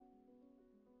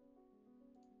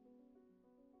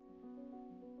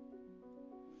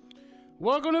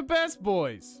Welcome to Best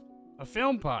Boys, a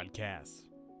film podcast.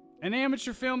 An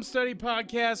amateur film study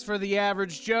podcast for the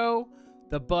average Joe,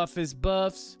 the buffest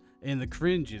buffs, and the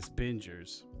cringest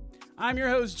bingers. I'm your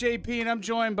host, JP, and I'm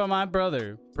joined by my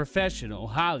brother, professional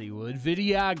Hollywood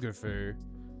videographer,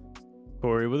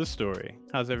 Corey with a story.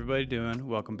 How's everybody doing?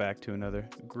 Welcome back to another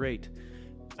great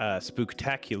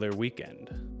spooktacular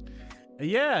weekend.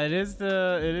 Yeah, it is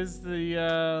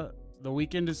the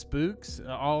weekend of spooks.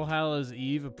 All Hallows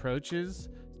Eve approaches.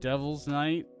 Devil's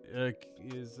Night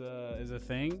is a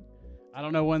thing. I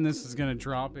don't know when this is gonna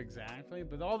drop exactly,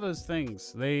 but all those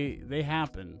things they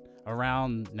happen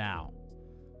around now,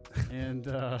 and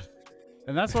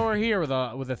that's why we're here with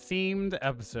a themed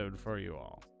episode for you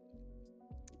all.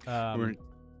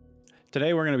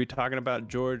 Today we're going to be talking about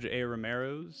George A.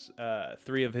 Romero's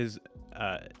three of his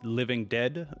Living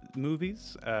Dead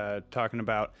movies. Talking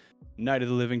about Night of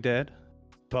the Living Dead,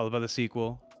 followed by the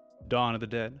sequel, Dawn of the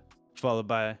Dead, followed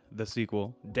by the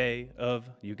sequel, Day of,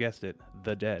 you guessed it,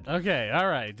 the Dead. Okay, all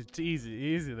right, it's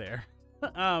easy there.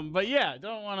 But yeah,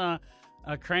 don't want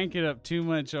to crank it up too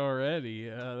much already.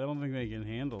 I don't think they can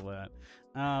handle that.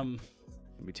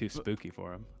 It'd be too spooky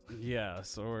for him.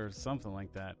 Yes, or something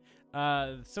like that.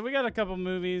 So we got a couple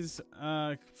movies.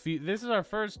 This is our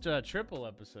first triple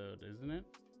episode, isn't it?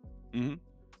 Mm-hmm.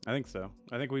 I think so.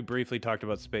 I think we briefly talked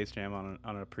about Space Jam on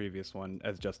a previous one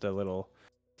as just a little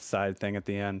side thing at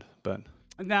the end, but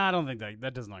no, I don't think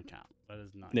that does not count. That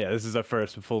is not. Yeah, this is our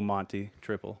first full Monty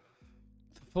triple.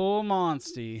 Full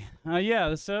Monsty.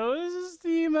 Yeah, so this is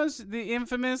the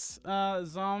infamous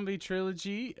zombie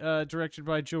trilogy directed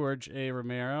by George A.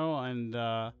 Romero, and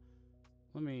I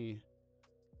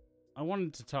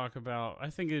wanted to talk about,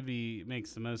 I think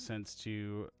makes the most sense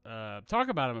to talk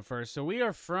about him at first. So we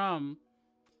are from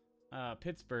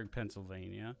Pittsburgh,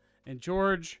 Pennsylvania, and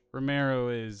George Romero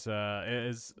is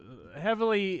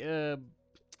heavily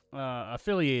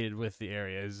affiliated with the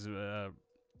area.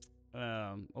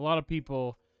 A lot of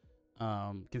people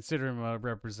consider him a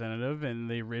representative, and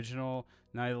the original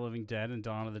Night of the Living Dead and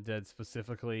Dawn of the Dead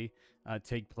specifically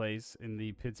take place in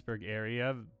the Pittsburgh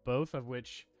area, both of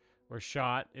which were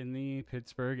shot in the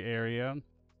Pittsburgh area.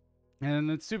 And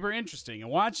it's super interesting.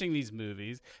 And watching these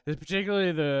movies,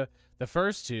 particularly the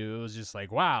first two, it was just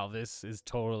like, wow, this is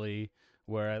totally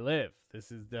where I live. This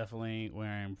is definitely where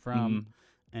I'm from.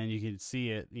 Mm-hmm. And you can see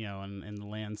it, in the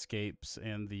landscapes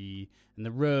and the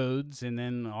roads, and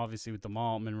then obviously with the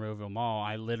mall, Monroeville Mall.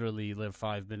 I literally live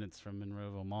 5 minutes from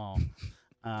Monroeville Mall.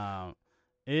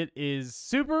 It is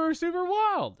super, super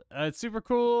wild. It's super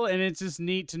cool, and it's just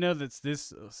neat to know that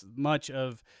this much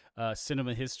of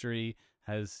cinema history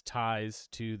has ties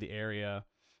to the area,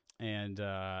 and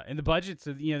the budgets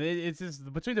of it's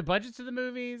just between the budgets of the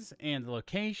movies and the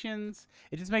locations,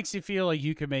 it just makes you feel like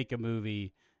you could make a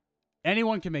movie.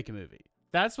 Anyone can make a movie.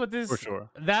 That's what this. For sure.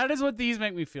 That is what these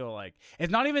make me feel like.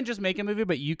 It's not even just make a movie,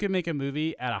 but you can make a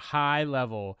movie at a high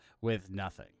level with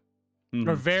nothing,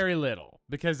 or very little.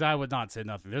 Because I would not say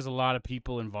nothing. There's a lot of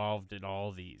people involved in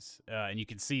all these, and you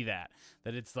can see that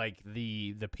it's like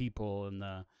the people and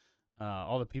the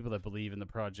all the people that believe in the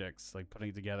projects, like putting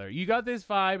it together. You got this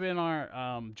vibe in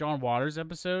our John Waters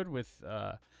episode with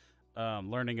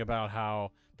learning about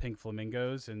how Pink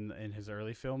Flamingos and his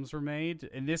early films were made,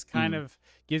 and this kind of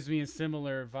gives me a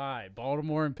similar vibe.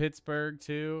 Baltimore and Pittsburgh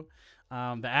too.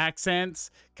 The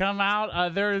accents come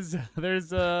out. There's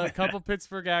a couple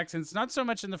Pittsburgh accents, not so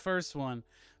much in the first one,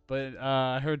 but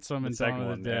I heard some in Dawn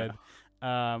of the Dead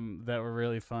that were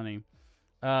really funny.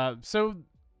 So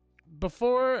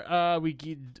before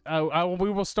we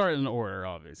will start in order,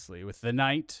 obviously, with the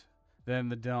night, then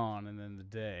the dawn, and then the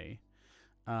day.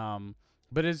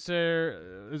 But is there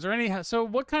any? So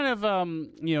what kind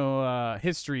of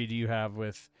history do you have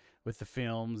with the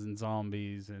films and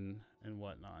zombies and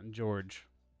whatnot? And George.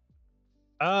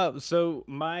 So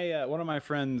my one of my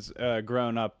friends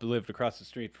growing up lived across the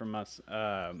street from us.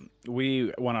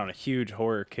 We went on a huge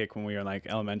horror kick when we were in like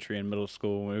elementary and middle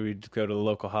school. When we'd go to the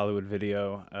local Hollywood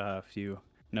Video, if you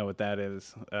know what that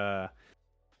is.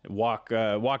 Walk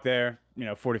there,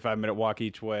 45-minute walk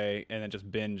each way, and then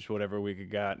just binge whatever we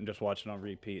could got and just watch it on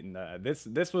repeat. And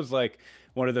this was like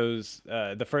one of those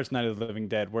the first Night of the Living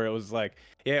Dead where it was like,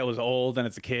 yeah, it was old, and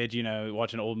as a kid,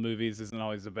 watching old movies isn't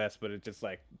always the best, but it just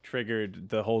like triggered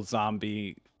the whole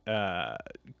zombie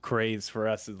craze for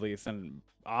us, at least, and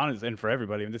honest, and for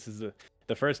everybody. And this is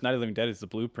the first Night of the Living Dead is the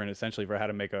blueprint essentially for how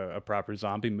to make a proper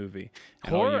zombie movie.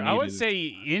 Horror, I would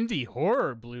say indie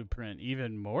horror blueprint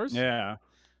even more so. Yeah.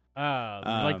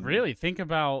 Really think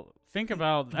about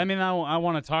I mean, I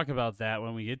want to talk about that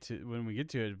when we get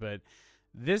to it, but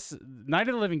this Night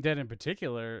of the Living Dead in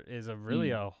particular is a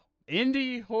really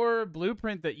indie horror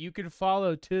blueprint that you can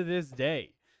follow to this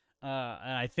day. And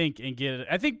I think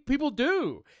I think people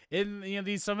do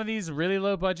in some of these really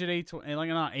low budget like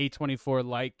not A24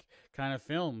 like kind of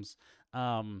films.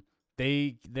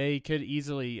 They could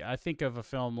easily, I think of a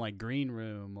film like Green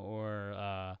Room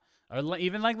or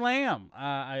even like Lamb.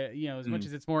 As much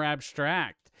as it's more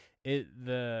abstract,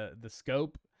 the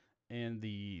scope and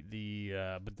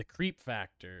but the creep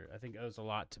factor I think owes a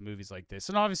lot to movies like this.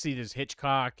 And obviously there's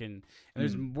Hitchcock and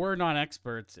we're not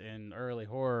experts in early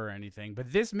horror or anything,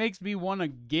 but this makes me want to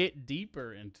get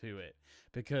deeper into it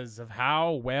because of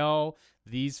how well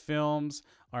these films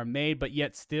are made, but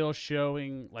yet still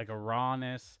showing like a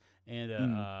rawness and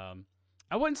I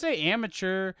wouldn't say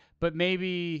amateur, but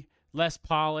maybe less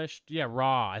polished. Yeah,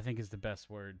 raw I think is the best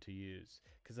word to use,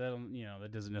 because that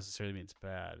doesn't necessarily mean it's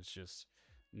bad. It's just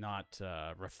not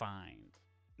refined.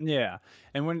 Yeah,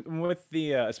 and with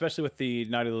the especially with the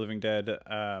Night of the Living Dead,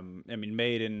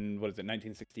 made in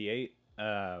 1968,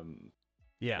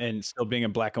 yeah, and still being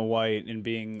in black and white and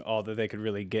being all that they could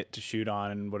really get to shoot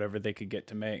on and whatever they could get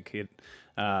to make it,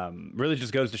 really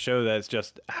just goes to show that it's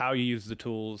just how you use the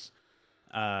tools.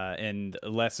 And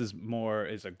less is more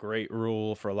is a great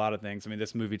rule for a lot of things. I mean,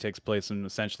 this movie takes place in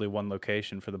essentially one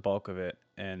location for the bulk of it,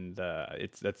 and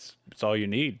it's all you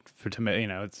need to make.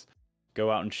 It's go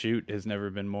out and shoot has never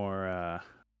been more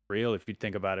real if you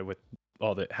think about it with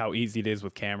how easy it is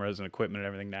with cameras and equipment and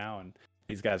everything now. And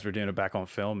these guys were doing it back on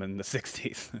film in the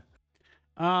 '60s.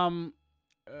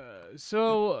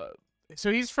 So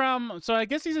he's from. So I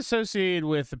guess he's associated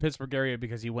with the Pittsburgh area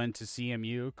because he went to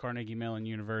CMU, Carnegie Mellon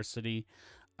University,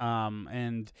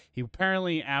 and he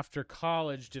apparently after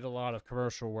college did a lot of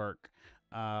commercial work,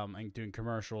 and doing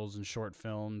commercials and short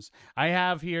films. I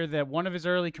have here that one of his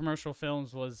early commercial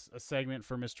films was a segment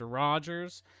for Mr.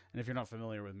 Rogers, and if you're not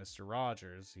familiar with Mr.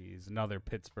 Rogers, he's another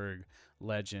Pittsburgh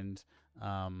legend.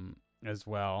 As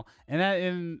well,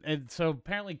 and so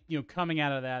apparently, coming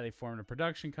out of that, they formed a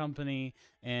production company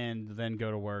and then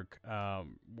go to work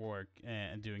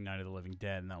and doing Night of the Living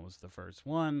Dead, and that was the first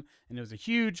one, and it was a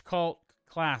huge cult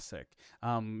classic.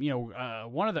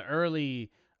 One of the early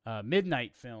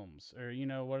midnight films, or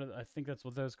I think that's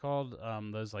what those called.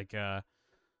 Those like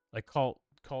cult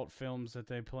films that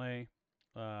they play.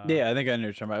 Yeah, I think I know what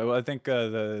you're talking about. Well, I think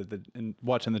in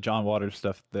watching the John Waters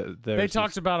stuff, they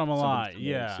talked about them a lot.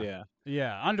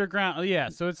 Yeah, underground. Yeah,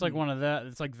 so it's like one of that.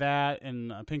 It's like that,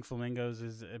 and Pink Flamingos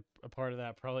is a part of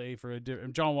that. Probably for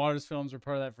John Waters films are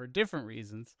part of that for different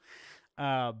reasons.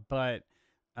 But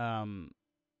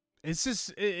it's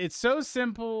just it's so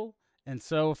simple and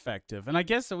so effective. And I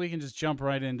guess that we can just jump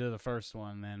right into the first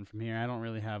one. Then from here, I don't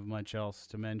really have much else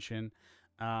to mention.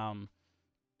 Yeah,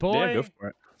 go for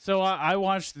it. So I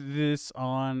watched this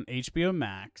on HBO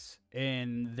Max,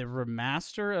 and the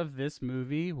remaster of this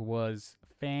movie was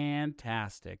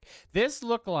fantastic. This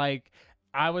looked like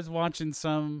I was watching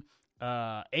some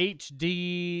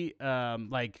HD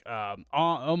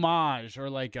homage, or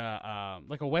like a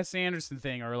Wes Anderson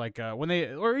thing, or like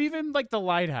or even like The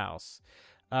Lighthouse.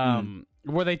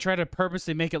 Where they try to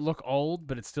purposely make it look old,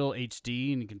 but it's still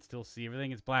HD and you can still see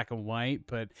everything. It's black and white,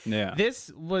 but yeah, this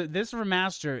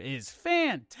remaster is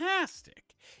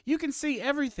fantastic. You can see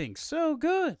everything so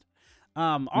good.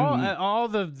 All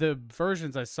the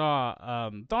versions I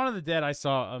saw, Dawn of the Dead, I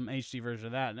saw HD version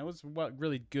of that, and it was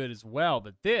really good as well.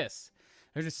 But there's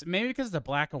just maybe because the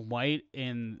black and white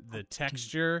and the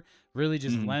texture really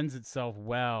just lends itself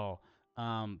well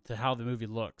to how the movie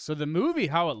looks. So the movie,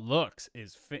 how it looks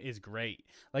is great.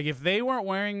 Like if they weren't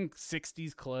wearing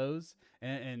 60s clothes,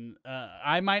 and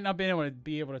I might not be able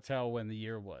to tell when the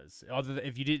year was, other than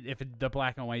if the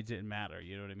black and white didn't matter.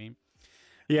 You know what I mean?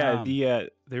 Yeah,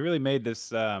 they really made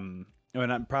this. And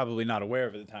I'm probably not aware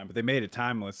of it at the time, but they made it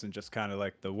timeless, and just kind of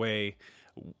like the way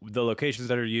the locations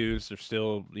that are used are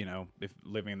still, if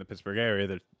living in the Pittsburgh area,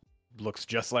 that looks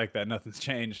just like that. Nothing's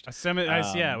changed.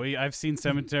 I've seen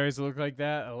cemeteries that look like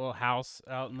that. A little house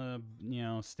out in the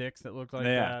sticks that look like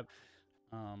that.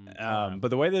 But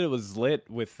the way that it was lit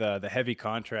with the heavy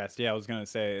contrast, I was gonna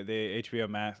say the HBO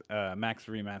Max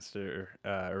remaster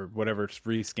or whatever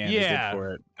rescan they did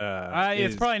for it.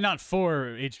 It's probably not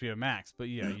for HBO Max, but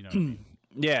yeah, you know. What I mean.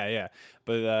 Yeah,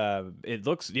 but it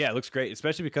looks great,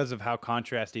 especially because of how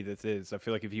contrasty this is. I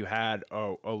feel like if you had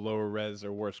a lower res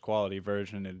or worse quality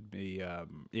version,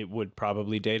 it would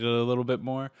probably date it a little bit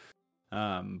more.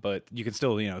 But you can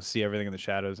still see everything in the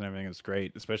shadows and everything is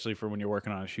great, especially for when you're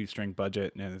working on a shoestring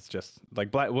budget, and it's just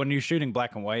like when you're shooting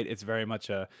black and white, it's very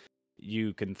much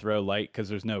you can throw light because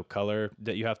there's no color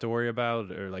that you have to worry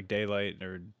about, or like daylight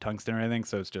or tungsten or anything,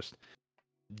 so it's just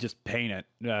just paint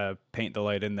the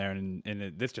light in there,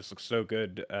 and this just looks so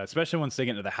good, especially once they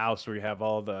get into the house where you have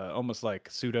all the almost like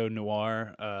pseudo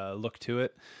noir look to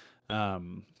it.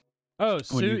 When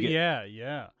you get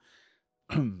yeah.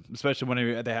 especially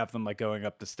when they have them like going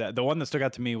up the step. The one that stuck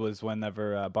out to me was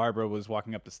whenever Barbara was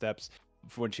walking up the steps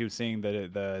when she was seeing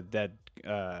the dead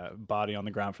body on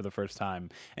the ground for the first time,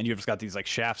 and you've just got these like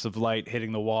shafts of light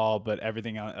hitting the wall, but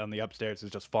everything on the upstairs is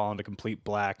just fallen to complete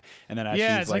black. And then as she's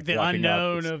it's like the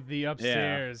unknown of the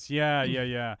upstairs.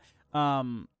 Yeah.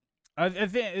 I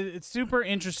think it's super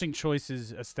interesting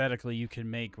choices aesthetically you can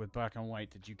make with black and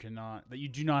white that you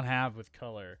do not have with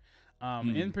color.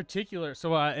 In particular,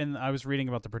 and I was reading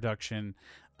about the production.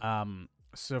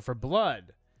 So for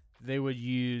blood, they would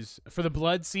use, for the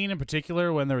blood scene in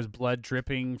particular, when there was blood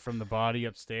dripping from the body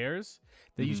upstairs,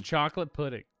 they used chocolate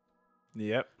pudding.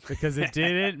 Yep. Because it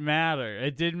didn't matter.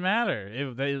 It didn't matter.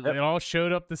 It all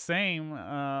showed up the same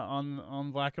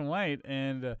on black and white,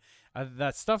 and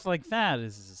that stuff like that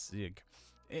is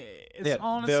it's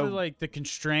honestly like the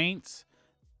constraints.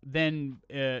 Then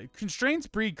constraints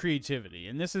breed creativity,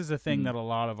 and this is a thing that a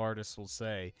lot of artists will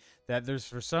say, that there's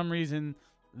for some reason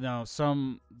that's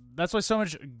why so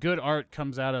much good art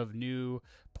comes out of new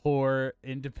poor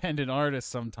independent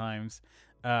artists sometimes,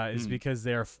 is because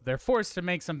they're forced to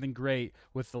make something great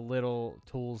with the little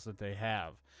tools that they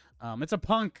have. It's a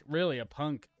punk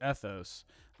ethos,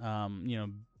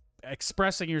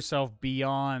 expressing yourself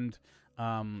beyond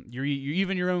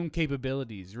even your own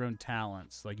capabilities, your own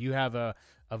talents. Like you have a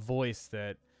voice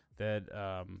that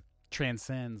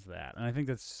transcends that, and I think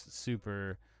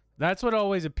that's what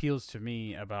always appeals to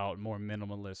me about more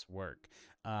minimalist work.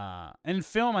 And in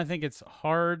film, I think it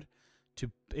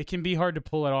can be hard to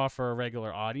pull it off for a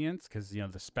regular audience, because a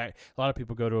lot of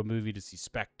people go to a movie to see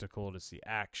spectacle, to see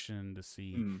action, to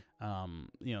see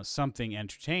something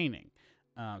entertaining.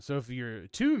 So if you're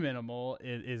too minimal,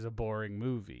 it is a boring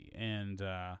movie, and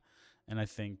I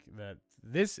think that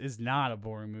this is not a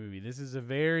boring movie. This is a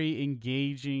very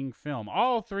engaging film.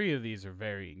 All three of these are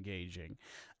very engaging,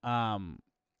 and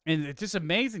it's just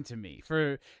amazing to me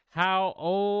for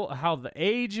how the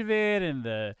age of it, and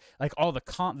the all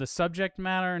the subject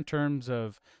matter in terms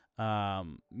of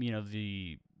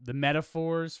the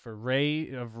metaphors for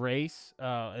race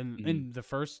in the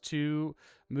first two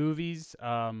movies.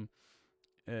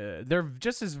 They're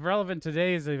just as relevant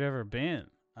today as they've ever been.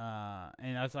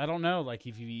 And I don't know, like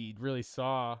if you really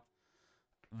saw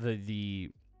the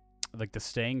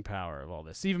staying power of all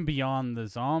this, even beyond the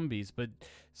zombies, but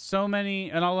so many,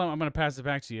 and I'm going to pass it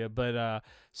back to you, but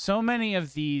so many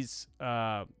of these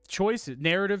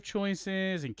narrative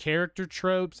choices and character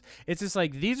tropes, it's just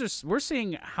like we're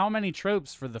seeing how many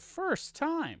tropes for the first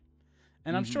time.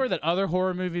 And I'm sure that other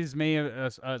horror movies may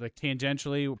have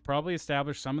tangentially probably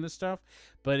established some of this stuff,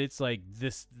 but it's like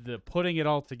the putting it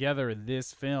all together in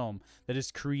this film that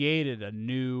has created a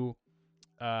new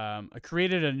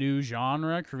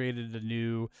genre,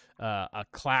 created a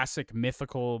classic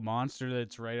mythical monster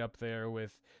that's right up there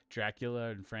with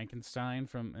Dracula and Frankenstein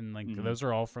those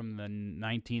are all from the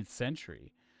 19th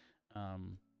century. I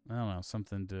don't know,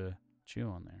 something to chew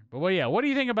on there. But what do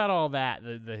you think about all that?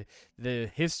 The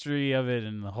history of it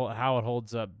and how it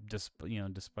holds up,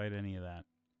 despite any of that.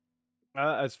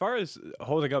 As far as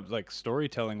holding up, like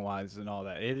storytelling wise and all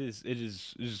that, it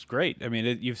is great. I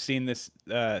mean, you've seen this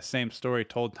same story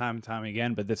told time and time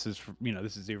again, but this is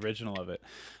the original of it,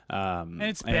 and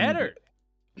it's better.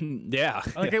 Yeah,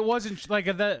 it wasn't like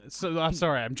that. So I'm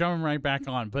sorry, I'm jumping right back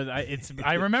on, but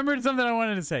I remembered something I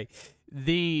wanted to say.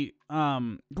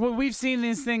 We've seen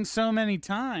these things so many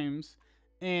times,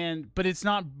 but it's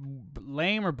not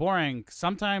lame or boring.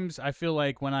 Sometimes I feel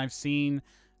like when I've seen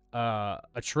a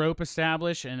trope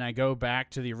established and I go back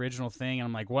to the original thing and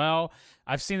I'm like, well,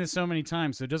 I've seen this so many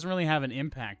times, so it doesn't really have an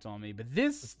impact on me, but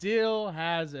this still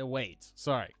has a weight.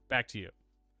 Sorry, back to you.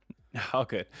 Oh,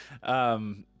 good.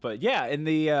 But yeah, in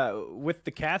the with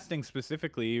the casting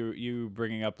specifically, you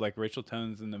bringing up like racial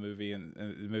tones in the movie and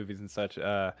the movies and such.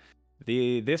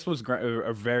 This was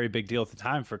a very big deal at the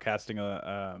time for casting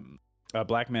a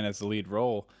black man as the lead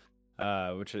role,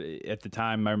 which at the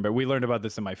time I remember we learned about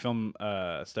this in my film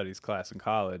studies class in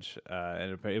college,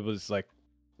 and it was like,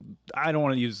 I don't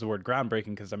want to use the word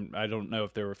groundbreaking because I don't know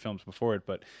if there were films before it,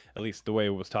 but at least the way it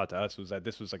was taught to us was that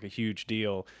this was like a huge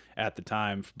deal at the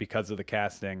time because of the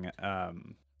casting,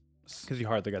 because you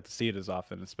hardly got to see it as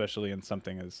often, especially in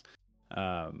something as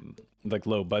like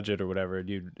low budget or whatever.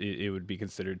 It would be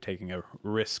considered taking a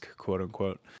risk, quote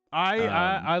unquote.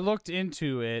 I looked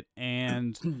into it,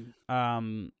 and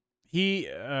he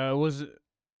was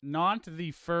not the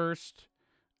first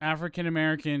African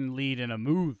American lead in a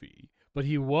movie, but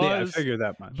he Yeah, I was, figured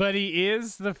that much. but he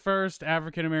is the first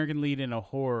African American lead in a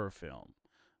horror film.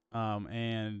 So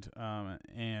and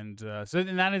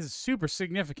that is super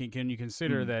significant. Can you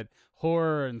consider that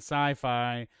horror and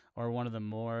sci-fi are one of the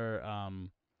more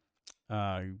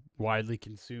widely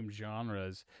consumed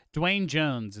genres? Dwayne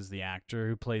Jones is the actor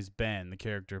who plays Ben, the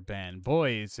character Ben. Boy,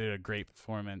 it's a great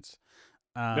performance.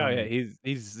 Oh yeah,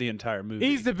 he's the entire movie.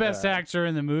 He's the best actor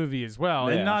in the movie as well.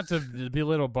 And Yeah. not to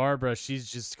belittle Barbara,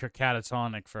 she's just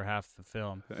catatonic for half the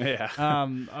film. Yeah.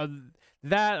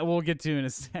 That we'll get to in a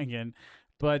second.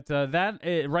 But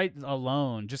right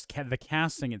alone, just the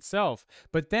casting itself.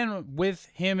 But then with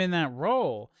him in that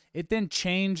role, it then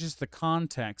changes the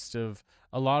context of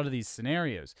a lot of these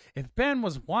scenarios. If Ben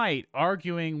was white,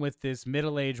 arguing with this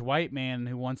middle-aged white man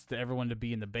who wants everyone to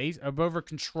be in the base over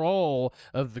control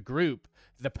of the group,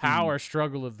 the power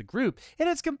struggle of the group, it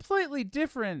has completely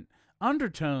different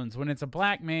undertones when it's a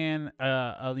black man,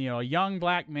 a young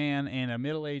black man and a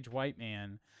middle-aged white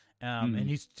man. And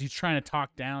he's trying to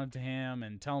talk down to him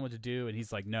and tell him what to do, and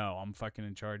he's like, "No, I'm fucking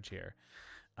in charge here."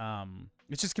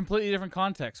 It's just completely different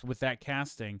context with that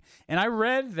casting. And I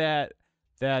read that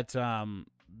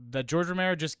George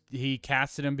Romero he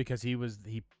casted him because he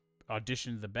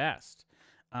auditioned the best.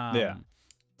 Yeah.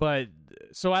 But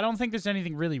so I don't think there's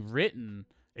anything really written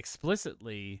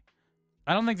explicitly.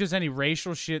 I don't think there's any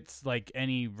racial shits, like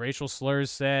any racial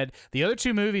slurs said. The other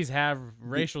two movies have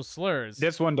racial slurs.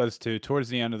 This one does too. Towards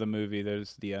the end of the movie,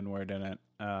 there's the N-word in it.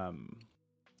 I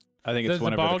think it's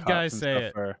whenever the bald the guy cops and say stuff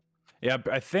it. are. Yeah,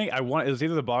 I think it was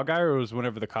either the bald guy or it was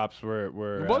whenever the cops were. It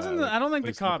wasn't. I don't think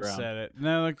the placed on cops ground. said it.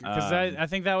 No, because I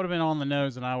think that would have been on the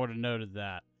nose, and I would have noted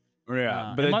that.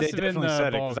 Yeah, it but must they have been definitely the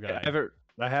said it. bald 'Cause guy.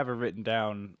 I have it written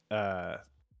down.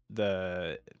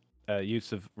 The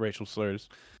use of racial slurs.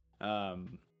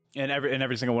 And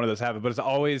every single one of those have it, but it's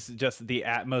always just the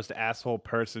most asshole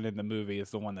person in the movie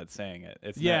is the one that's saying it.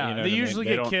 It's Yeah, not, you know they what I mean? usually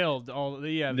They get don't- killed. They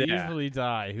Yeah. usually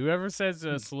die. Whoever says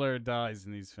a slur dies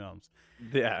in these films.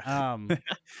 Yeah,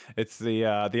 it's the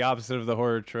opposite of the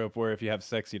horror trope where if you have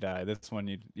sex you die. This one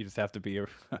you just have to be a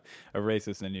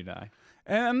racist and you die.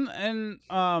 And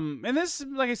this,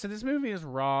 like I said, this movie is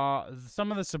raw.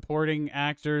 Some of the supporting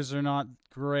actors are not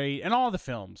great, and all the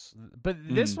films. But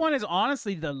this one is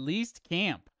honestly the least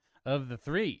camp of the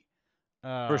three.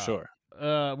 For sure.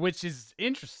 Which is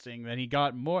interesting that he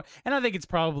got more, and I think it's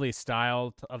probably a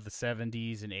style of the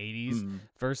 70s and 80s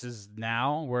versus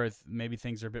now, where maybe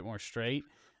things are a bit more straight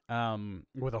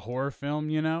with a horror film,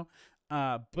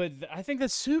 But I think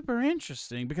that's super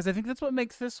interesting because I think that's what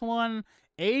makes this one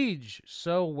age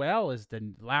so well is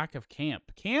the lack of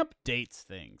camp. Camp dates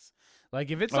things. Like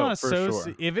if it's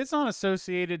if it's not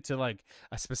associated to like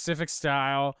a specific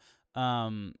style,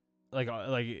 it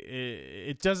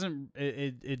doesn't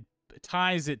it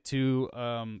ties it to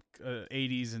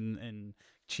 80s and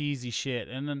cheesy shit,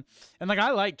 and like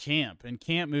I like camp, and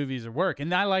camp movies are work,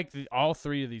 and I like all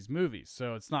three of these movies,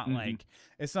 so it's not like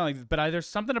but there's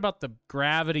something about the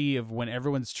gravity of when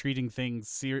everyone's treating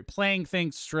things playing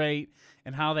things straight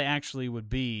and how they actually would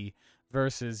be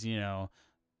versus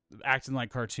acting like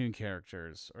cartoon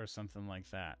characters or something like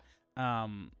that.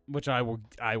 Which I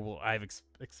have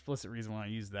explicit reason why I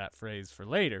use that phrase for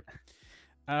later.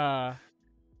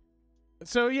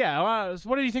 So yeah,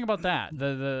 what do you think about that?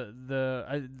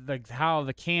 Like how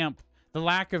the camp, the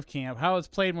lack of camp, how it's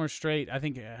played more straight, I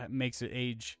think it makes it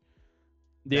age.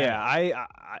 Yeah, I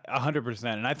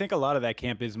 100%, and I think a lot of that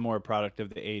camp is more a product of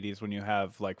the 80s when you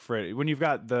have like when you've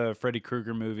got the Freddy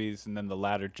Krueger movies and then the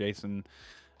latter Jason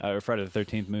or Friday the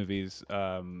 13th movies,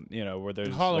 where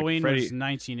there's Halloween like was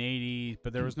 1980,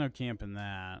 but there was no camp in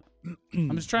that.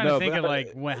 I'm just trying to think of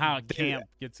like how camp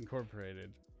gets incorporated.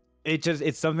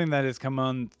 It's something that has come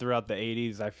on throughout the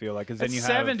 80s, I feel like, because then you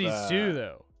have 70s too,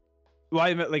 though. Well,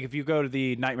 I meant, like, if you go to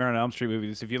the Nightmare on Elm Street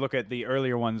movies, if you look at the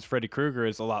earlier ones, Freddy Krueger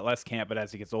is a lot less camp, but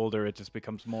as he gets older, it just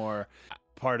becomes more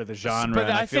part of the genre. But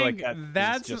and I feel think like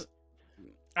that's just...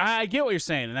 I get what you're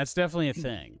saying, and that's definitely a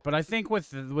thing. But I think with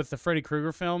the Freddy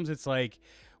Krueger films, it's like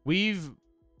we've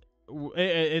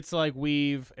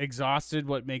exhausted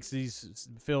what makes these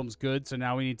films good, so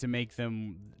now we need to make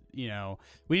them. We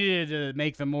needed to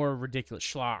make them more ridiculous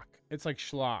schlock. It's like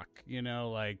schlock, and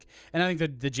I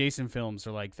think the Jason films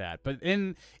are like that. But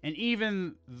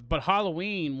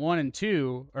Halloween 1 and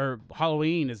 2, or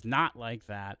Halloween is not like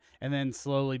that, and then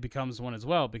slowly becomes one as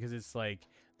well because it's like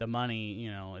the money,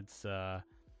 it's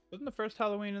Wasn't the first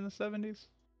Halloween in the 70s?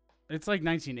 It's like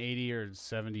 1980 or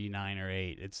 79 or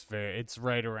 8. It's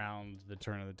right around the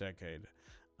turn of the decade.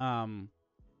 I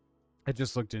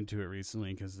just looked into it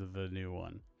recently because of the new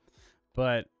one.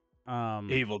 But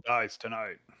Evil Dies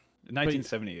Tonight.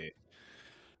 1978.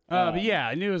 But yeah,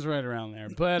 I knew it was right around there.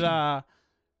 But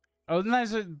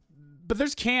but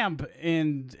there's camp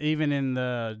even in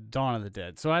the Dawn of the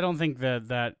Dead. So I don't think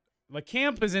that like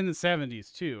camp is in the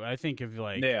 70s too. I think of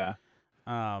like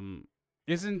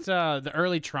isn't the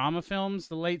early trauma films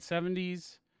the late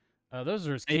 70s? Those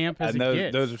are as camp as it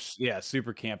gets. Those are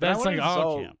super camp. That's like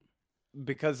all camp.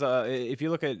 Because if you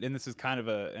look at, and this is kind of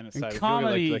an aside,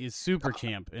 comedy is super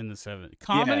camp in the 70s.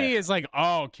 Comedy is like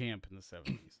all camp in the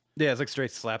 70s. Yeah, it's like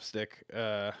straight slapstick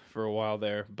for a while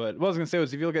there. But what I was gonna say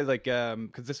was, if you look at like,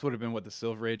 because this would have been the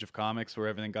Silver Age of comics, where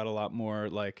everything got a lot more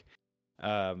like,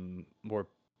 more.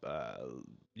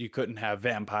 You couldn't have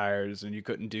vampires and you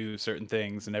couldn't do certain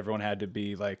things, and everyone had to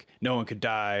be like, no one could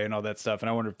die and all that stuff. And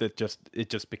I wonder if it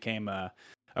just became a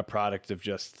product of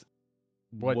just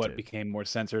what became more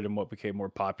censored and what became more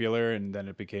popular, and then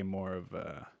it became more of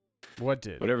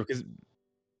whatever, because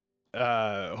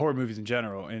horror movies in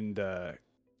general, and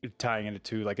tying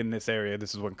into like in this area,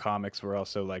 this is when comics were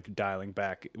also like dialing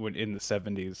back in the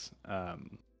 70s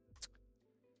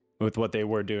with what they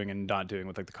were doing and not doing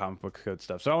with like the comic book code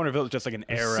stuff. So I wonder if it was just like an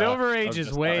era. Silver Age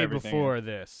is way before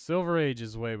this. Silver Age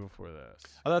is way before this.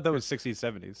 I thought that was 60s,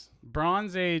 70s.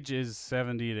 Bronze Age is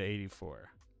 70 to 84.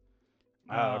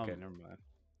 Oh, okay, never mind.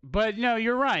 But no,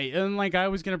 you're right. And like I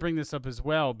was going to bring this up as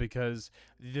well, because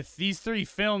these three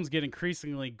films get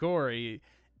increasingly gory,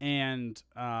 and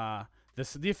the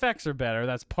effects are better.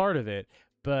 That's part of it.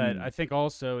 But I think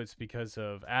also it's because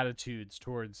of attitudes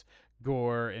towards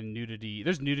gore and nudity.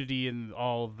 There's nudity in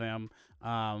all of them,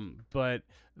 but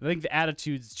I think the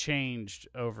attitudes changed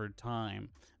over time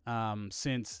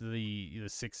since the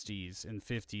 60s and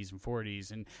 50s and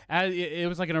 40s, and it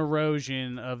was like an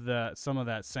erosion of some of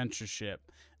that censorship.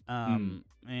 And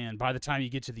by the time you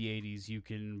get to the 80s, you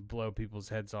can blow people's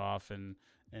heads off and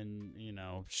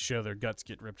show their guts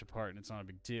get ripped apart, and it's not a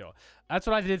big deal. That's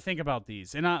what I did think about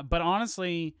these. But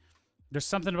honestly, there's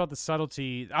something about the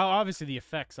subtlety. Obviously, the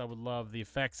effects, I would love the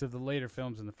effects of the later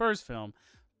films in the first film,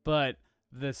 but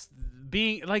this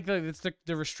being like it's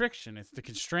the restriction, it's the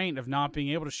constraint of not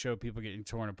being able to show people getting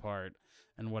torn apart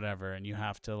and whatever, and you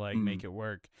have to like make it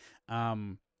work. I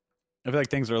feel like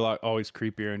things are always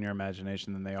creepier in your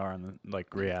imagination than they are in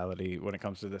like reality when it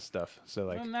comes to this stuff. So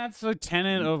like, and that's a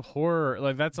tenet of horror.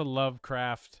 Like that's a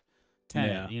Lovecraft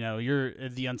tenet. Yeah. You're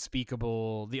the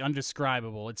unspeakable, the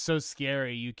undescribable. It's so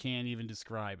scary you can't even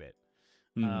describe it.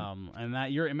 And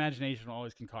that your imagination will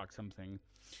always concoct something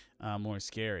more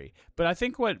scary. But I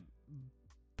think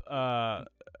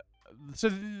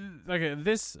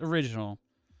this original,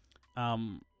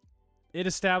 it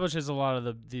establishes a lot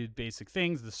of the basic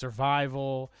things: the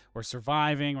survival. We're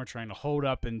surviving. We're trying to hold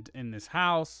up in this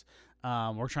house.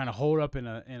 We're trying to hold up in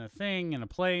a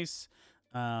place.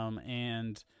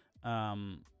 And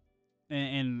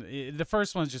the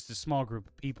first one's just a small group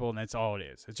of people, and that's all it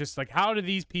is. It's just like, how do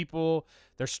these people,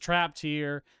 they're trapped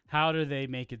here, how do they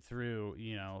make it through?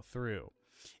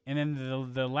 And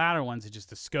then the latter ones, it's just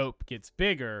the scope gets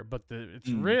bigger, but it's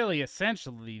really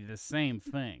essentially the same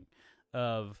thing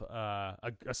of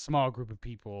a small group of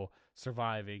people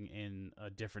surviving in a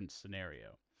different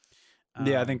scenario.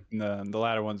 Yeah, I think the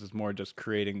latter ones is more just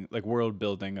creating like world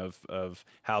building of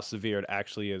how severe it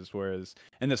actually is. Whereas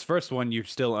in this first one, you're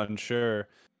still unsure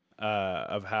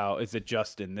of how, is it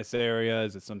just in this area?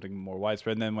 Is it something more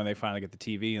widespread? And then when they finally get the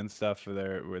TV and stuff, or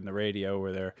they're in the radio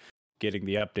where they're getting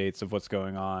the updates of what's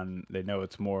going on, they know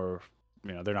it's more,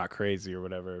 they're not crazy or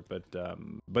whatever. But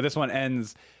this one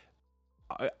ends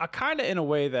I kind of in a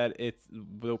way that it's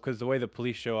because the way the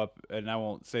police show up, and I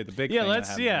won't say the big thing.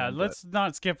 Let's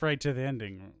not skip right to the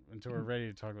ending until we're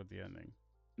ready to talk about the ending.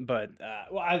 But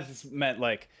I just meant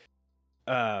like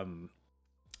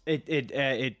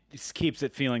it keeps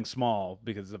it feeling small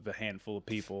because of the handful of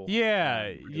people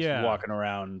walking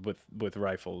around with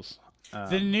rifles.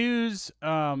 The news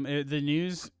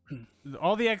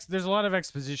there's a lot of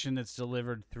exposition that's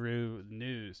delivered through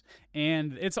news,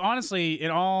 and it's honestly in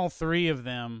all three of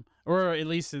them, or at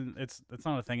least it's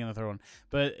not a thing in the third one,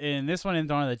 but in this one, in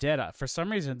Dawn of the Dead, for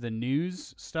some reason the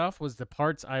news stuff was the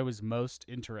parts I was most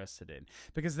interested in,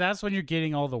 because that's when you're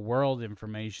getting all the world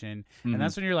information, and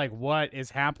that's when you're like, what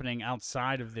is happening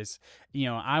outside of this?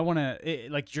 I want to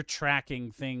like, you're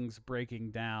tracking things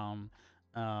breaking down.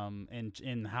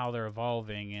 And how they're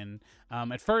evolving, and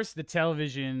at first the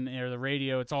television or the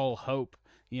radio, it's all hope.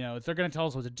 If they're going to tell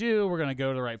us what to do, we're going to go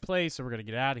to the right place, or we're going to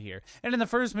get out of here. And in the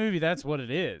first movie, that's what it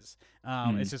is.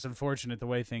 It's just unfortunate the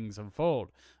way things unfold.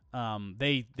 And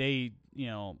this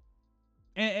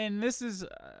is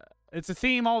it's a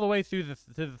theme all the way through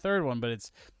the third one, but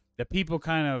it's the people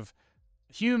kind of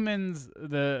humans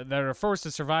that are forced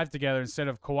to survive together instead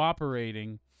of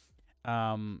cooperating.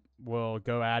 will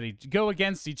go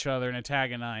against each other and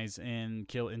antagonize and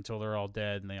kill until they're all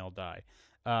dead and they all die.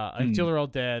 Until they're all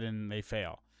dead and they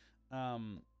fail.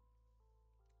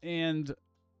 And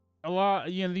a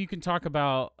lot, you can talk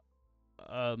about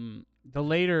the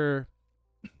later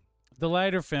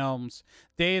films,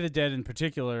 Day of the Dead in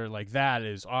particular, like that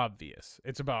is obvious.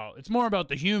 It's more about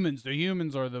the humans. The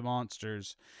humans are the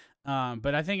monsters.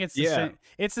 But I think it's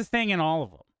the thing in all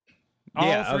of them.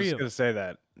 I was gonna say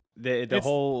that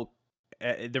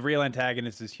the real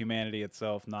antagonist is humanity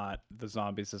itself, not the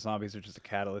zombies. The zombies are just a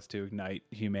catalyst to ignite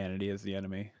humanity as the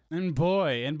enemy. And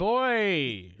boy,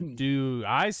 do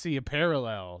I see a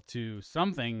parallel to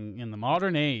something in the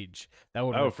modern age that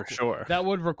would for sure that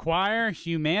would require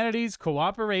humanity's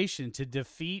cooperation to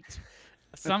defeat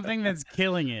something that's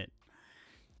killing it.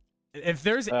 If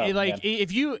there's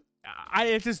if you.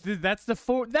 That's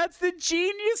the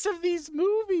genius of these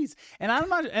movies, and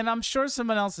I'm sure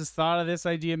someone else has thought of this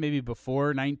idea maybe before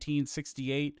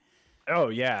 1968. Oh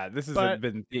yeah, this has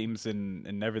been themes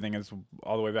in everything, is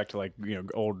all the way back to like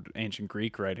old ancient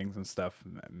Greek writings and stuff.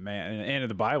 Man, and in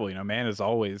the Bible, man is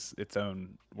always its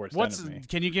own worst enemy.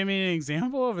 Can you give me an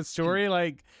example of a story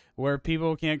like where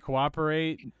people can't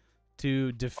cooperate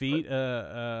to defeat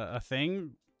a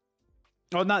thing?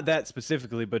 Well, not that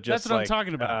specifically, but just that's what I'm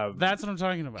talking about. That's what I'm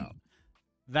talking about.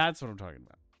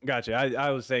 Gotcha.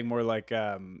 I was saying more like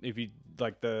if you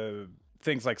like the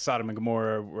things like Sodom and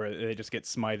Gomorrah, where they just get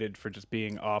smited for just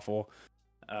being awful,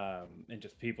 and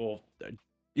just people,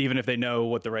 even if they know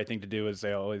what the right thing to do is,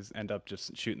 they always end up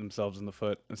just shooting themselves in the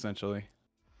foot, essentially.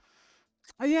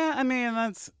 Yeah, I mean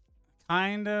that's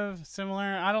kind of similar.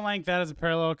 I don't like that as a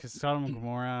parallel because Sodom and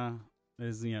Gomorrah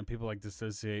is people like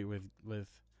dissociate with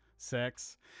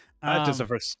sex. Just the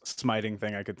first smiting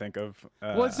thing I could think of.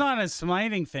 Well, it's not a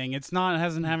smiting thing. It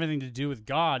hasn't have anything to do with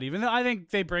God. Even though I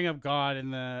think they bring up God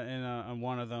in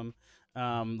one of them,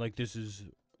 like this is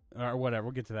or whatever.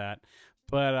 We'll get to that.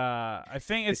 But I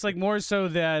think it's like more so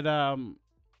that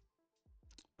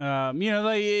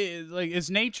like it's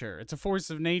nature. It's a force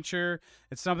of nature.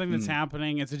 It's something that's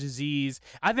happening. It's a disease.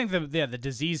 I think the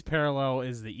disease parallel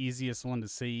is the easiest one to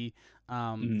see.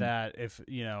 That if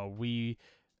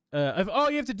if all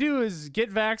you have to do is get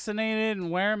vaccinated and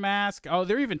wear a mask. Oh,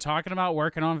 they're even talking about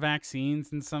working on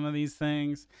vaccines and some of these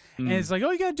things. And it's like,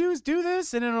 all you got to do is do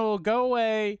this and it'll go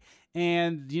away.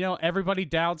 And, everybody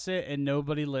doubts it and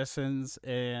nobody listens.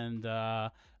 And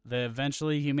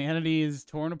eventually humanity is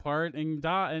torn apart and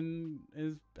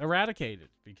is eradicated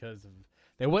because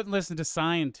they wouldn't listen to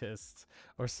scientists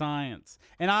or science.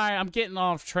 And I'm getting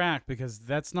off track because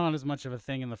that's not as much of a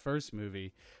thing in the first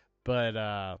movie. But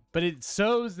it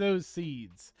sows those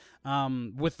seeds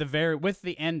with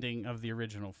the ending of the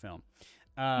original film,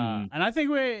 and I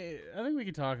think we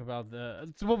could talk about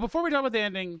before we talk about the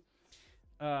ending.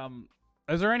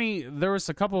 There was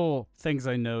a couple things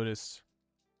I noticed.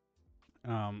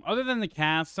 Other than the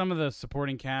cast, some of the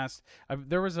supporting cast,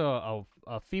 there was a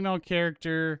female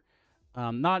character,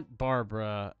 not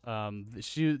Barbara.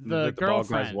 The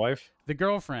girlfriend, guy's wife. The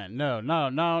girlfriend. No,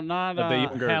 not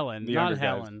Helen. Not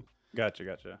Helen.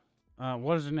 Gotcha.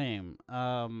 What is her name?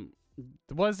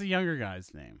 What is the younger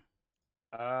guy's name?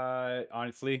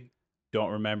 Honestly,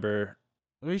 don't remember.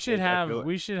 We should have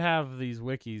these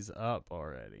wikis up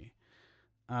already,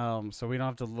 so we don't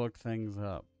have to look things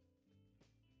up.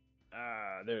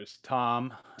 There's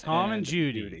Tom and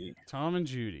Judy. Tom and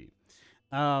Judy.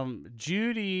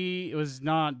 Judy was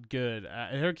not good.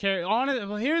 Her character.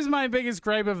 Well, here's my biggest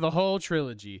gripe of the whole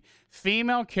trilogy: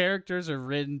 female characters are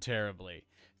written terribly.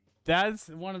 That's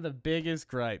one of the biggest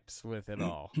gripes with it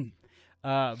all.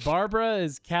 Barbara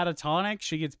is catatonic.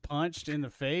 She gets punched in the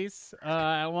face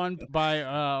by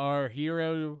our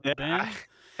hero Ben.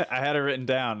 I had it written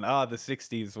down. The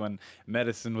 60s when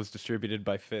medicine was distributed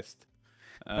by fist.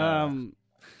 Punches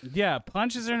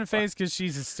her in the face because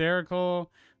she's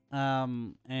hysterical.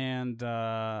 And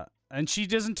she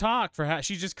doesn't talk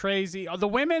she's just crazy. The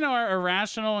women are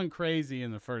irrational and crazy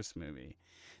in the first movie.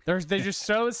 They're just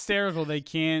so hysterical they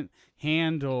can't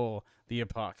handle the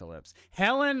apocalypse.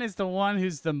 Helen is the one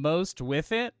who's the most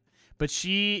with it, but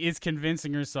she is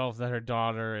convincing herself that her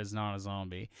daughter is not a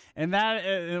zombie, and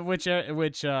that which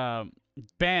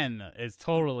Ben is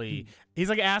totally. He's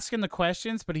like asking the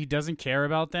questions, but he doesn't care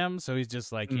about them, so he's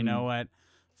just like, you know what,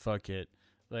 fuck it,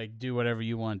 like do whatever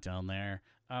you want down there.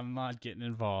 I'm not getting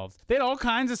involved. They had all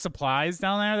kinds of supplies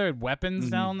down there. They had weapons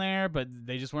down there, but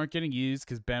they just weren't getting used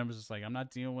because Ben was just like, I'm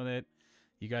not dealing with it.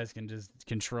 You guys can just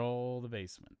control the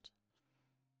basement.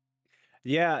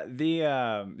 Yeah,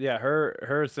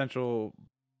 her essential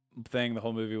thing the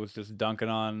whole movie was just dunking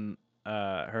on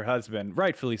her husband,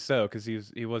 rightfully so, because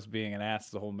he was being an ass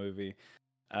the whole movie.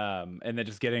 And then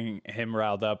just getting him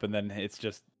riled up, and then it's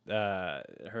just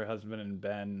her husband and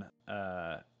Ben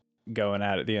going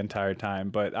at it the entire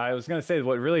time. But I was gonna say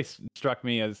what really struck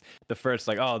me as the first,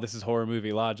 like, oh, this is horror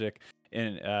movie logic,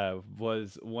 and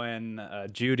was when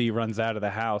Judy runs out of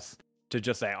the house to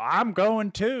just say, I'm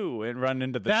going too, and run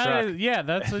into the truck.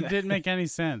 That's what didn't make any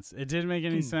sense. It didn't make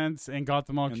any sense and got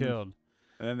them all killed.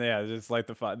 And then, yeah, just light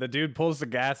the fire. The dude pulls the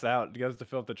gas out, goes to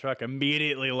fill up the truck,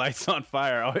 immediately lights on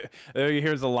fire. There he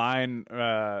hears a line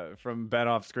from Ben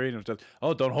off screen. It's just,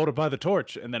 oh, don't hold it by the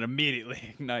torch. And then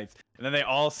immediately ignites. And then they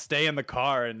all stay in the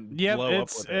car and blow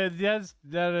up with it.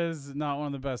 That is not one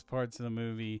of the best parts of the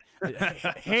movie.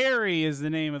 Harry is the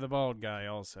name of the bald guy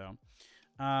also.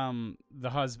 The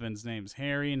husband's name's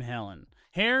Harry and Helen.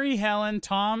 Harry, Helen,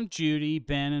 Tom, Judy,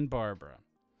 Ben, and Barbara.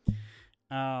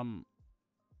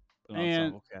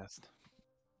 Ensemble cast.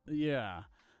 Yeah,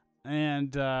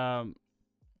 and there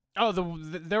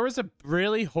was a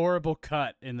really horrible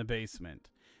cut in the basement.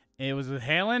 It was with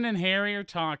Helen and Harry are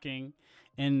talking,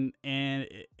 and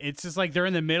it's just like they're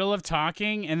in the middle of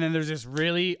talking, and then there's this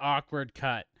really awkward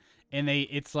cut, and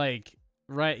it's like,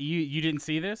 right, you didn't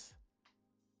see this?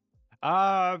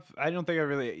 I don't think I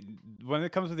really. When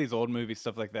it comes to these old movie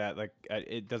stuff like that, like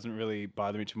it doesn't really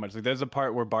bother me too much. Like there's a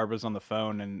part where Barbara's on the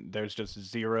phone and there's just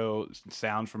zero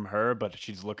sound from her, but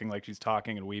she's looking like she's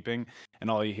talking and weeping,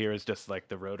 and all you hear is just like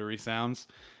the rotary sounds.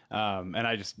 And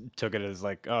I just took it as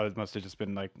like, oh, it must have just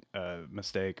been like a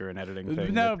mistake or an editing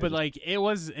thing. No, but like it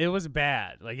was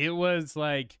bad. Like it was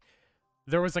like.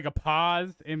 There was like a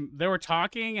pause, and they were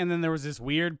talking, and then there was this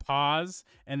weird pause,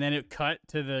 and then it cut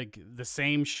to the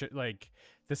same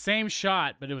the same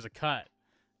shot, but it was a cut,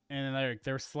 and then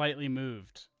they were slightly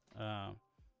moved. Okay,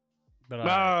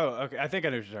 I think I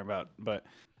know what you're talking about, but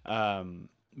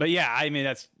yeah, I mean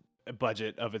that's a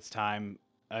budget of its time,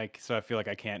 like, so I feel like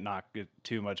I can't knock it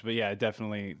too much, but yeah,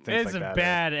 definitely things it's like a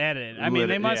bad edit. I mean,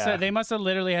 they must have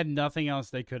literally had nothing else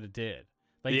they could have did.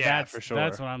 Like that's for sure.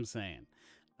 That's what I'm saying.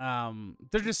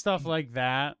 There's just stuff like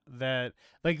that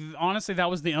like honestly that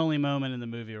was the only moment in the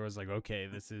movie where I was like, okay,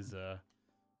 this is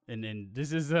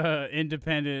this is a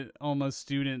independent, almost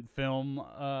student film.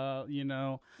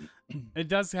 It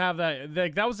does have that.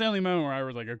 Like that was the only moment where I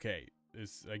was like, okay,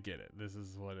 I get it. This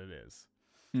is what it is.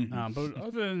 Mm-hmm. But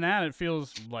other than that, it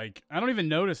feels like I don't even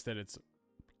notice that it's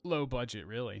low budget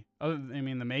really. The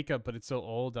makeup, but it's so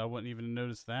old, I wouldn't even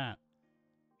notice that.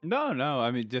 No.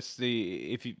 I mean, just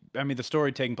the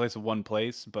story taking place in one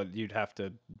place, but you'd have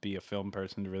to be a film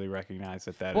person to really recognize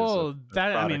that is a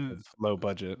product of low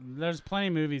budget. There's plenty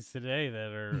of movies today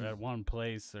that are at one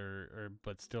place or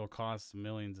but still cost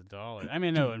millions of dollars. I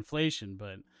mean, no inflation,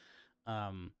 but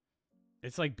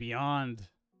it's like beyond.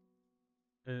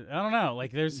 I don't know.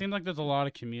 Like there seems like there's a lot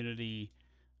of community.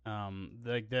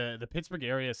 Like the Pittsburgh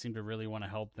area seemed to really want to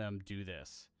help them do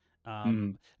this.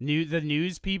 The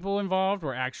news people involved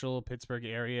were actual Pittsburgh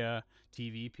area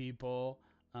TV people.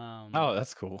 Oh,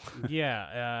 that's cool.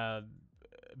 Yeah.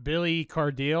 Billy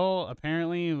Cardille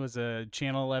apparently was a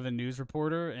Channel 11 news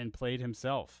reporter and played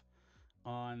himself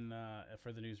on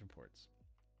for the news reports.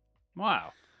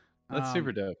 Wow. That's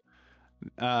super dope.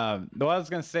 What I was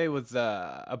going to say was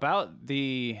about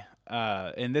the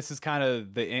and this is kind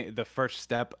of the first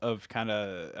step of kind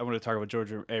of I want to talk about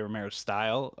George A. Romero's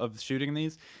style of shooting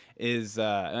these is and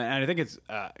I think it's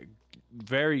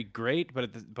very great, but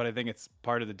I think it's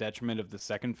part of the detriment of the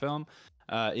second film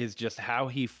is just how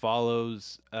he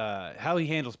handles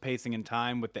pacing and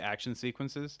time with the action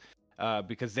sequences.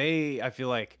 Because I feel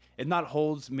like it not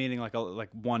holds, meaning like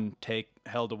one take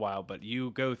held a while, but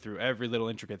you go through every little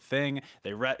intricate thing.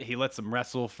 He lets them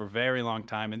wrestle for a very long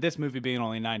time, and this movie being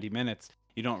only 90 minutes,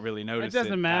 you don't really notice it. It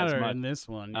doesn't matter in this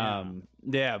one.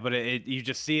 Yeah. But you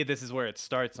just see this is where it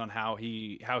starts on how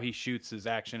he shoots his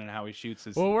action and how he shoots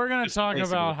his. Well, we're gonna talk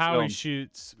about how he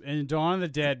shoots in Dawn of the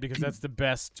Dead because that's the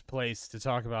best place to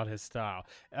talk about his style.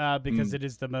 Because it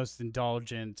is the most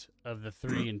indulgent of the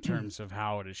three in terms of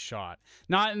how it is shot,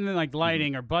 not in like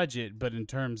lighting or budget, but in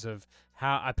terms of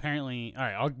how apparently. All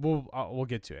right, we'll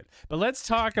get to it, but let's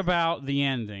talk about the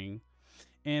ending.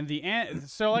 And the end.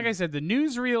 So, like I said, the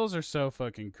newsreels are so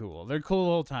fucking cool. They're cool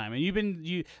the whole time.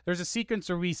 And there's a sequence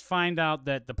where we find out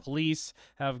that the police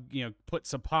have put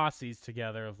some posses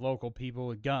together of local people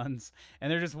with guns,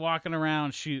 and they're just walking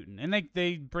around shooting. And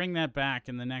they bring that back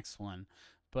in the next one,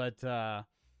 but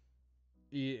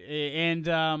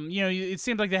it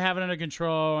seems like they have it under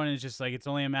control, and it's just like it's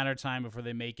only a matter of time before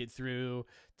they make it through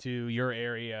to your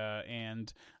area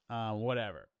and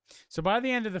whatever. So by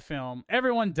the end of the film,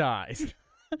 everyone dies.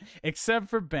 Except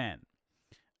for Ben.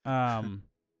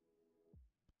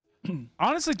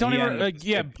 Honestly, don't He even ended up like,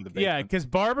 yeah, escaping the yeah, basement. because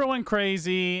Barbara went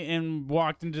crazy and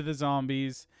walked into the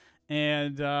zombies,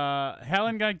 and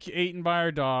Helen got eaten by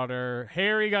her daughter.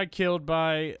 Harry got killed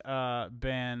by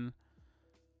Ben.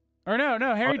 Or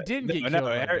no, Harry didn't get killed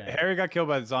by Ben. Harry got killed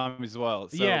by the zombies as well.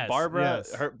 So Yes,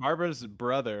 yes. Barbara's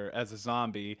brother, as a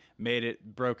zombie, made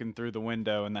it broken through the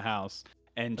window in the house,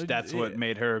 and that's what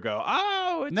made her go,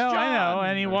 "Oh, it's No, John!" I know,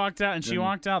 and he walked out, and she Then-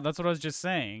 walked out. That's what I was just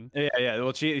saying. Yeah.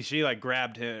 Well, she like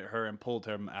grabbed her and pulled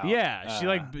him out. Yeah, she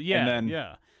like, yeah, and then,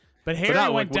 yeah. But Harry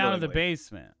not, went like, down to the willingly.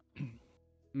 basement,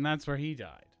 and that's where he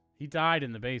died. He died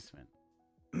in the basement.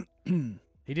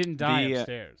 He didn't die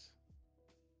upstairs.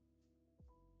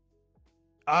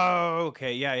 Oh,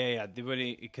 okay, yeah.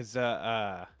 Because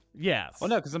Yes. well,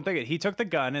 no, because I'm thinking he took the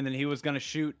gun and then he was gonna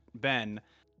shoot Ben.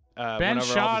 Ben whenever all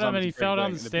the shot him and zombies he started fell down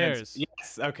doing the it. stairs.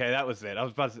 Yes, okay, that was it. I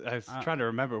was trying to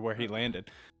remember where he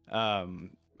landed. All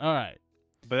right.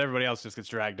 But everybody else just gets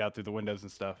dragged out through the windows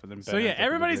and stuff, and then So Ben yeah, ends up in the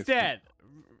everybody's basement.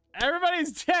 dead.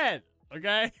 Everybody's dead.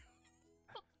 Okay.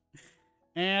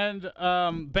 And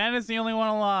Ben is the only one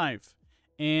alive,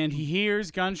 and he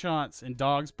hears gunshots and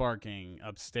dogs barking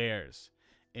upstairs,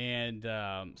 and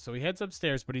so he heads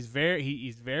upstairs. But he's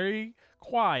very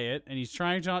quiet, and he's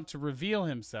trying not to reveal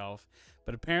himself.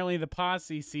 But apparently, the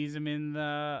posse sees him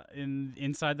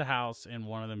inside the house, and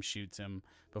one of them shoots him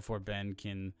before Ben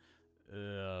can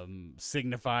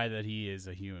signify that he is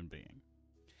a human being.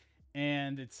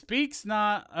 And it speaks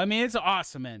not. I mean, it's an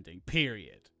awesome ending.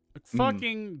 Period. A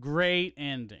fucking great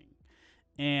ending.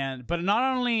 But not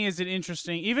only is it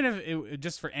interesting, even if it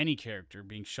just for any character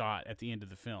being shot at the end of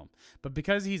the film, but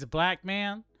because he's a black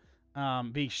man,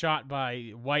 being shot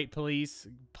by white police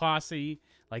posse,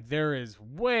 like there is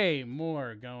way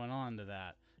more going on to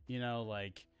that.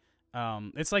 Like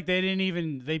it's like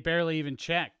they barely even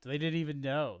checked. They didn't even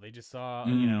know. They just saw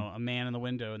a man in the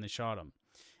window and they shot him.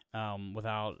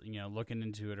 Without looking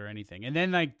into it or anything. And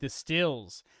then like the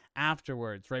stills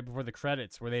afterwards, right before the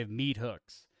credits, where they have meat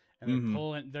hooks and they're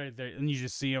pulling, and you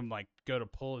just see him like go to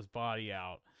pull his body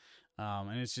out,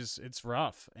 and it's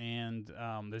rough. And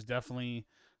there's definitely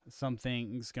some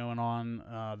things going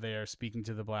on there. Speaking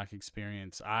to the black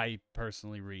experience, I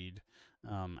personally read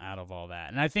out of all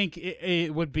that, and I think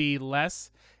it would be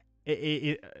less.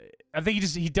 I think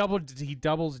he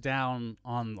doubles down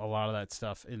on a lot of that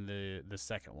stuff in the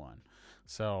second one.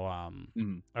 So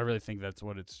I really think that's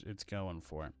what it's going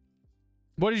for.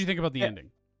 What did you think about the ending?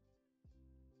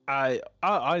 I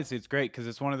honestly, it's great because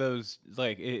it's one of those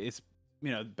like it's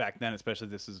back then especially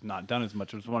this is not done as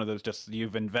much. It was one of those just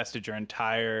you've invested your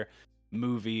entire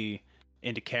movie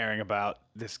into caring about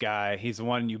this guy. He's the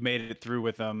one you made it through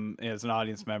with him as an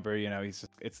audience member.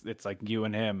 It's like you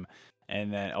and him.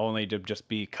 And then only to just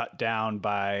be cut down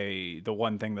by the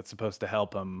one thing that's supposed to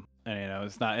help him. And,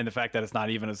 it's not, and the fact that it's not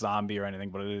even a zombie or anything,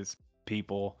 but it is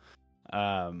people.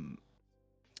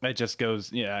 It just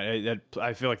goes,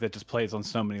 I feel like that just plays on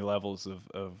so many levels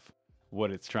of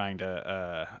what it's trying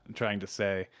to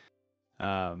say.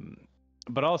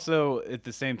 But also at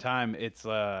the same time, it's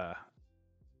I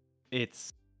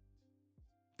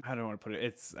don't want to put it.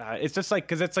 It's just like,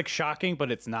 cause it's like shocking,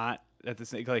 but it's not. At the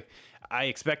same, like I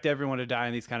expect everyone to die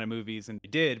in these kind of movies, and they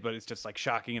did, but it's just like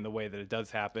shocking in the way that it does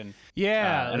happen.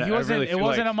 Yeah, he wasn't. It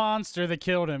wasn't a monster that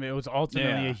killed him. It was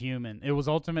ultimately a human. It was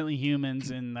ultimately humans,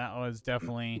 and that was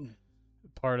definitely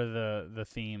part of the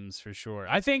themes for sure.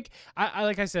 I think, I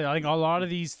like I said, I think a lot of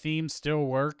these themes still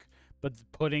work, but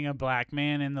putting a black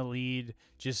man in the lead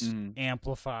just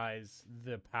amplifies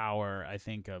the power, I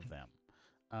think, of them.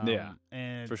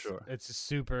 And for sure. It's a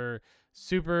super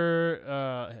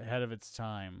ahead of its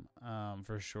time,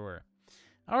 for sure.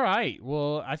 All right.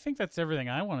 Well, I think that's everything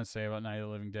I want to say about Night of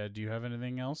the Living Dead. Do you have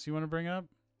anything else you want to bring up?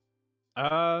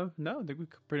 No, I think we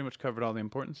pretty much covered all the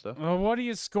important stuff. Well, what are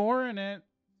you scoring it?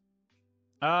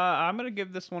 I'm gonna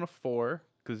give this one a 4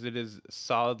 because it is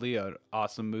solidly an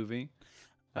awesome movie.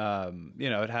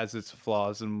 It has its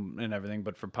flaws and everything,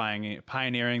 but for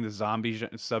pioneering the zombie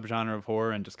subgenre of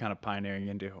horror and just kind of pioneering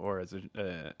into horror as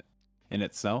in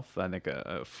itself, I think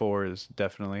a 4 is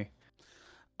definitely.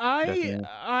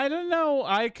 I don't know.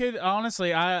 I could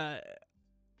honestly,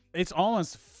 it's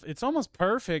almost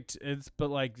perfect.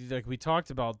 But like we talked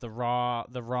about the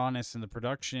rawness and the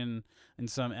production and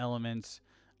some elements.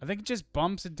 I think it just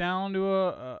bumps it down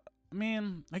to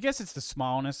I guess it's the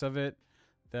smallness of it.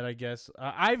 That I guess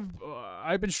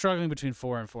I've been struggling between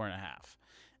 4 and 4.5,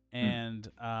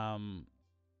 and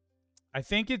I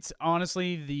think it's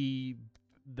honestly the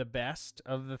best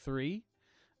of the three,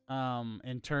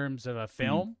 in terms of a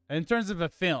film. In terms of a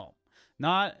film,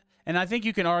 not, and I think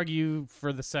you can argue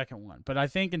for the second one, but I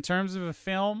think in terms of a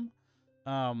film,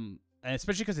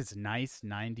 especially because it's nice,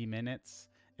 90 minutes.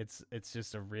 It's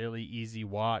just a really easy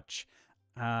watch.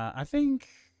 I think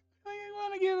I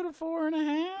want to give it a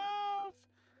 4.5.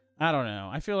 I don't know.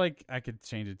 I feel like I could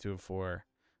change it to a 4,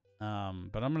 but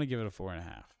I'm gonna give it a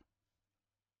 4.5.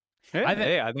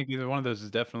 I think either one of those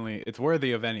is definitely it's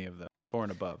worthy of any of them, 4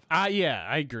 and above. Yeah,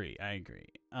 I agree. I agree.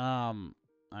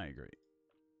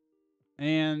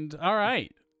 And all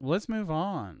right, let's move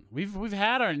on. We've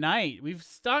had our night. We've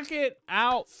stuck it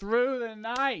out through the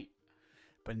night,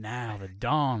 but now the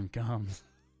dawn comes.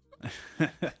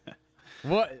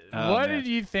 What did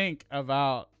you think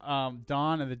about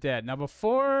Dawn of the Dead? Now,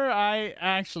 before I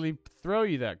actually throw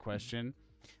you that question,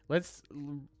 let's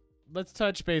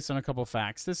touch base on a couple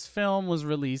facts. This film was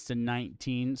released in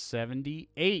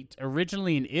 1978,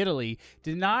 originally in Italy.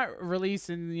 Did not release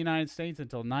in the United States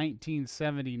until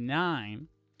 1979.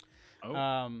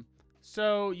 Oh.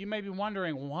 So you may be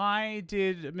wondering, why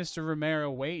did Mr. Romero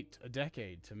wait a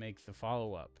decade to make the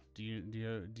follow-up? Do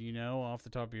you know off the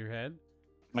top of your head?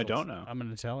 I don't know. I'm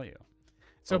going to tell you.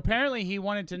 So apparently he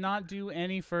wanted to not do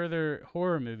any further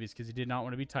horror movies because he did not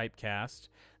want to be typecast,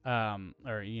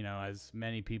 or as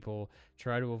many people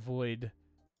try to avoid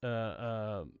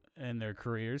in their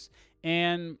careers.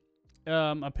 And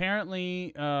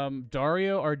apparently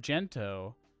Dario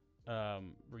Argento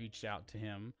reached out to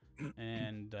him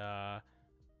and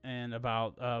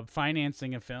about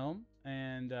financing a film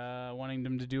and wanting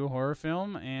them to do a horror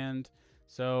film. And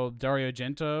so Dario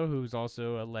Argento, who's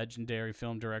also a legendary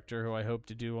film director who I hope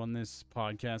to do on this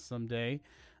podcast someday,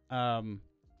 I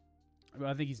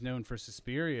think he's known for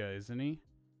Suspiria, isn't he?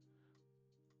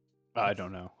 I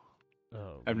don't know.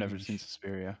 Oh, I've never seen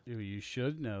Suspiria. You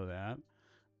should know that.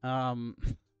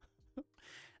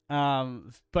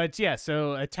 But yeah,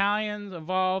 so Italians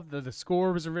involved. The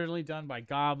score was originally done by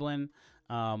Goblin,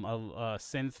 a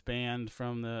synth band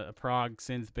from a Prague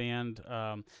synth band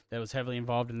that was heavily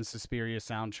involved in the Suspiria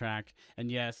soundtrack. And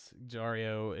yes,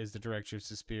 Dario is the director of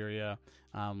Suspiria,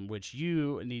 which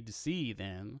you need to see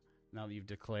then, now that you've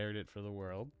declared it for the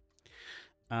world.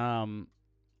 I'm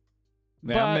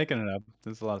making it up.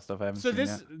 There's a lot of stuff I haven't seen yet.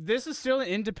 So this is still an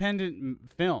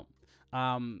independent film.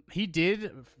 He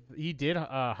did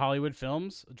Hollywood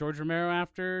films, George Romero,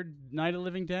 after Night of the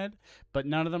Living Dead, but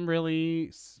none of them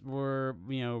really were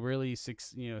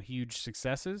huge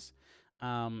successes.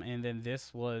 And then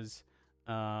this was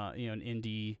an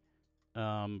indie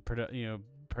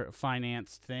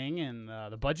financed thing, and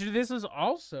the budget of this was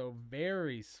also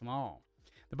very small.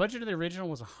 The budget of the original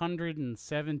was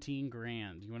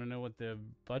 $117,000. You want to know what the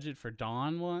budget for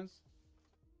Dawn was?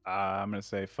 I'm gonna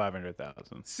say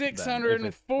 500,000.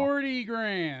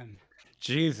 $640,000.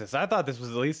 Jesus, I thought this was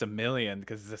at least $1 million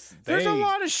because there's a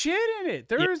lot of shit in it.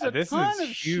 There's a ton of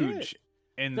huge shit.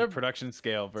 In the production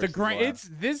scale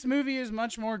versus this movie is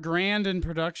much more grand in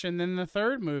production than the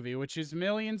third movie, which is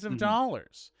millions of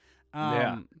dollars.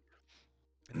 So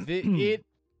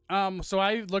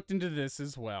I looked into this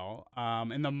as well.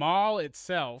 In the mall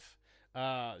itself,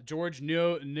 George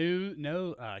knows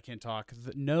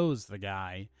the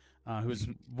guy who's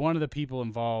one of the people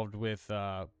involved with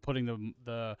putting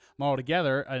the mall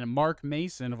together, and Mark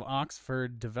Mason of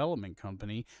Oxford Development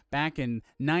Company back in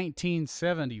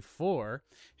 1974,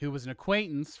 who was an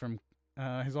acquaintance from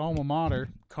his alma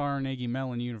mater, Carnegie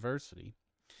Mellon University.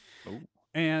 Oh.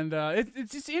 And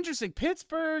it's just interesting.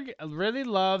 Pittsburgh really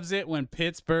loves it when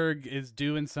Pittsburgh is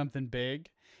doing something big.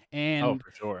 And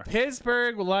for sure.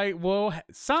 Pittsburgh will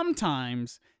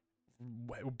sometimes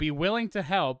be willing to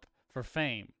help for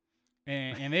fame,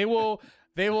 and they will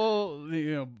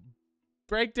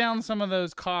break down some of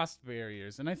those cost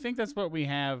barriers. And I think that's what we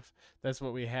have. That's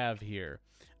what we have here.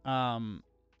 And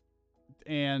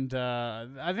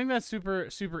I think that's super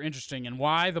super interesting, and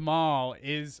why the mall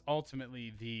is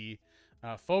ultimately the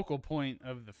focal point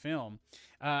of the film.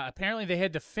 Apparently, they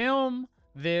had to film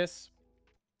this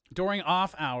during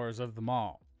off hours of the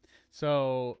mall.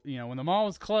 So, when the mall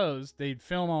was closed, they'd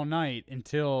film all night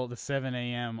until the 7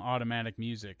 a.m. automatic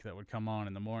music that would come on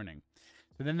in the morning.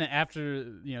 So then after,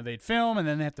 they'd film, and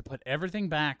then they have to put everything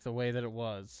back the way that it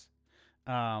was.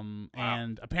 Wow.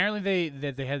 And apparently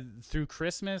they had, through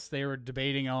Christmas, they were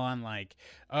debating on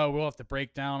we'll have to we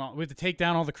have to take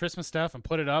down all the Christmas stuff and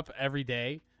put it up every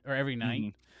day or every night.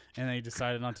 Mm-hmm. And they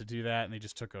decided not to do that, and they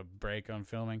just took a break on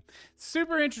filming.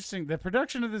 Super interesting. The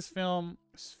production of this film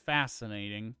is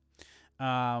fascinating.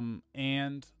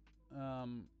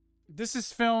 This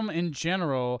is film in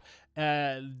general.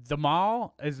 The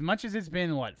Mall, as much as it's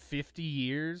been, 50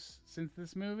 years since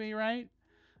this movie, right?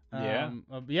 40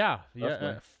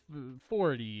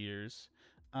 years.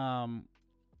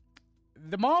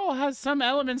 the mall has some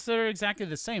elements that are exactly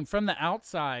the same. From the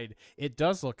outside, it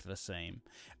does look the same.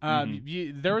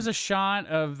 There was a shot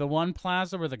of the one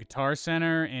plaza where the Guitar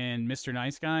Center and Mr.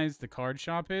 Nice Guys, the card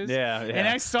shop, is. Yeah. And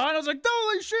I saw it, I was like,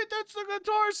 holy shit, that's the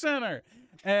Guitar Center.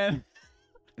 And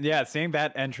yeah, seeing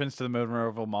that entrance to the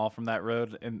Monroeville Mall from that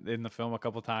road in the film a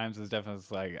couple times is definitely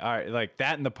like, all right, like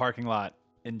that in the parking lot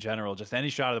in general. Just any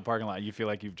shot of the parking lot, you feel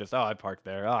like you've just, I parked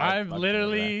there. Oh, I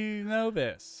literally know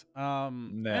this.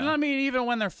 And I mean, even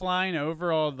when they're flying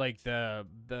over, all like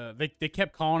they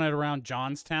kept calling it around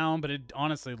Johnstown, but it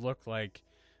honestly looked like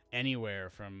anywhere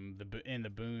from in the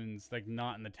boons, like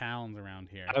not in the towns around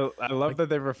here. I love that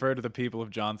they refer to the people of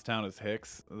Johnstown as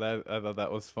Hicks. I thought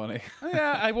that was funny.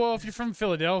 Yeah, well, if you're from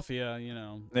Philadelphia, you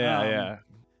know. Yeah.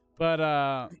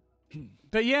 But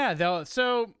yeah,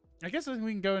 so I guess we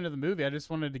can go into the movie. I just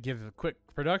wanted to give a quick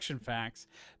production facts,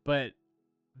 but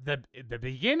the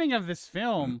beginning of this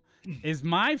film is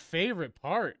my favorite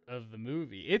part of the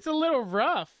movie. It's a little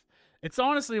rough. It's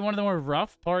honestly one of the more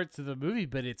rough parts of the movie,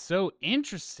 but it's so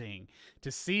interesting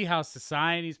to see how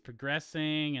society's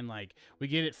progressing, and like we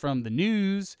get it from the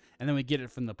news, and then we get it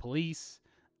from the police,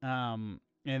 and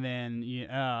then we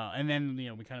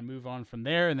kind of move on from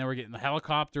there, and then we're getting the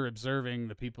helicopter observing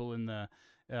the people in the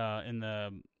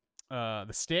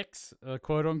sticks,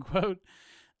 quote unquote,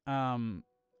 and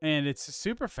it's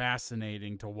super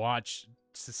fascinating to watch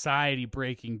society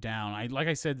breaking down. Like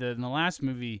I said, in the last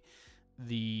movie,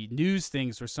 the news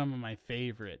things were some of my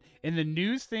favorite, and the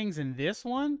news things in this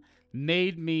one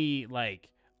made me like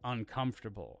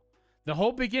uncomfortable. The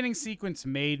whole beginning sequence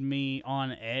made me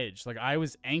on edge. Like I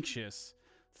was anxious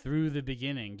through the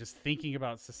beginning, just thinking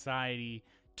about society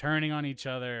turning on each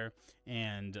other,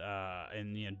 and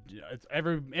you know,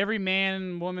 every man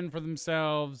and woman for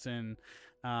themselves, and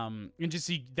just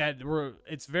see that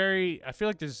it's very. I feel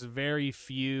like there's very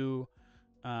few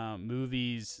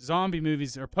zombie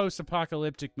movies or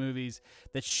post-apocalyptic movies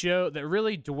that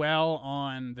really dwell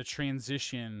on the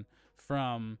transition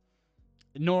from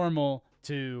normal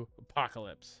to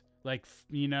apocalypse. Like,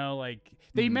 you know, like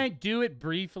they might do it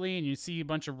briefly and you see a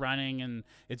bunch of running and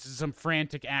it's some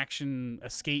frantic action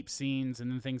escape scenes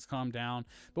and then things calm down,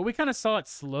 but we kind of saw it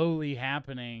slowly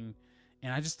happening,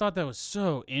 and I just thought that was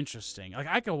so interesting. Like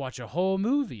I could watch a whole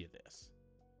movie of this.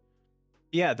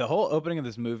 Yeah, the whole opening of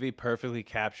this movie perfectly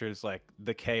captures like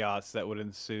the chaos that would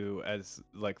ensue as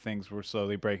like things were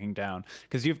slowly breaking down.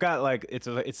 Because you've got like it's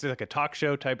like a talk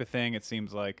show type of thing. It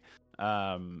seems like,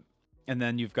 and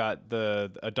then you've got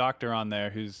a doctor on there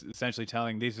who's essentially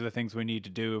telling these are the things we need to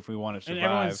do if we want to survive. And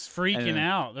everyone's freaking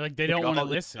out. Like they don't want to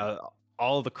listen.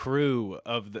 All the crew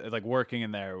of the like working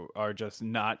in there are just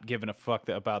not giving a fuck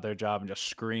about their job and just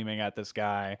screaming at this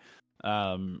guy.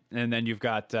 And then you've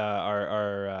got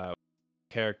our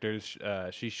characters.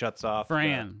 She shuts off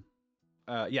Fran.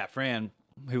 Fran,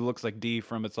 who looks like Dee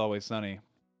from It's Always Sunny,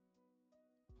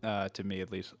 to me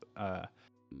at least.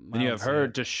 Then you have her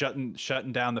just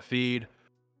shutting down the feed,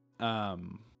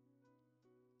 and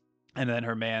then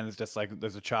her man is just like,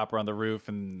 there's a chopper on the roof,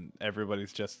 and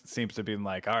everybody's just seems to be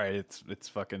like, all right, it's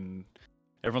fucking,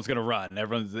 everyone's gonna run,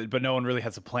 but no one really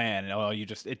has a plan.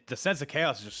 And the sense of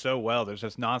chaos is just so well. There's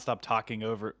just nonstop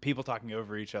people talking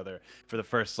over each other for the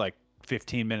first like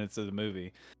 15 minutes of the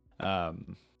movie,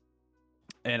 and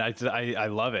I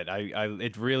love it.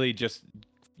 It really just,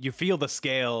 you feel the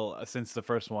scale since the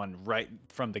first one right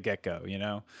from the get-go, you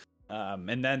know.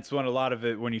 And then it's when a lot of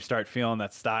it, when you start feeling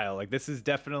that style, like this is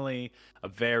definitely a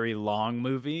very long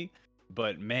movie,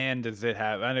 but man, does it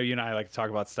have, I know you and I like to talk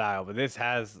about style, but this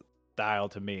has style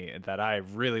to me that I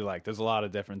really like. There's a lot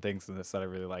of different things in this that I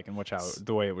really like, and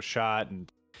the way it was shot,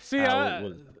 and it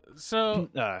was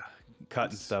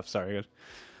cut and stuff. Sorry.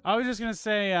 I was just gonna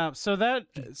say,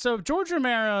 so George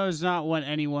Romero is not what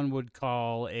anyone would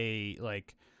call a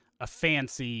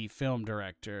fancy film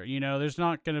director. You know, there's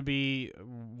not gonna be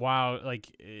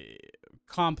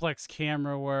complex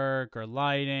camera work or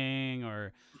lighting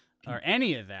or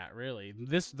any of that really.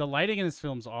 The lighting in this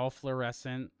film is all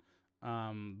fluorescent,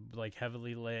 like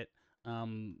heavily lit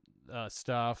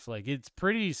stuff. Like it's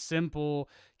pretty simple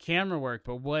camera work,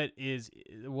 but what his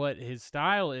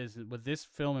style is with this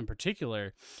film in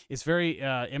particular is very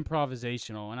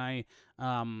improvisational. And I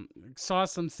saw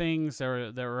some things that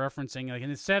were referencing, like in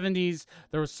the 70s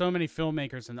there were so many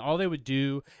filmmakers and all they would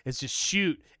do is just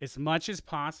shoot as much as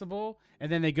possible,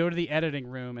 and then they go to the editing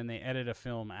room and they edit a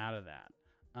film out of that.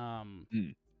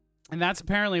 And that's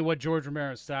apparently what George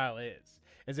Romero's style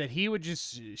is that he would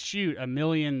just shoot a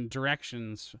million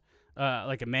directions,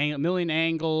 like a million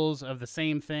angles of the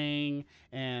same thing,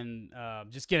 and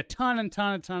just get a ton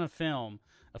of film,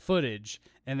 footage,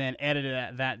 and then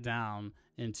edit that down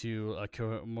into a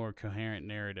more coherent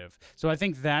narrative. So I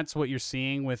think that's what you're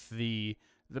seeing with the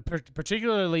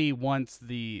particularly once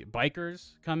the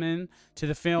bikers come in to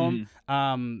the film,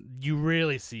 you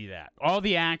really see that. All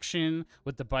the action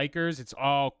with the bikers, it's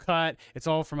all cut. It's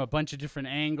all from a bunch of different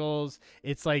angles.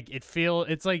 It's like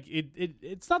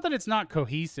it's not that it's not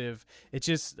cohesive. It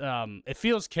just it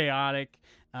feels chaotic,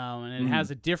 and it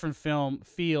has a different film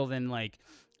feel than like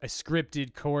a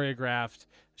scripted, choreographed,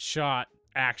 shot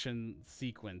action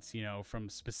sequence. You know, from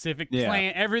specific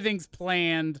plan. Everything's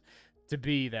planned to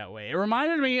be that way. It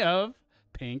reminded me of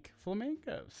Pink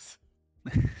Flamingos.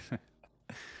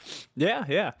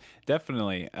 Yeah,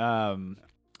 definitely. I mean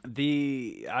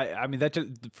that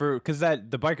just because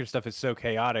the biker stuff is so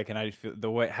chaotic, and I feel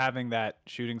the way having that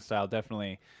shooting style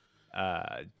definitely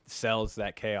sells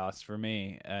that chaos for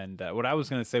me. And what I was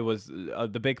gonna say was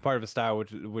the big part of the style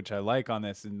which I like on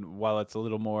this, and while it's a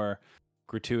little more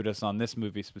gratuitous on this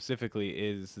movie specifically,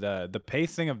 is the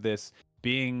pacing of this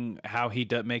being how he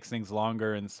makes things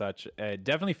longer and such. It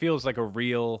definitely feels like a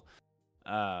real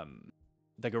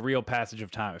passage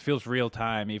of time. It feels real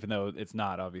time, even though it's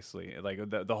not, obviously. Like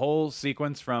the whole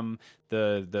sequence from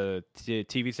the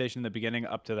TV station in the beginning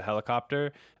up to the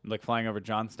helicopter, like flying over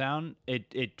Johnstown,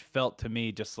 it felt to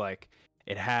me just like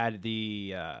it had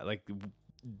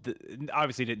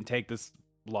obviously didn't take this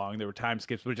long. There were time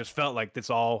skips, but it just felt like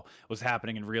this all was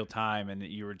happening in real time, and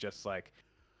you were just like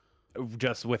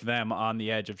with them on the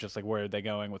edge of just like where are they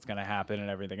going, what's going to happen, and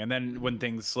everything. And then when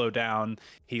things slow down,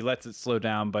 he lets it slow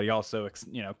down, but he also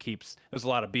keeps, there's a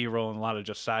lot of B-roll and a lot of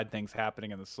just side things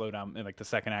happening in the slowdown in like the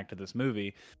second act of this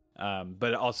movie,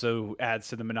 but it also adds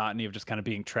to the monotony of just kind of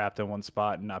being trapped in one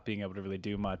spot and not being able to really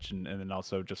do much, and then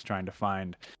also just trying to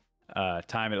find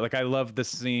time. Like I love the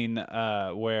scene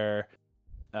where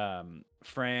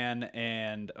Fran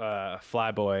and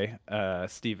Flyboy,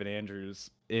 Stephen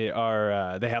Andrews, they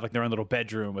have like their own little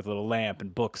bedroom with a little lamp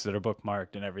and books that are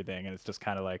bookmarked and everything, and it's just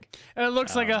kind of like it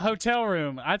looks like a hotel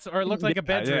room, or it looks like a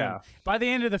bedroom. Yeah. By the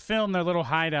end of the film, their little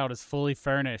hideout is fully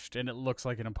furnished and it looks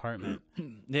like an apartment.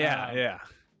 Yeah.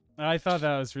 I thought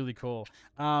that was really cool.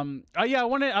 I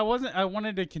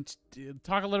wanted to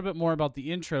talk a little bit more about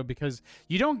the intro, because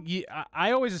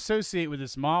I always associate with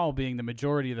this mall being the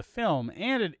majority of the film,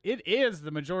 and it is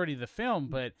the majority of the film,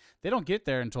 but they don't get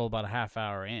there until about a half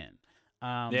hour in.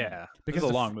 Because it's a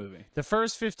long movie. The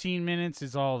first 15 minutes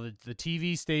is all the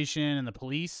TV station and the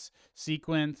police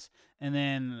sequence, and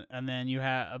then you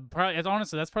have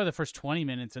honestly that's probably the first 20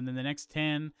 minutes, and then the next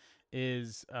 10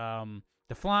 is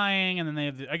the flying, and then they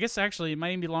have I guess actually it might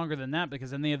even be longer than that, because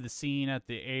then they have the scene at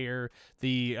the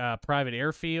private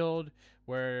airfield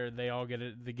where they all get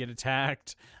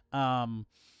attacked.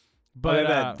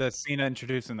 But the scene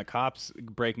introducing the cops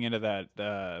breaking into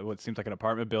that what seems like an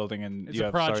apartment building, and you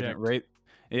have Sergeant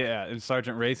and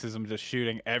Sergeant Racism just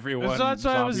shooting everyone. So that's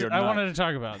what I wanted to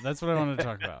talk about. That's what I wanted to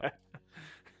talk about.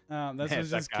 That's what I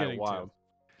was just getting wild.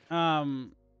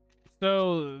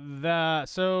 to.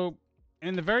 So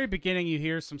in the very beginning, you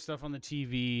hear some stuff on the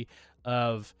TV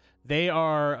of they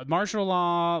are martial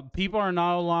law. People are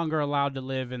no longer allowed to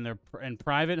live in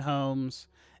private homes.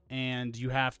 And you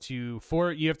have to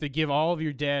give all of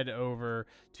your dead over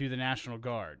to the National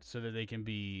Guard so that they can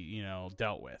be,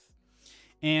 dealt with.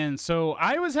 And so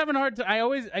I was having a hard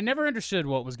time. I never understood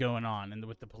what was going on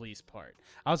with the police part.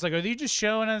 I was like, are they just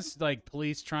showing us like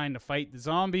police trying to fight the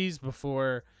zombies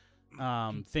before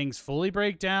things fully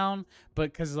break down?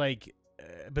 But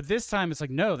this time it's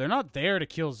like, no, they're not there to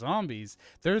kill zombies.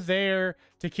 They're there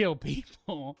to kill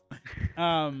people.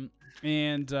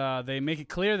 And they make it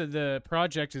clear that the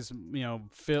project is,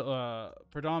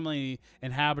 predominantly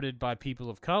inhabited by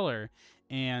people of color.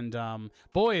 And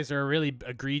boy, is there a really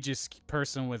egregious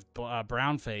person with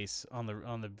brown face in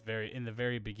the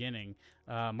very beginning.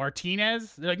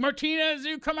 Martinez, they're like, Martinez,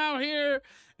 you come out here,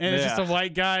 and it's just a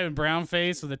white guy with brown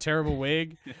face with a terrible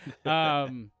wig.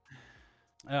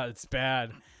 It's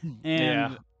bad,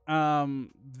 and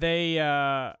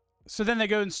they. So then they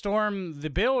go and storm the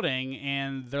building,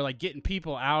 and they're like getting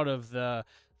people out of the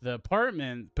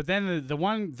apartment. But then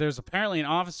there's apparently an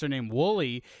officer named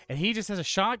Wooly, and he just has a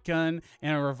shotgun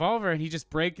and a revolver, and he just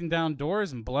breaking down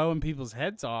doors and blowing people's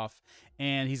heads off.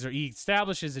 And he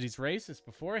establishes that he's racist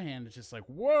beforehand. It's just like,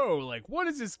 whoa, like what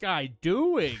is this guy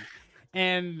doing?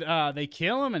 And they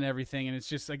kill him and everything. And it's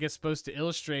just, I guess, supposed to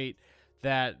illustrate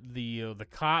that the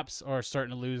cops are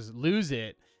starting to lose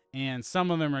it. And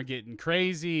some of them are getting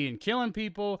crazy and killing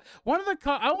people. One of the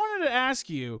I wanted to ask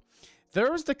you,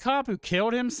 there was the cop who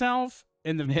killed himself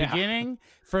in the beginning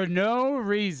for no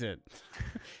reason.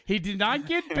 He did not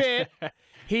get bit.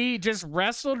 He just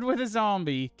wrestled with a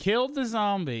zombie, killed the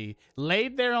zombie,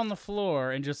 laid there on the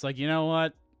floor, and just like, you know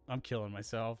what? I'm killing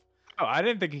myself. Oh, I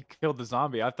didn't think he killed the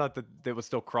zombie. I thought that it was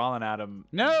still crawling at him.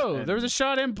 No, there was a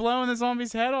shot at him blowing the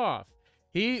zombie's head off.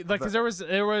 He like because there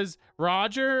was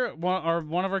Roger,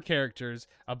 one of our characters,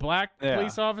 a black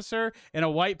police officer and a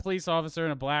white police officer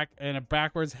in a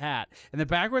backwards hat. And the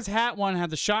backwards hat one had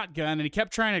the shotgun and he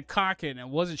kept trying to cock it and it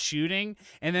wasn't shooting.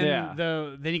 And then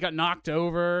then he got knocked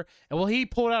over. And well, he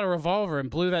pulled out a revolver and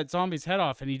blew that zombie's head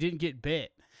off and he didn't get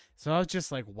bit. So I was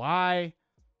just like, why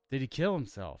did he kill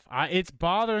himself? It's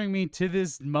bothering me to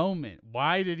this moment.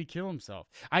 Why did he kill himself?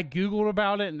 I Googled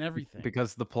about it and everything.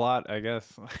 Because the plot, I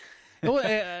guess. Well,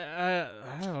 I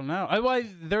don't know.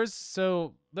 There's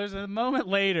a moment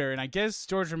later, and I guess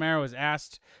George Romero was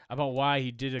asked about why he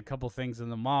did a couple things in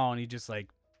the mall, and he just like,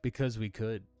 because we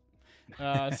could.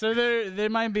 So there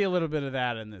might be a little bit of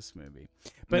that in this movie.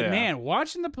 But man,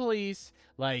 watching the police,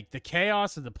 like the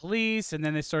chaos of the police, and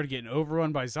then they started getting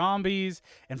overrun by zombies,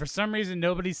 and for some reason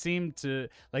nobody seemed to,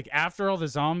 like, after all the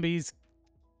zombies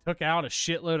took out a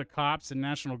shitload of cops and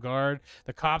National Guard,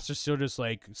 the cops are still just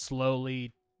like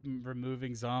slowly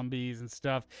removing zombies and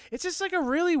stuff. It's just like a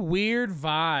really weird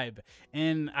vibe,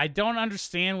 and I don't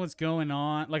understand what's going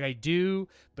on. Like I do,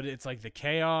 but it's like the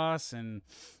chaos and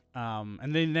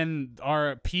then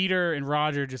our Peter and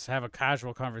Roger just have a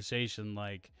casual conversation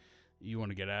like, you want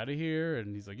to get out of here?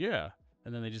 And he's like, yeah,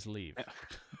 and then they just leave.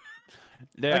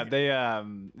 Yeah, like, they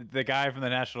the guy from the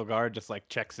National Guard just like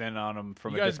checks in on him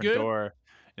from a different good? door.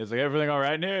 He's like, everything all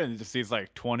right in here? And he just sees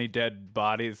like 20 dead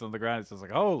bodies on the ground. It's just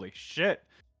like, holy shit.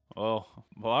 Well,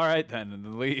 all right then, and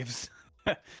then leaves.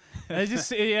 I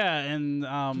just and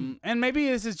maybe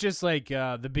this is just like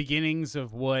the beginnings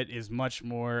of what is much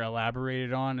more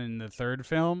elaborated on in the third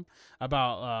film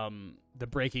about the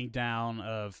breaking down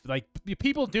of like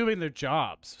people doing their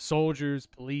jobs, soldiers,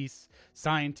 police,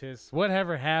 scientists,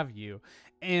 whatever have you.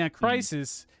 In a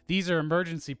crisis, these are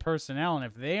emergency personnel, and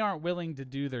if they aren't willing to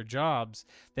do their jobs,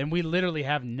 then we literally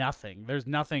have nothing. There's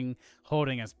nothing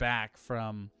holding us back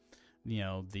from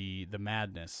the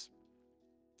madness.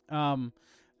 But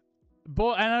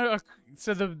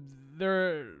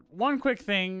one quick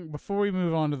thing before we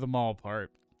move on to the mall part.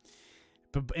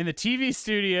 But in the TV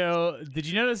studio, did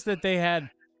you notice that they had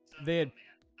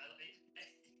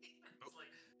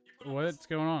what's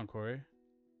going on, Corey?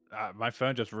 My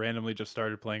phone just randomly just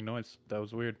started playing noise. That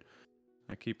was weird.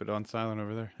 I keep it on silent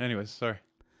over there. Anyways, sorry.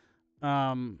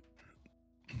 I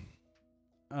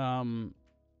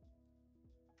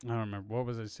don't remember. What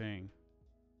was I saying?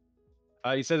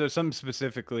 You said there's something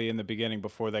specifically in the beginning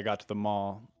before they got to the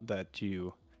mall that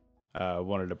you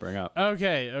wanted to bring up.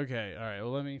 Okay. All right.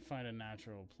 Well, let me find a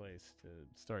natural place to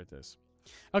start this.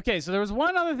 Okay, so there was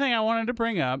one other thing I wanted to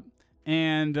bring up,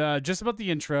 and just about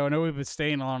the intro. I know we've been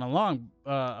staying on a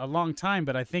long time,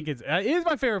 but I think it is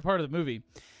my favorite part of the movie.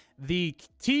 The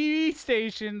TV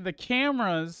station, the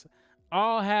cameras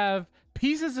all have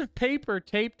pieces of paper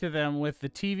taped to them with the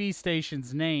TV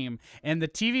station's name, and the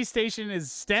TV station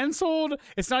is stenciled.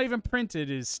 It's not even printed.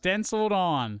 It is stenciled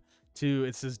on to,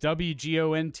 it says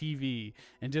WGON TV,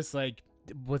 and just like,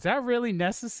 was that really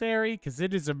necessary? Because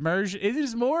it is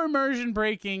more immersion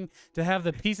breaking to have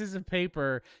the pieces of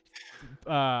paper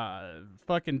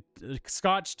fucking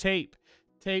scotch taped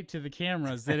to the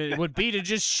cameras than it would be to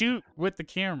just shoot with the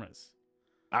cameras.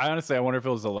 I wonder if it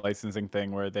was a licensing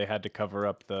thing where they had to cover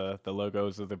up the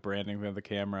logos of the branding of the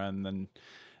camera, and then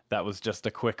that was just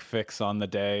a quick fix on the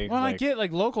day. Well, I get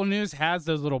like local news has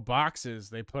those little boxes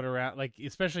they put around, like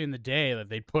especially in the day, that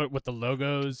they put with the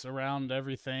logos around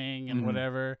everything and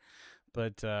whatever.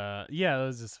 But yeah, it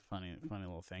was just a funny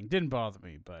little thing. Didn't bother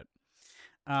me, but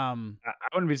I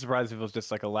wouldn't be surprised if it was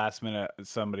just like a last minute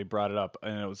somebody brought it up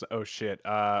and it was, oh shit,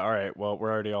 all right, well,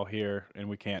 we're already all here and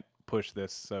we can't push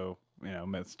this, so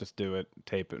let's just do it,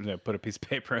 tape it, put a piece of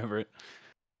paper over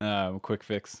it. Quick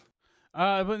fix.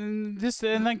 But and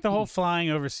like the whole flying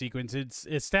over sequence, it's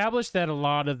established that a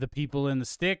lot of the people in the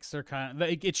sticks are kind of,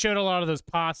 it showed a lot of those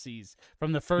posses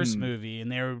from the first movie,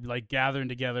 and they were like gathering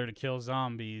together to kill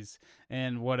zombies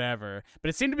and whatever. But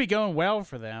it seemed to be going well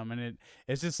for them, and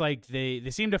it's just like they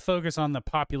seem to focus on the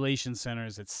population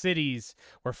centers. That cities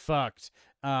were fucked.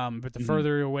 But the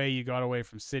further away you got away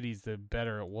from cities, the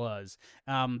better it was.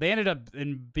 They ended up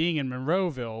being in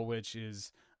Monroeville, which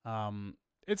is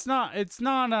it's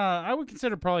not I would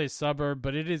consider probably a suburb,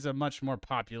 but it is a much more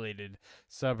populated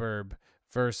suburb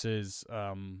versus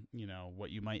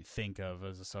what you might think of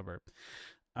as a suburb.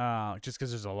 Just because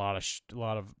there's a lot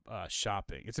of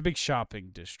shopping. It's a big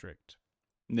shopping district.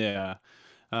 Yeah.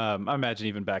 I imagine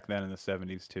even back then in the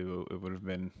 70s too, it would have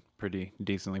been pretty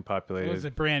decently populated. It was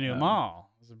a brand new mall.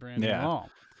 It's a brand new mall.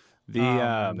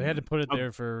 The they had to put it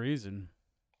there for a reason.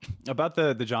 About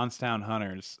the Johnstown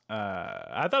hunters,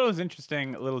 I thought it was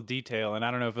interesting little detail, and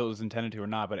I don't know if it was intended to or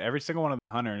not, but every single one of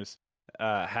the hunters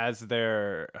has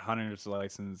their hunter's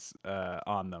license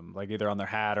on them, like either on their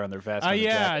hat or on their vest. Oh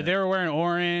yeah, they were wearing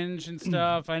orange and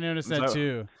stuff. I noticed that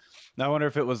too. I wonder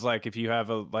if it was like, if you have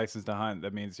a license to hunt,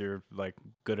 that means you're like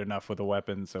good enough with a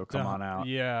weapon, so come on out.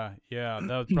 Yeah, that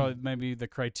was probably maybe the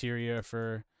criteria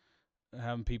for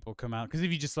having people come out, because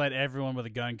if you just let everyone with a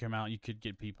gun come out, you could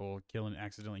get people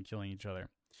accidentally killing each other.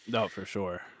 No, for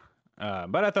sure.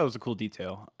 But I thought it was a cool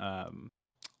detail. But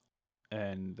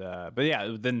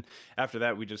yeah, then after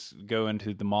that we just go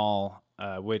into the mall,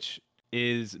 which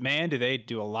is, man, do they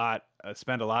do a lot,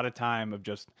 spend a lot of time of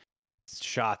just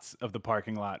shots of the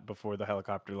parking lot before the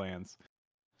helicopter lands.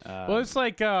 Well, it's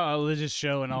like they're just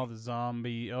showing all the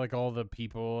zombie, like all the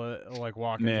people like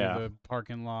walking through the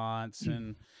parking lots,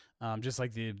 and just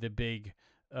like the big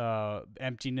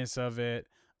emptiness of it.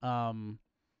 The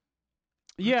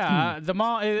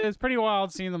mall, it's pretty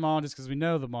wild seeing the mall just because we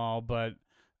know the mall, but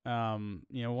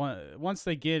once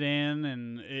they get in,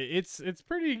 and it's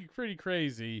pretty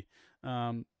crazy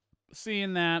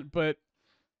seeing that. But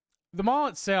the mall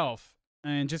itself,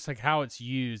 and just like how it's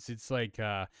used, it's like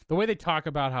the way they talk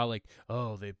about how, like,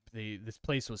 oh, they this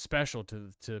place was special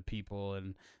to people,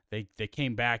 and they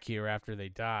came back here after they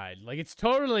died. Like, it's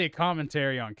totally a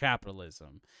commentary on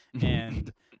capitalism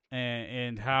and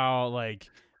and how, like,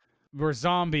 we're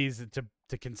zombies to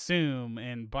consume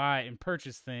and buy and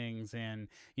purchase things, and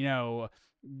the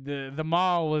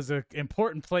mall was an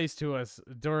important place to us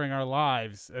during our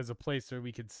lives as a place where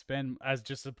we could spend, as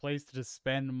just a place to just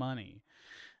spend money.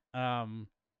 So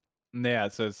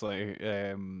it's like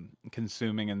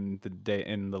consuming in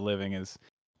the living is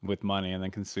with money, and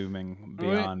then consuming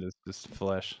beyond is just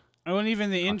flesh. Oh, and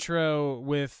even the intro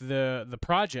with the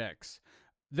projects,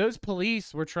 those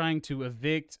police were trying to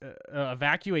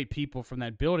evacuate people from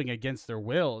that building against their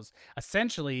wills,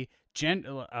 essentially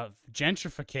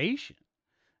gentrification.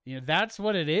 That's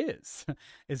what it is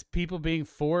people being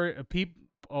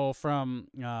people from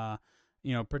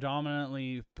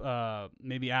predominantly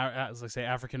maybe as I say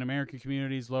African American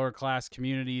communities, lower class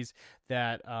communities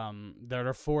that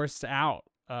are forced out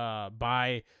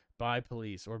by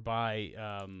police or by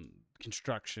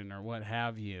construction or what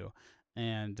have you.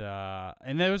 And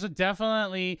there was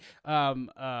definitely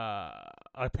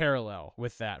a parallel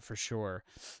with that for sure.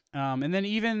 And then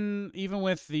even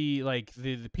with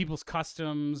the people's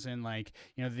customs, and like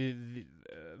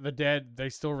the dead, they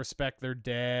still respect their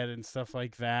dead and stuff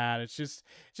like that. It's just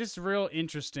real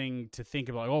interesting to think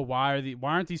about. Like, oh, why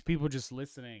aren't these people just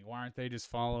listening? Why aren't they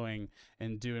just following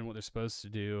and doing what they're supposed to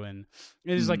do? And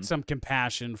there's like some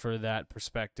compassion for that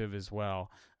perspective as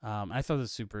well. I thought it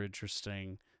was super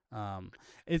interesting.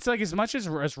 It's like, as much as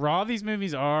raw these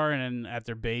movies are, and at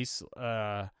their base,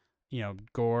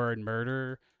 gore and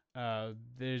murder,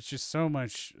 there's just so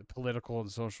much political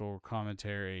and social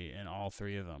commentary in all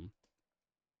three of them.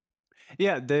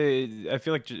 Yeah, I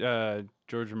feel like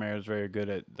George Romero is very good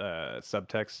at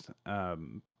subtext.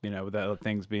 Without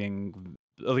things being,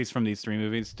 at least from these three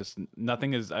movies, just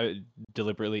nothing is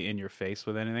deliberately in your face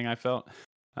with anything. I felt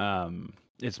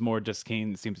it's more just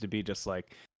seems to be just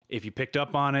like, if you picked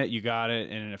up on it, you got it,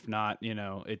 and if not,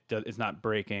 it's not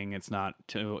breaking, it's not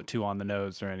too on the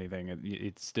nose or anything.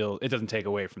 It doesn't take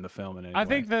away from the film in any way. I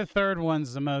think the third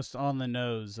one's the most on the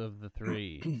nose of the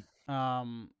three,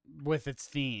 with its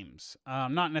themes.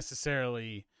 Not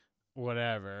necessarily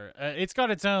whatever. It's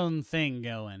got its own thing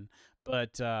going,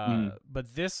 but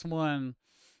this one,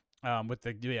 with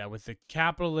the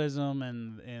capitalism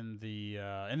and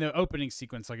the opening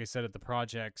sequence, like I said, at the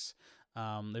projects.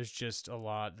 There's just a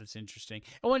lot that's interesting.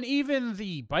 Oh, and even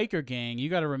the biker gang, you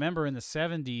got to remember, in the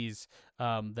 70s,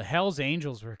 the Hells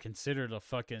Angels were considered a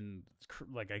fucking,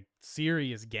 like, a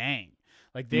serious gang.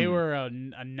 Like, they were a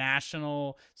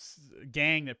national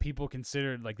gang that people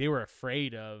considered, like, they were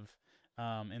afraid of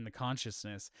in the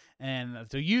consciousness. And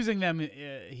so using them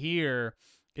here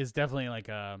is definitely like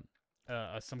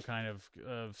some kind of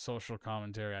social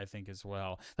commentary, I think, as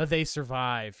well. That they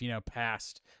survive,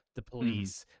 past the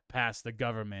police, past the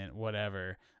government,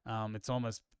 whatever. It's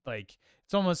almost like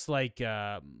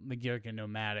a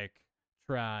nomadic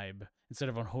tribe. Instead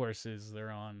of on horses,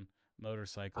 they're on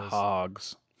motorcycles.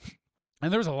 Hogs.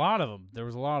 And there was a lot of them. There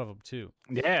was a lot of them too.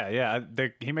 Yeah.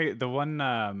 He made the one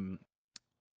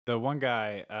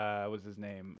guy. What's his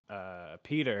name?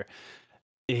 Peter.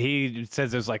 He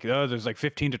says there's like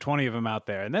 15 to 20 of them out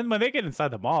there, and then when they get inside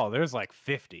the mall, there's like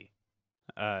 50.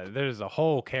 There's a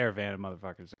whole caravan of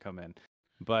motherfuckers that come in.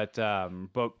 But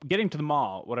getting to the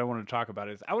mall, what I wanted to talk about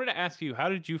is I wanted to ask you, how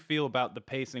did you feel about the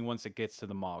pacing once it gets to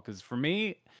the mall? Because for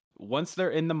me, once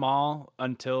they're in the mall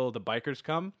until the bikers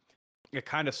come, it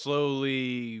kind of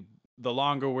slowly, the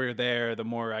longer we're there, the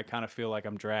more I kind of feel like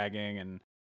I'm dragging and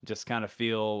just kind of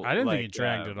feel I didn't think like it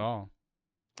dragged at all.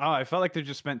 I felt like they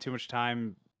just spent too much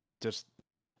time just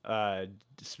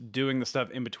doing the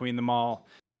stuff in between the mall,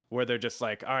 where they're just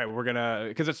like, all right, we're gonna,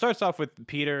 because it starts off with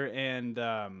Peter and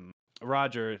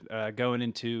Roger going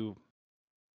into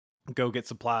go get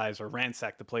supplies or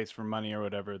ransack the place for money or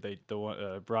whatever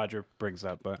Roger brings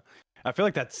up. But I feel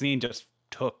like that scene just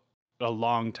took a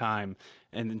long time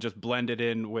and then just blended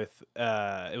in with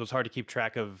it was hard to keep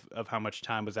track of how much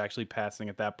time was actually passing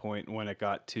at that point when it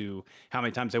got to how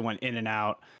many times they went in and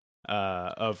out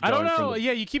of I don't going from know.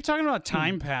 Yeah, you keep talking about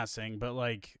time passing, but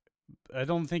like I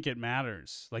don't think it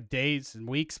matters. Like days and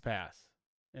weeks pass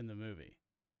in the movie.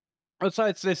 So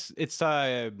it's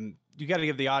you got to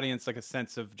give the audience like a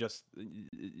sense of just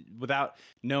without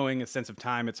knowing a sense of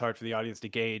time. It's hard for the audience to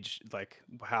gauge like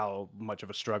how much of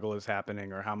a struggle is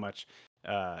happening or how much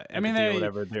I mean, empathy or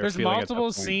whatever they're there's feeling at that multiple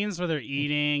point. scenes where they're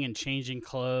eating and changing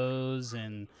clothes,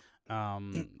 and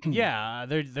yeah,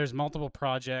 there's multiple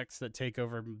projects that take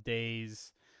over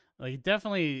days. Like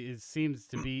definitely, it seems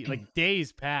to be like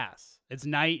days pass. It's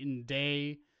night and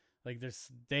day. Like there's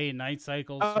day and night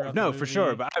cycles. No, for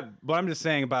sure. But I'm just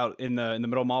saying about in the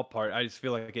middle mall part, I just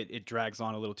feel like it drags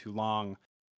on a little too long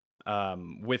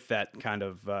with that kind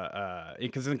of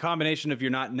because in combination of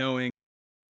you're not knowing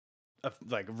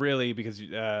like really because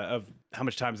of how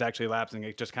much time is actually elapsing,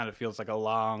 it just kind of feels like a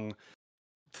long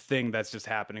thing that's just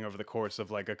happening over the course of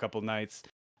like a couple nights.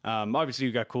 Obviously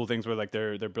you got cool things where like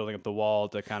they're building up the wall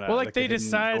to kind of well, like they the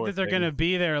decide that they're going to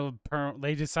be there.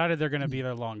 They decided they're going to be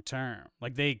there long term.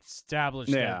 Like they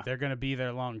established that they're going to be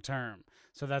there long term.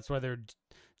 So that's why they're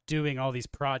doing all these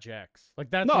projects. Like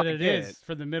that's what it is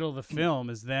for the middle of the film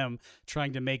is them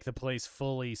trying to make the place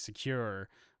fully secure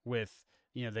with.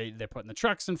 You know, they're putting the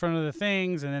trucks in front of the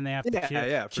things, and then they have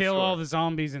to kill all the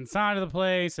zombies inside of the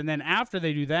place. And then after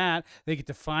they do that, they get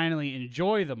to finally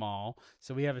enjoy them all.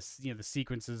 So we have the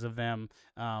sequences of them,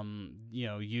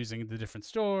 using the different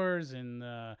stores and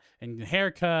the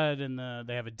haircut, and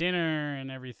they have a dinner and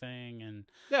everything. And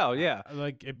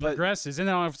like it progresses. And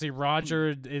then obviously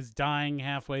Roger is dying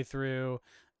halfway through,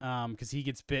 because he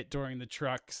gets bit during the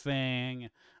trucks thing.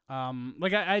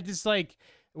 I just like.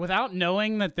 Without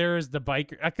knowing that there's the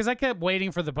biker, because I kept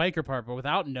waiting for the biker part, but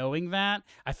without knowing that,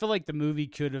 I feel like the movie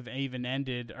could have even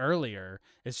ended earlier.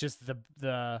 It's just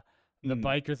the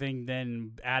biker thing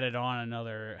then added on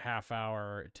another half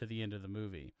hour to the end of the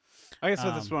movie. I guess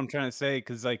that's what I'm trying to say,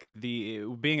 because like the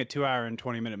being a 2 hour and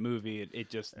 20-minute movie,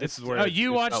 this is where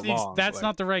you watched these. Long, that's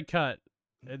not the right cut.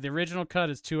 The original cut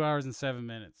is 2 hours and 7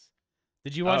 minutes.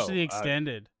 Did you watch the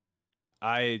extended?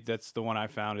 That's the one I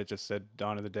found. It just said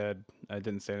Dawn of the Dead. I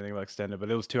didn't say anything about extended, but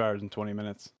it was 2 hours and 20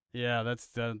 minutes. Yeah, that's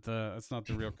not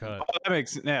the real cut. Oh,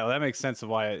 that makes sense of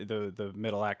why the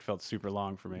middle act felt super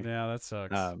long for me. Yeah, that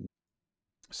sucks.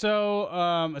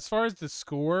 So as far as the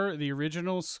score, the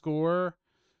original score,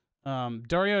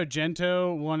 Dario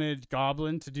Argento wanted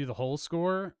Goblin to do the whole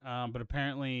score, but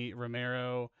apparently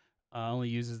Romero only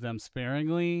uses them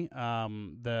sparingly.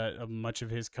 Much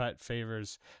of his cut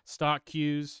favors stock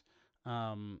cues.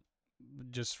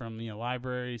 Just from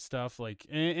library stuff, like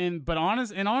but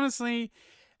honestly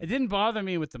it didn't bother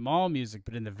me with the mall music,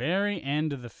 but in the very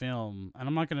end of the film, and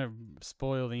I'm not gonna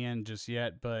spoil the end just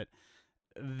yet, but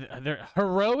their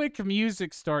heroic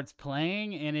music starts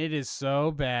playing and it is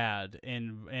so bad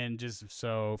and just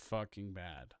so fucking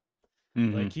bad.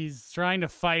 Like he's trying to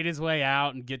fight his way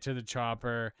out and get to the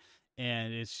chopper,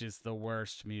 and it's just the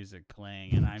worst music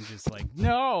playing, and I'm just like,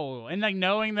 no. And like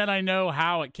knowing that I know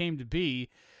how it came to be,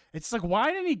 it's like, why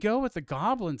didn't he go with the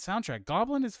Goblin soundtrack?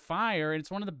 Goblin is fire, and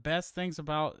it's one of the best things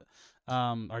about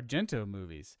Argento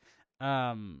movies.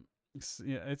 It's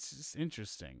just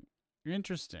interesting.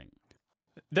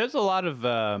 There's a lot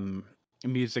of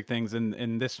music things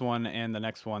in this one and the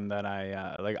next one that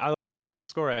I like. I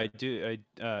score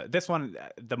this one,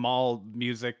 the mall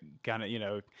music kind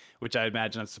of, which I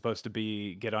imagine it's supposed to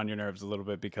be get on your nerves a little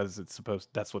bit because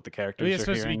that's what the characters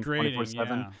are hearing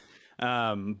 24/7.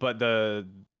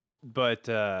 But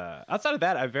outside of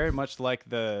that, I very much like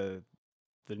the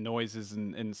noises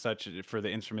and such for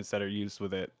the instruments that are used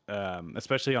with it,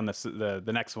 especially on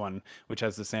the next one, which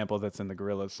has the sample that's in the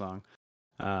Gorillaz song.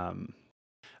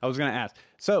 I was going to ask,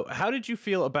 so how did you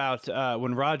feel about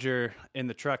when Roger in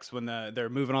the trucks, when they're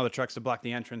moving all the trucks to block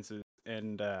the entrances,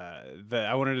 and I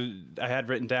had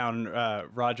written down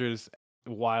Roger's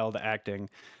wild acting.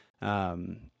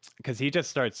 Because he's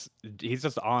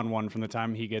just on one from the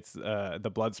time he gets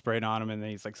the blood sprayed on him, and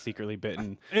then he's like secretly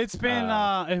bitten. It's been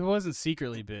it wasn't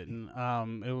secretly bitten.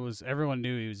 It was everyone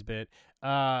knew he was bit.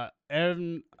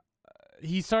 And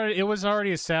he started. It was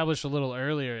already established a little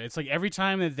earlier. It's like every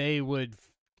time that they would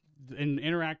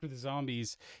interact with the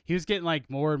zombies, he was getting like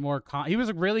more and more. He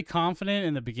was really confident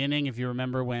in the beginning. If you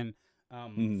remember when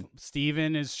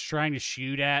Steven is trying to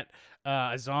shoot at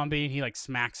a zombie, and he like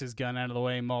smacks his gun out of the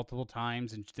way multiple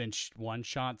times, and then one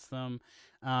shots them.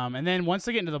 And then once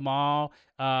they get into the mall,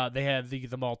 they have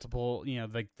the multiple,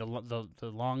 like the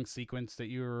long sequence that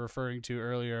you were referring to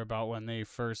earlier about when they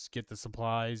first get the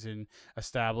supplies and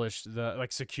establish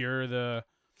secure the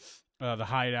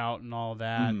hideout and all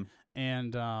that.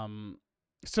 And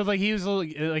so like he was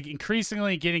like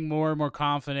increasingly getting more and more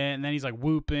confident, and then he's like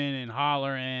whooping and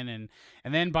hollering, and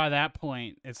then by that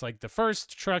point it's like the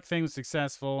first truck thing was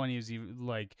successful, and he was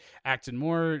like acting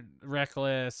more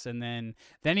reckless, and then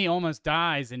he almost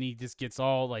dies, and he just gets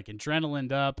all like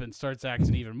adrenalined up and starts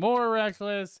acting even more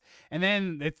reckless, and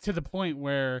then it's to the point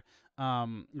where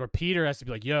Peter has to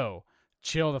be like, yo,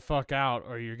 chill the fuck out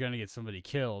or you're gonna get somebody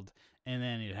killed, and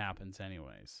then it happens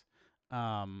anyways.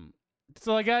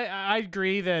 So like I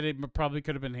agree that it probably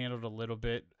could have been handled a little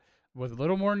bit with a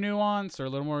little more nuance or a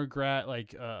little more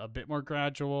a bit more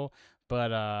gradual,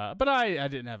 but I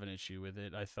didn't have an issue with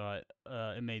it. I thought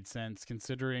it made sense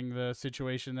considering the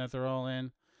situation that they're all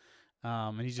in,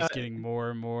 and he's just getting more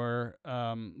and more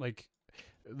like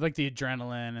the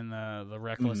adrenaline and the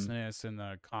recklessness and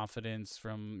the confidence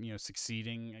from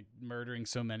succeeding at murdering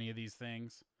so many of these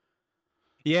things.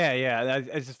 Yeah.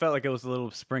 I just felt like it was a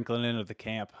little sprinkling into the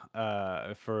camp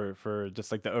for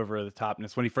just like the over the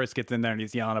topness when he first gets in there and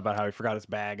he's yelling about how he forgot his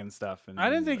bag and stuff. And I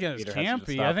didn't think it was Peter has to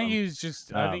campy. stop I think him. he was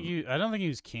just. I don't think he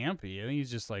was campy. I think he's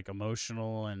just like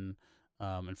emotional and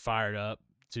fired up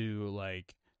to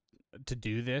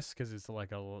do this because it's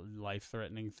like a life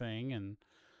threatening thing. And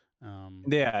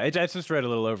yeah, it just read a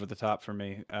little over the top for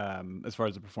me as far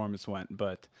as the performance went,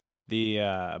 but.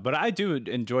 But I do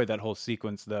enjoy that whole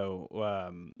sequence though,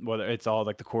 whether it's all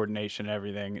like the coordination and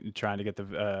everything, and trying to get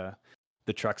the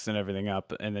trucks and everything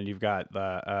up, and then you've got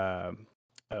the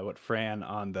Fran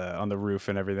on the roof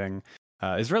and everything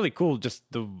is really cool. Just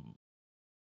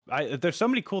there's so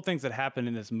many cool things that happen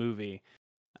in this movie,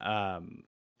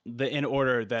 in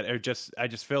order that are just I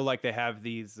just feel like they have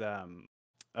these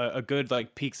a good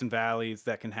like peaks and valleys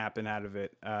that can happen out of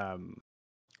it.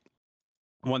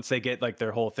 Once they get like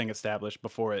their whole thing established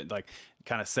before it like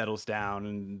kind of settles down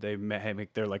and they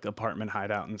make their like apartment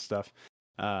hideout and stuff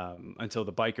until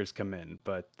the bikers come in.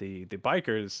 But the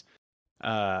bikers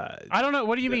I don't know,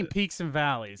 what do you mean peaks and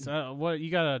valleys? What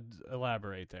you gotta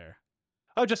elaborate there?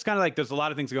 Oh, just kind of like there's a lot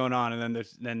of things going on, and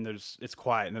then there's it's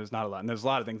quiet and there's not a lot, and there's a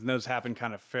lot of things, and those happen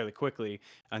kind of fairly quickly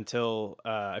until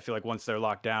I feel like once they're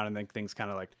locked down, and then things kind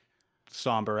of like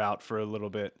somber out for a little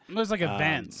bit. There's like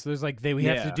events. There's like we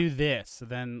have to do this,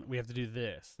 then we have to do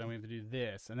this, then we have to do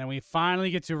this, and then we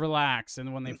finally get to relax.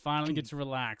 And when they finally get to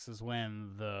relax is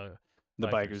when the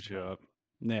bikers show up.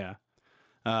 Yeah.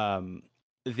 How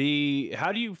do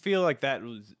you feel like that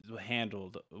was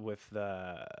handled with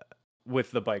the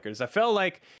bikers? I felt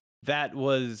like that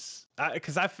was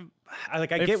because I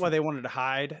get why they wanted to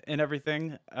hide and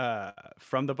everything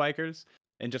from the bikers.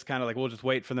 And just kind of like we'll just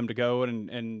wait for them to go,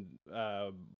 and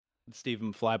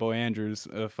Stephen Flyboy Andrews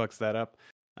fucks that up.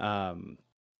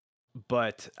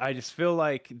 But I just feel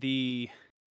like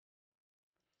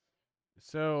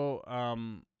so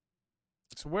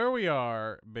where we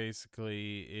are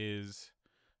basically is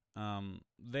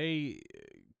they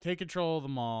take control of the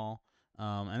mall,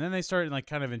 and then they start like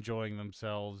kind of enjoying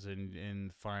themselves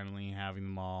and finally having the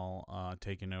mall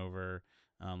taken over.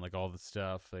 Like all the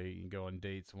stuff, they can go on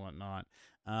dates and whatnot.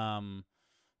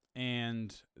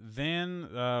 And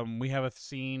then we have a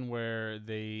scene where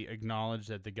they acknowledge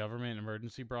that the government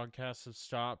emergency broadcasts have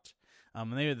stopped.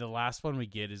 And the last one we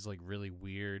get is like really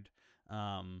weird.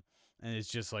 And it's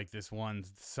just like this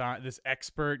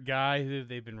expert guy who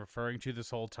they've been referring to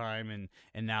this whole time,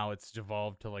 and now it's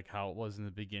devolved to like how it was in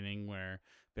the beginning, where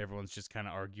everyone's just kind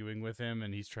of arguing with him,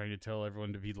 and he's trying to tell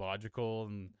everyone to be logical,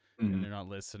 and they're not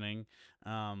listening.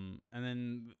 And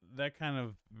then that kind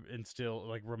of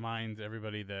reminds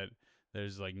everybody that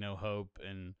there's like no hope,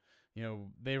 and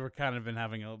they were kind of been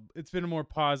having it's been more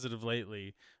positive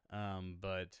lately,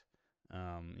 but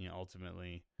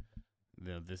ultimately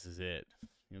this is it.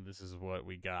 This is what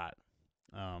we got,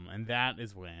 and that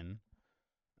is when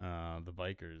the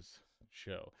bikers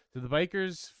show. So the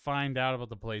bikers find out about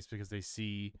the place because they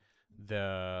see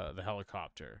the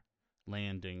helicopter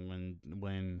landing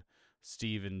when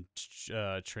Steven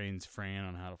trains Fran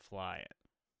on how to fly it.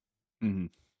 Mm-hmm.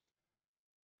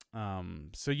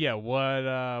 So yeah,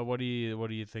 what do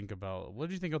you think about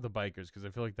the bikers? Because I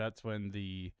feel like that's when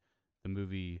the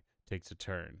movie takes a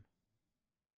turn.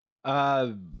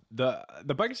 The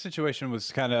biker situation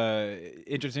was kind of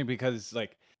interesting because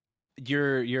like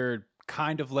you're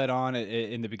kind of led on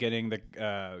in the beginning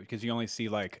because you only see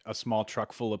like a small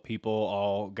truck full of people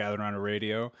all gathered around a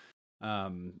radio.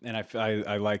 And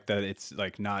I like that it's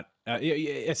like not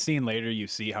a scene later you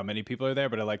see how many people are there,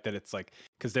 but I like that it's like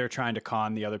because they're trying to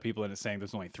con the other people and it's saying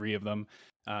there's only 3 of them.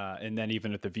 And then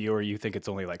even at the viewer, you think it's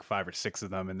only like 5 or 6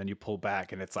 of them, and then you pull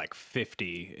back and it's like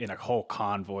 50 in a whole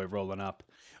convoy rolling up.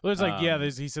 Well, there's like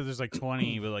he said there's like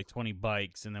 20 with like 20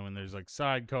 bikes, and then when there's like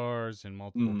sidecars and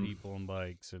multiple people and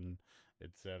bikes and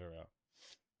etc.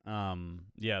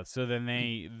 Yeah, so then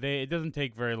they it doesn't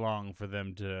take very long for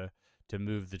them to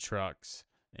move the trucks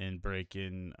and break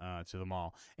in to the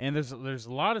mall. And there's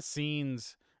a lot of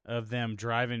scenes of them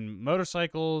driving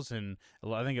motorcycles, and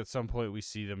I think at some point we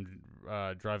see them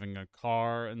driving a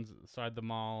car inside the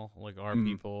mall, like our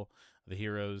people, the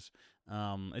heroes.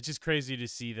 It's just crazy to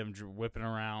see them whipping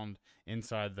around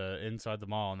inside the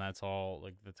mall, and that's all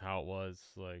like that's how it was.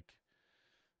 Like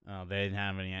they didn't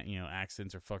have any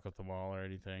accidents or fuck up the mall or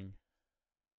anything.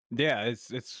 Yeah, it's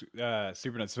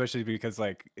super nuts, especially because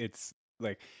like it's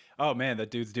like, oh man,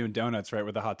 that dude's doing donuts right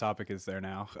where the Hot Topic is there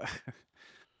now.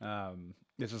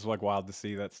 It's just like wild to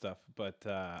see that stuff. But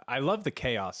I love the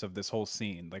chaos of this whole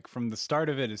scene. Like from the start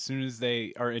of it, as soon as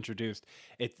they are introduced,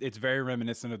 it's very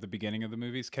reminiscent of the beginning of the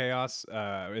movie's chaos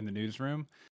in the newsroom,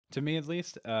 to me at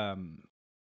least.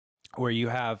 Where you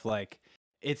have like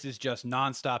it's just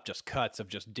nonstop, just cuts of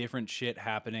just different shit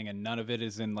happening, and none of it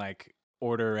is in like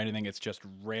order or anything. It's just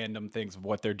random things of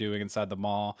what they're doing inside the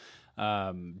mall,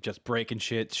 just breaking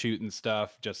shit, shooting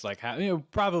stuff, just like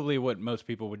probably what most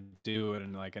people would do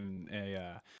in like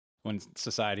when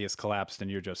society has collapsed and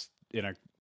you're just in a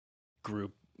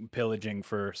group pillaging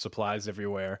for supplies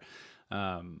everywhere.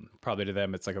 Probably to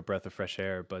them it's like a breath of fresh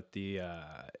air, but it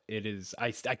is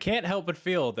I can't help but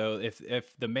feel though if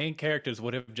the main characters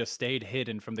would have just stayed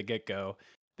hidden from the get-go,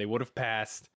 they would have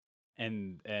passed,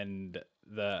 and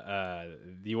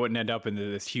you wouldn't end up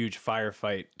into this huge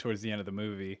firefight towards the end of the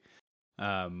movie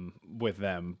with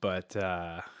them. But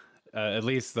at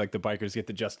least like the bikers get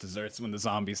the just desserts when the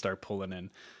zombies start pulling in.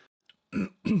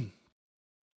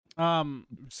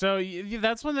 So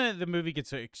that's when the movie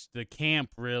gets the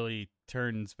camp really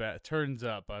turns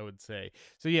up, I would say.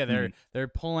 So yeah, they're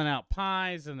pulling out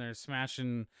pies and they're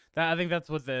smashing that. I think that's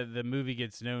what the movie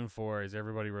gets known for, is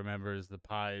everybody remembers the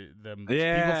people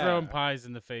throwing pies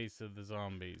in the face of the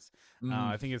zombies.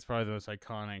 I think it's probably the most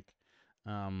iconic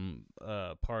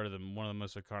part of one of the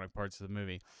most iconic parts of the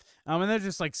movie. And they're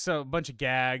just like a bunch of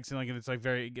gags, and like it's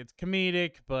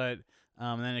comedic, but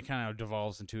then it kind of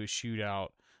devolves into a shootout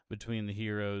between the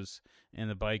heroes and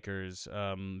the bikers,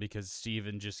 because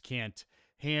Steven just can't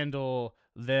handle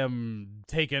them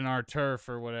taking our turf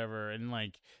or whatever, and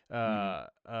like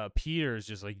Peter's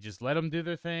just like, just let them do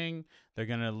their thing. They're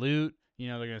gonna loot,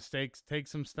 they're gonna take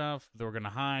some stuff. They're gonna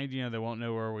hide, they won't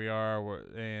know where we are,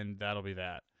 and that'll be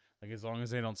that. Like as long as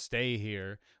they don't stay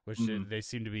here, which they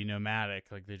seem to be nomadic,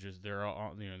 like they're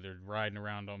all they're riding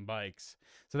around on bikes.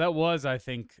 So that was, I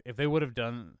think, if they would have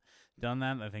done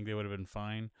that, I think they would have been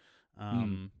fine.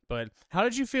 But how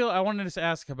did you feel? I wanted to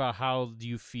ask about how do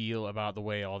you feel about the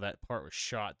way all that part was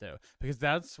shot, though, because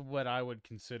that's what I would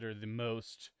consider the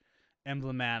most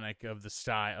emblematic of the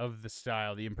style,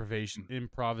 the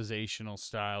improvisational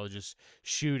style, just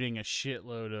shooting a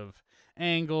shitload of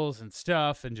angles and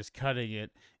stuff and just cutting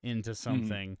it into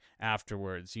something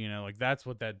afterwards. Like that's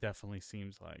what that definitely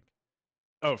seems like.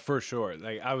 Oh, for sure.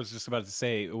 Like I was just about to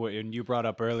say, when you brought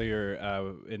up earlier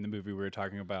in the movie, we were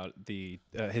talking about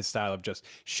his style of just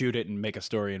shoot it and make a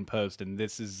story in post, and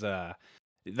this is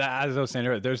that, as I was saying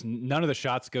earlier, there's none of the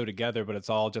shots go together, but it's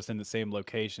all just in the same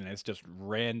location. It's just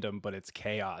random, but it's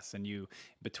chaos, and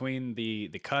between the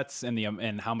cuts and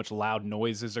and how much loud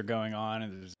noises are going on,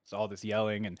 and there's all this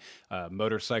yelling and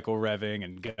motorcycle revving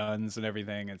and guns and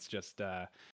everything. It's just.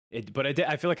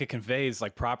 I feel like it conveys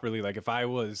like properly. Like if I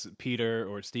was Peter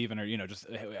or Steven or just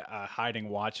hiding,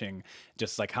 watching,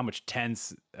 just like how much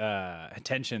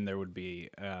tension there would be,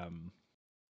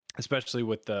 especially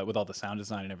with all the sound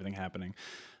design and everything happening.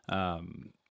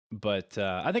 But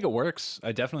I think it works.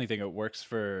 I definitely think it works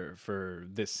for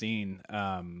this scene,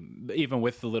 even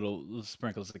with the little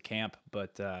sprinkles of the camp.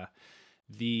 But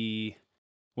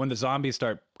when the zombies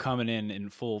start coming in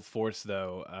full force,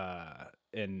 though,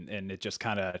 and it just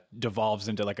kind of devolves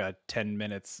into like a 10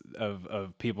 minutes of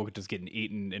people just getting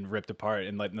eaten and ripped apart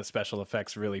and letting the special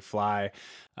effects really fly.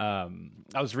 I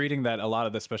was reading that a lot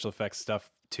of the special effects stuff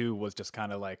too was just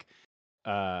kind of like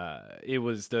it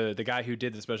was the guy who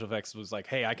did the special effects was like,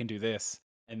 hey, I can do this.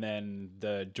 And then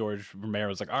the George Romero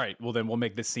was like, all right, well then we'll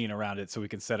make this scene around it so we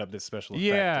can set up this special effect.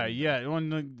 Yeah, and, yeah.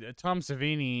 When Tom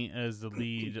Savini is the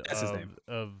lead That's his name.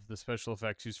 of the special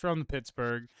effects. He's from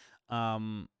Pittsburgh.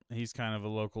 He's kind of a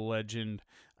local legend.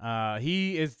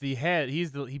 He is the head.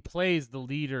 He plays the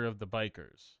leader of the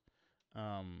bikers.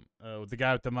 The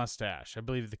guy with the mustache. I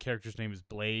believe the character's name is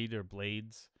Blade or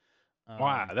Blades.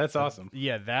 Wow, that's awesome.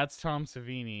 Yeah, that's Tom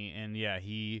Savini, and yeah,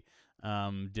 he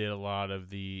did a lot of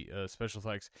the special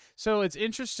effects. So it's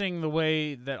interesting the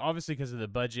way that, obviously because of the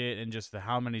budget and just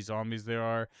how many zombies there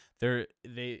are,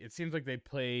 it seems like they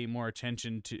pay more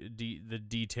attention to the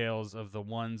details of the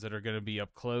ones that are going to be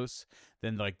up close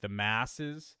than like the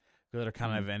masses that are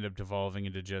kind of end up devolving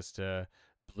into just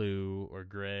blue or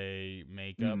gray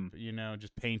makeup,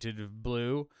 just painted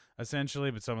blue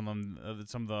essentially. But some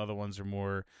of the other ones are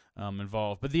more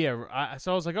involved. But yeah,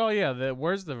 so I was like, oh yeah,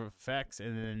 where's the effects?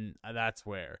 And then that's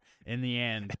where, in the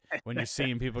end, when you're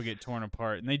seeing people get torn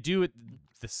apart, and they do it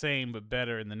the same but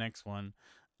better in the next one.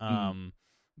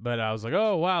 But I was like,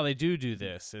 oh wow, they do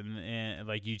this, and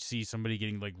like you see somebody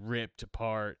getting like ripped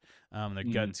apart, their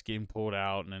guts getting pulled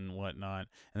out and whatnot,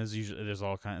 and there's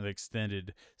all kind of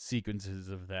extended sequences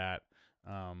of that.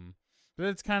 But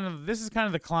this is kind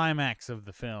of the climax of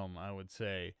the film, I would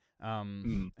say,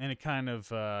 and it kind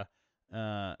of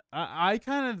I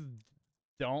kind of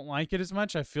don't like it as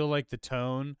much. I feel like the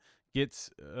tone gets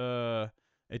it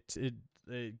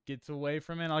gets away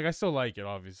from it. Like I still like it,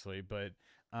 obviously, but.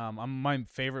 My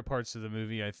favorite parts of the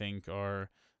movie, I think, are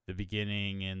the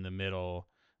beginning and the middle,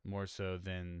 more so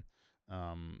than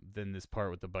this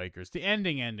part with the bikers. The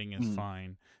ending is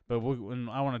fine, but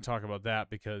I want to talk about that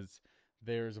because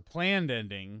there's a planned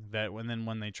ending that when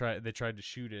they tried to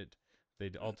shoot it,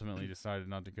 they ultimately decided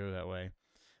not to go that way.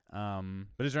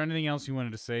 But is there anything else you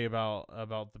wanted to say about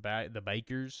the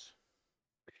bikers?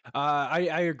 I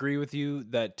agree with you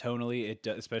that tonally it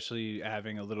does, especially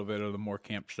having a little bit of the more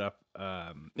camp stuff.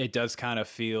 It does kind of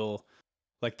feel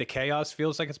like the chaos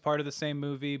feels like it's part of the same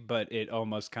movie, but it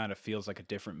almost kind of feels like a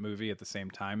different movie at the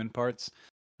same time in parts.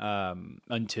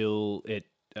 Until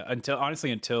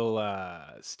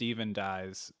Steven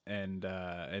dies and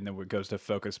then it goes to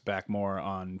focus back more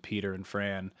on Peter and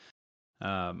Fran.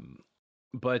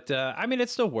 But I mean, it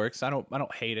still works. I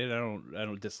don't hate it. I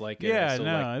don't dislike it. Yeah, I still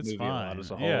no, like the it's movie a lot fine.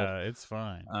 as a whole. Yeah, it's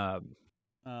fine.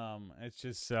 It's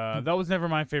just that was never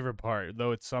my favorite part,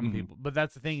 though. It's some people, but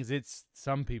that's the thing, is it's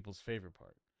some people's favorite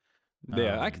part.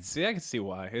 Yeah, I can see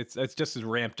why. It's just as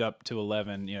ramped up to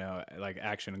 11, like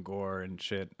action and gore and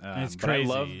shit. It's but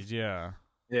crazy.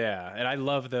 Yeah, and I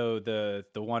love though the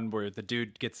one where the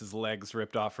dude gets his legs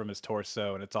ripped off from his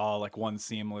torso, and it's all like one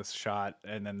seamless shot,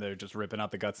 and then they're just ripping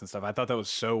out the guts and stuff. I thought that was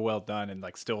so well done and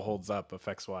like still holds up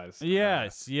effects wise.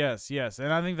 Yes,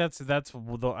 and I think that's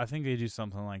I think they do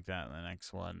something like that in the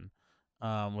next one,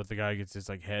 with the guy gets his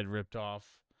like head ripped off,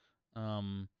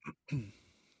 and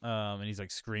he's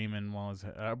like screaming while his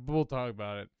we'll talk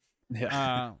about it.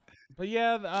 Yeah. But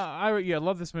yeah, I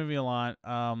love this movie a lot.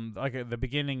 Like the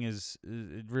beginning is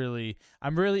really,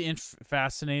 I'm really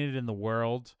fascinated in the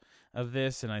world of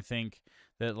this, and I think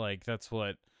that like that's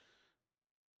what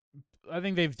I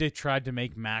think they tried to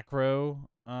make macro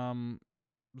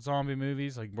zombie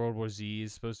movies, like World War Z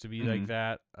is supposed to be like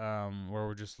that, where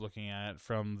we're just looking at it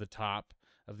from the top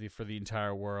of for the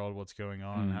entire world, what's going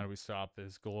on, how do we stop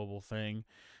this global thing.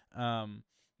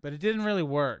 But it didn't really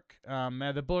work.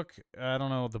 The book, I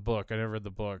don't know the book. I never read the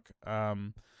book.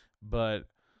 But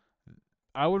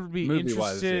I would be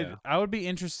interested. Yeah. I would be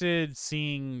interested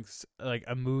seeing like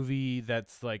a movie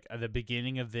that's like at the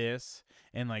beginning of this,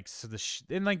 and like so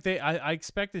and like I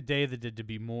expected Day of the Dead to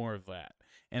be more of that,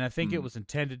 and I think it was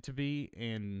intended to be.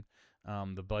 And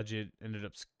the budget ended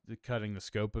up cutting the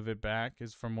scope of it back,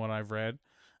 is from what I've read.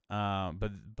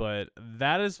 But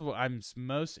that is what I'm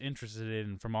most interested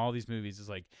in from all these movies, is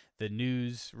like the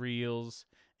news reels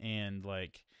and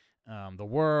like the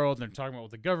world. And they're talking about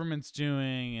what the government's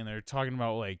doing, and they're talking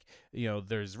about like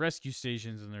there's rescue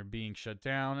stations and they're being shut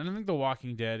down. And I think The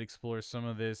Walking Dead explores some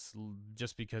of this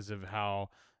just because of how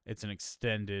it's an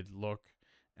extended look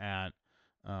at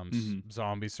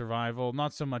zombie survival,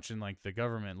 not so much in like the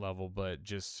government level, but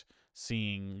just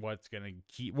seeing what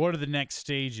are the next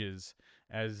stages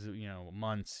as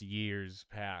months, years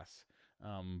pass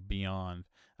beyond.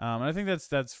 And I think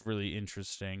that's really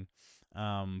interesting.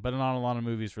 But not a lot of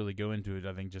movies really go into it,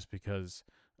 I think, just because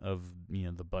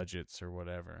the budgets or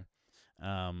whatever.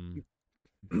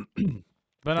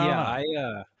 But I don't Yeah, know.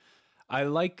 I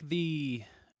like the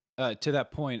to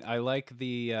that point. I like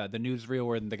the newsreel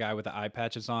where the guy with the eye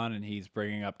patches on, and he's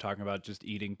bringing up talking about just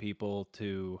eating people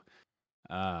to,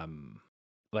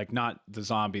 like not the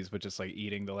zombies, but just like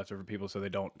eating the leftover people so they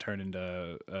don't turn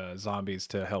into zombies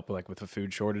to help like with the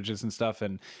food shortages and stuff.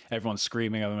 And everyone's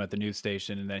screaming at him at the news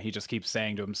station, and then he just keeps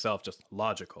saying to himself, just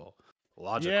logical,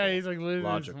 Yeah, logical, he's like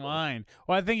losing his logical. mind.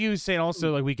 Well, I think he was saying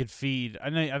also like we could feed.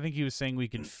 I think he was saying we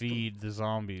could feed the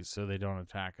zombies so they don't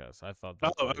attack us. I thought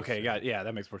that's Oh, what he okay, said. yeah,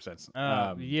 that makes more sense.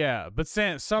 Yeah, but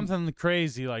saying something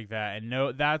crazy like that, and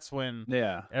no, that's when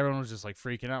Yeah. everyone was just like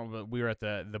freaking out. But we were at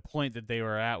the point that they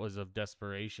were at was of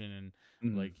desperation,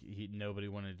 and like nobody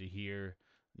wanted to hear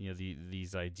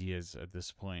these ideas at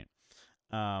this point.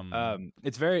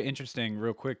 It's very interesting,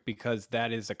 real quick, because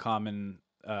that is a common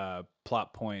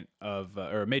plot point of,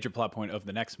 or a major plot point of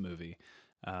the next movie,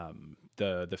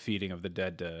 the feeding of the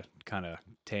dead to kind of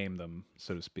tame them,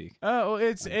 so to speak. Oh,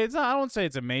 it's I won't say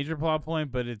it's a major plot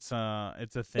point, but it's a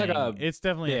thing. Like It's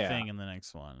definitely a yeah, thing in the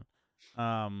next one.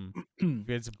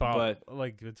 It's about but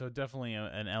like it's definitely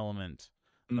an element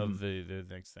of mhm. the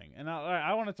next thing. And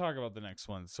I want to talk about the next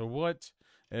one. So what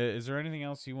is there anything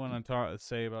else you want to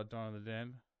say about Dawn of the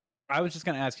Dead? I was just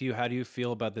gonna ask you, how do you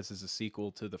feel about this as a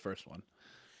sequel to the first one?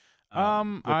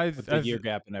 With the year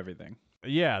gap and everything.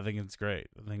 Yeah, I think it's great.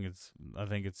 I think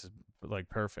it's like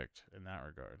perfect in that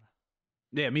regard.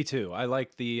 Yeah, me too. I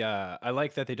like I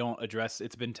like that they don't address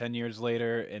it's been 10 years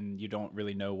later and you don't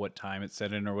really know what time it's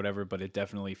set in or whatever, but it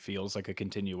definitely feels like a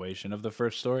continuation of the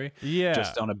first story, Yeah,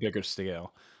 just on a bigger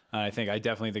scale. I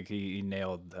definitely think he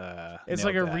nailed it's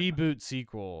nailed like a that. reboot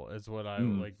sequel is what I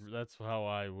Mm, like. That's how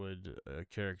I would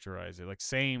characterize it. Like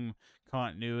same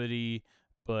continuity,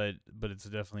 but it's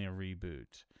definitely a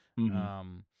reboot. mhm,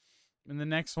 Um, and the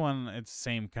next one, it's the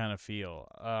same kind of feel.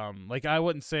 Like I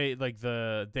wouldn't say like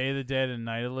the Day of the Dead and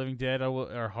Night of the Living Dead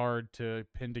are hard to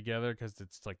pin together because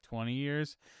it's like 20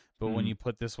 years. But when mhm, you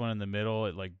put this one in the middle,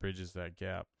 it like bridges that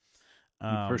gap.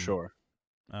 for Um, sure.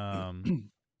 um,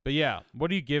 but yeah,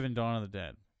 what are you giving Dawn of the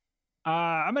Dead?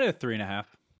 I'm at a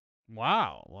 3.5.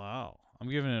 Wow. I'm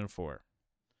giving it a 4.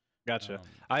 Gotcha. Um,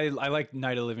 I like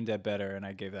Night of the Living Dead better, and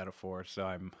I gave that a 4. So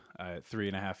I'm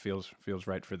 3.5 feels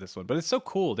right for this one. But it's so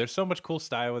cool. There's so much cool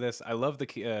style with this. I love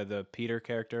the Peter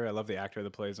character. I love the actor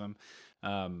that plays him.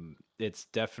 It's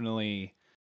definitely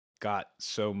got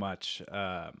so much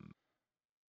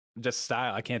just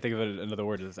style. I can't think of another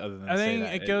word other than to say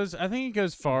that. I think it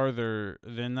goes farther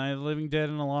than Night of the Living Dead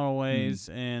in a lot of Mm, ways,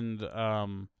 and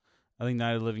I think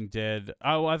Night of the Living Dead.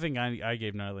 Oh, I think I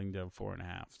gave Night of the Living Dead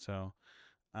 4.5. So,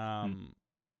 mm,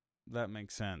 that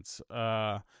makes sense.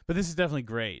 But this is definitely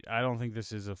great. I don't think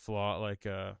this is a flaw like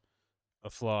a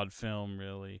flawed film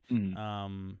really. mm,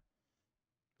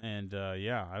 And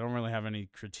yeah, I don't really have any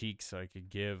critiques I could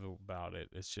give about it.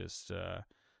 It's just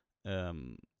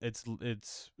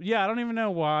it's yeah, I don't even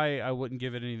know why I wouldn't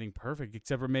give it anything perfect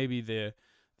except for maybe the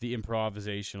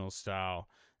improvisational style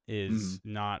mm, is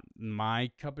not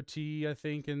my cup of tea. I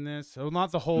think in this, well,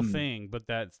 not the whole mm, thing, but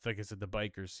that's like I said, the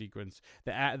biker sequence,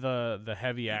 the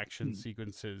heavy action mm.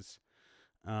 sequences.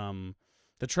 um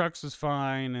the trucks was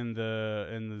fine and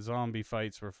the zombie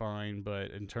fights were fine,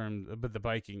 but the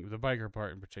biker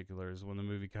part in particular is when the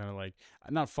movie kind of like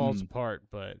not falls Mm. apart,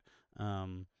 but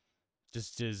um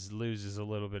loses a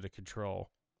little bit of control.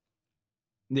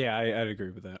 Yeah, I'd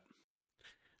agree with that.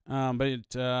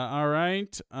 But all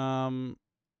right.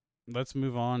 Let's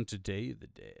move on to Day of the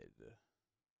Dead.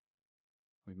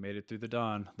 We made it through the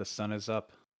dawn. The sun is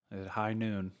up at high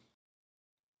noon.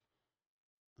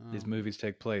 These Um, movies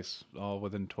take place all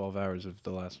within 12 hours of the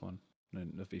last one,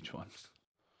 of each one.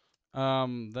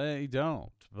 they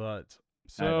don't, but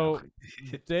I know. so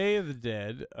Day of the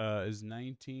Dead is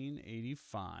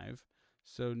 1985,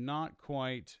 so not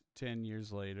quite 10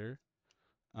 years later.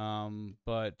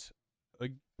 But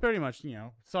pretty much,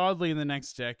 solidly in the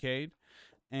next decade.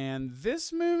 And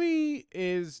this movie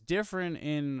is different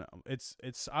in it's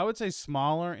I would say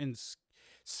smaller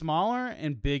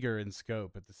and bigger in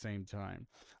scope at the same time.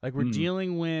 Like we're Mm,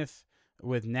 dealing with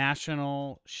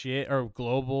national shit or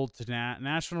global to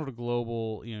national to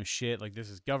global, shit. Like this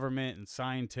is government and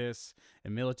scientists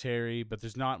and military, but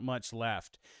there's not much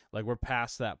left. Like we're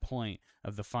past that point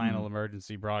of the final mm,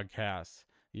 emergency broadcast.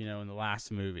 In the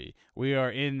last movie, we are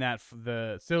in that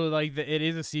it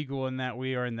is a sequel in that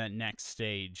we are in that next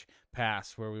stage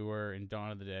past where we were in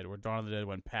Dawn of the Dead, where Dawn of the Dead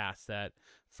went past that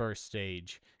first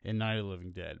stage in Night of the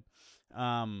Living Dead.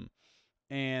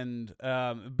 And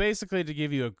Basically, to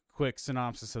give you a quick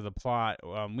synopsis of the plot,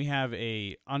 we have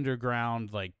a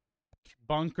underground like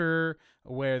bunker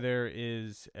where there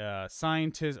is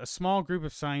scientists, a small group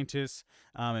of scientists,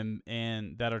 and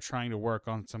that are trying to work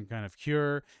on some kind of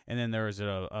cure. And then there is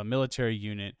a military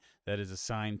unit that is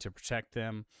assigned to protect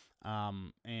them.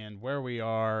 And where we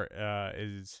are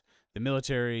is the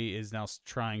military is now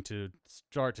trying to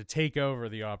start to take over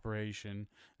the operation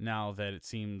now that it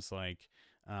seems like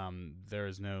there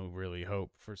is no really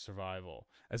hope for survival.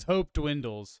 As hope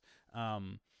dwindles,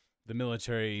 the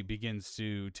military begins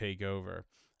to take over.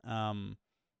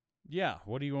 Yeah,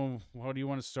 what do you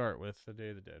want to start with the Day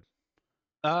of the Dead?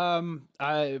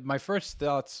 My first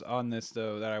thoughts on this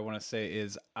though that I want to say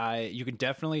is you can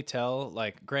definitely tell,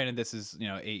 like, granted this is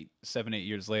 8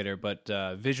 years later, but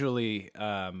visually,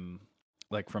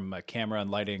 like from a camera and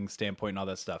lighting standpoint and all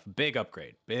that stuff, big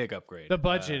upgrade. The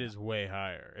budget is way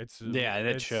higher.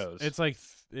 It shows. It's like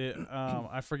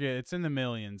I forget. It's in the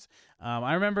millions.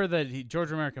 I remember that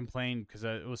George Romero complained because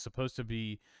it was supposed to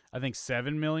be, I think,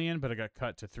 7 million, but it got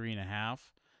cut to 3.5.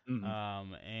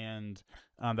 And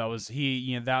that was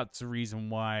that's the reason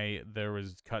why there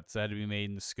was cuts that had to be made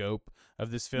in the scope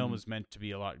of this film was meant to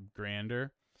be a lot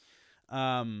grander.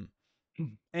 And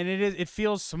it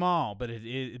feels small, but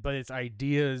but its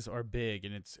ideas are big,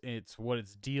 and it's what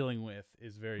it's dealing with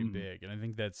is very big, and I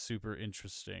think that's super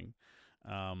interesting.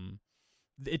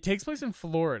 It takes place in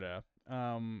Florida,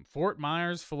 Fort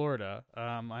Myers, Florida.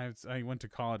 I went to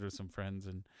college with some friends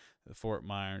in Fort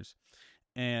Myers,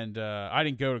 and I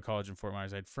didn't go to college in Fort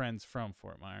Myers. I had friends from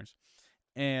Fort Myers.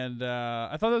 And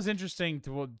I thought that was interesting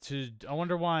I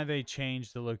wonder why they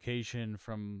changed the location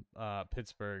from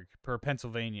Pittsburgh per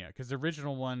Pennsylvania, because the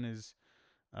original one is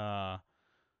I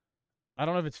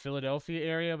don't know if it's Philadelphia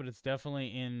area, but it's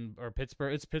definitely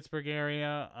Pittsburgh. It's Pittsburgh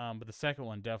area, but the second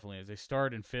one definitely is. They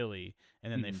start in Philly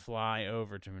and then they fly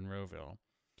over to Monroeville.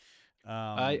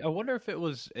 I wonder if it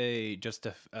was just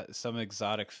some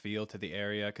exotic feel to the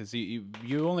area, because you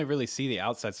only really see the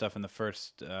outside stuff in the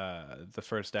first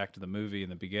act of the movie in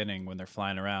the beginning when they're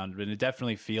flying around, but it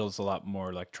definitely feels a lot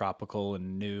more like tropical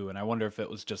and new. And I wonder if it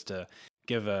was just to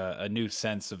give a new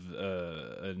sense of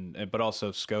but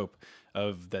also scope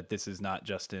of that this is not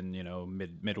just in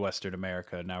Midwestern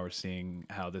America. Now we're seeing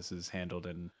how this is handled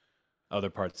in other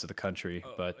parts of the country.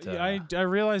 But I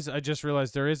just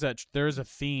realized there is a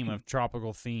theme of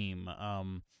tropical theme,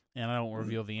 and I don't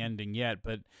reveal the ending yet,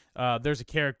 but there's a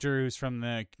character who's from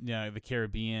the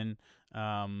Caribbean,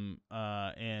 and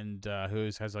who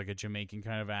has like a Jamaican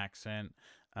kind of accent,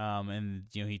 and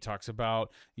he talks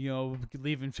about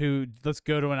leaving food, let's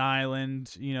go to an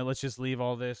island, let's just leave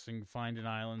all this and find an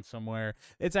island somewhere.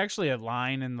 It's actually a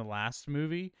line in the last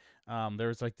movie.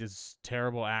 There's like this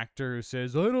terrible actor who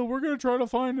says, "Oh no, we're gonna try to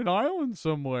find an island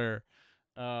somewhere,"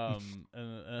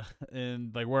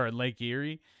 and like we're in Lake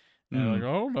Erie, and they're like,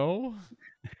 "Oh no."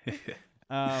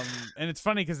 And it's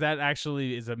funny because that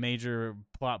actually is a major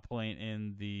plot point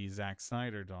in the Zack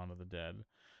Snyder Dawn of the Dead,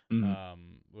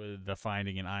 with the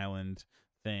finding an island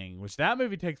thing, which that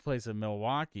movie takes place in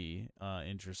Milwaukee.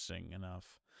 Interesting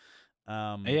enough.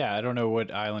 Yeah, I don't know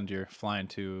what island you're flying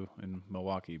to in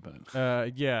Milwaukee,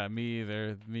 but yeah, me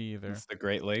either. It's the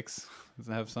Great Lakes. Does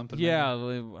it have something? Yeah, I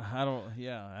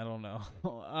don't know.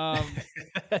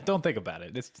 Don't think about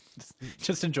it.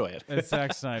 Just enjoy it. It's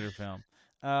Zack Snyder film.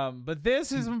 But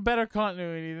this is better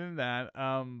continuity than that.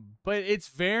 But it's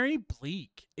very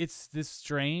bleak. It's this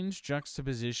strange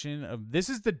juxtaposition of this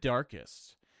is the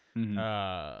darkest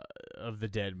of the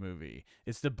Dead movie.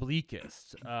 It's the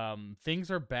bleakest. Things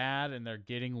are bad and they're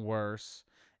getting worse,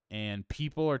 and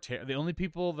people are the only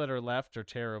people that are left are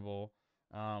terrible.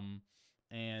 And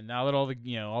now that all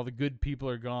the good people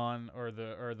are gone, or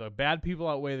the bad people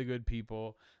outweigh the good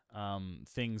people,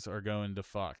 things are going to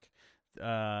fuck.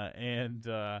 But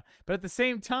at the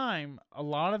same time, a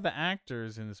lot of the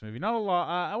actors in this movie, not a lot,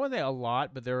 I wouldn't say a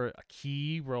lot, but there are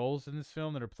key roles in this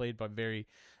film that are played by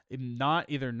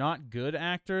either not good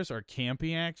actors or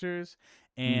campy actors,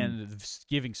 and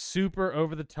giving super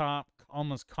over the top,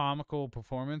 almost comical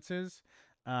performances.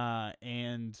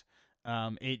 And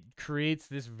it creates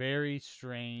this very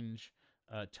strange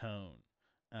tone.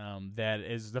 That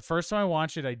is, the first time I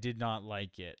watched it, I did not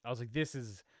like it. I was like, this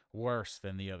is worse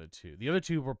than the other two. The other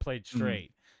two were played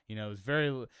straight. It was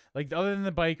very, like, other than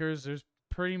the bikers, there's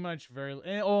pretty much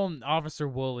Officer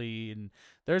Woolley, and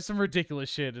there's some ridiculous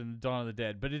shit in Dawn of the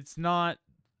Dead, but it's not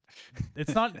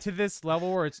to this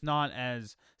level where it's not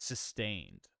as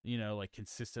sustained, like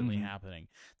consistently happening.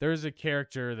 There's a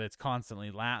character that's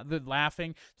constantly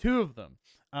laughing. Two of them,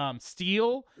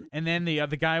 Steele, and then the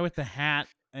guy with the hat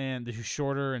and who's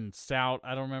shorter and stout.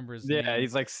 I don't remember his name. Yeah,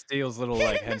 he's like Steele's little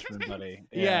like henchman buddy.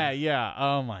 Yeah.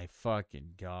 Oh my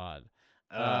fucking god.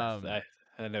 That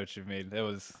I know what you mean. It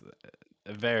was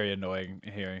very annoying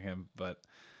hearing him, but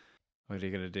what are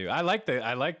you gonna do? I like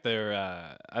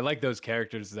those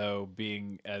characters though,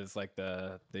 being as like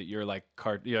you're like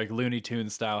you're like Looney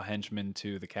Tunes style henchmen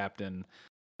to the captain.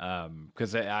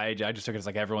 Because I just took it as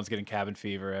like everyone's getting cabin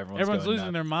fever, everyone's losing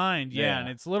nuts. their mind, yeah, and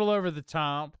it's a little over the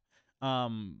top.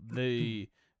 The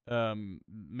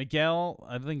Miguel,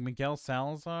 I think Miguel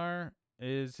Salazar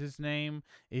is his name.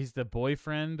 He's the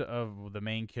boyfriend of the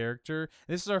main character.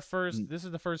 This is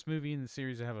the first movie in the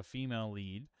series to have a female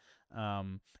lead,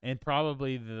 and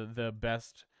probably the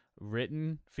best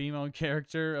written female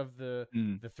character of the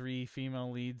three female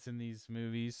leads in these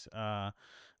movies.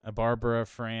 Barbara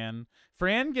Fran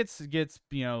gets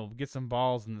some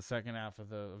balls in the second half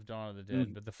of Dawn of the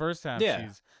Dead, but the first half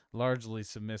she's largely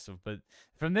submissive. But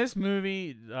from this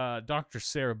movie, Dr.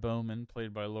 Sarah Bowman,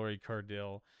 played by Laurie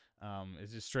Cardille,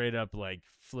 is just straight up like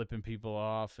flipping people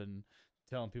off and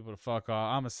telling people to fuck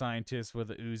off. I'm a scientist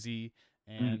with a Uzi,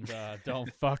 and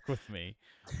don't fuck with me.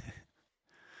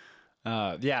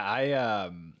 I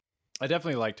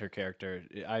definitely liked her character.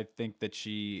 I think that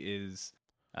she is.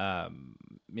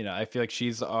 I feel like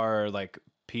she's our like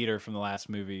Peter from the last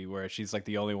movie, where she's like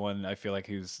the only one I feel like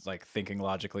who's like thinking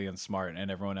logically and smart,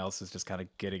 and everyone else is just kind of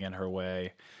getting in her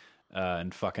way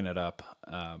and fucking it up.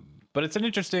 But it's an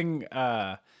interesting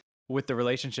with the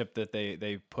relationship that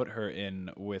they put her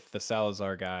in with the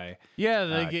Salazar guy.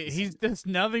 Yeah, he's just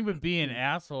nothing but being an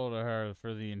asshole to her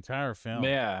for the entire film.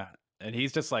 Yeah. And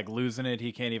he's just like losing it.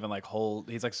 He can't even like hold.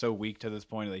 He's like so weak to this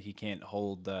point that he can't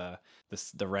hold the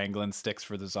wrangling sticks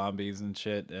for the zombies and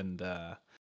shit. And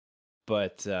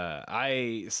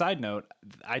side note,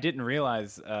 I didn't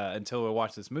realize until we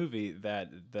watched this movie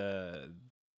that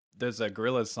there's a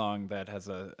Gorillaz song that has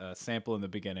a sample in the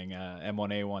beginning,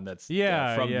 M1A1 that's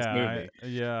from this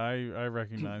movie. I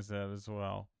recognize that as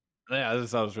well. Yeah,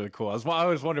 that was really cool. I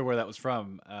was wondering where that was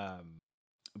from.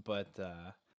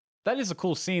 That is a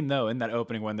cool scene though, in that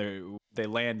opening when they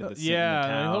land in the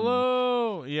town.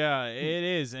 Hello. Yeah, it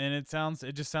is, and it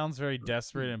just sounds very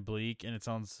desperate and bleak, and it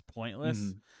sounds pointless.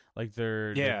 Mm-hmm. Like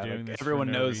they're doing this. Everyone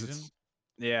for no knows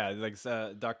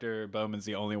reason. Dr. Bowman's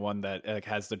the only one that like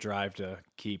has the drive to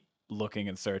keep looking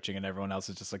and searching, and everyone else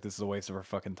is just like, this is a waste of our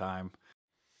fucking time.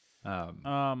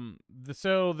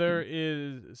 So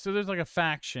there's like a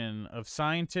faction of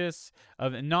scientists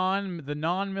of the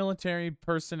non-military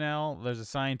personnel. There's a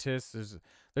scientist.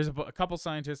 There's a couple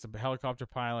scientists, a helicopter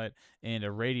pilot, and a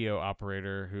radio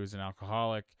operator who's an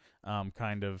alcoholic. That's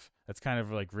kind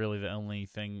of like really the only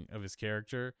thing of his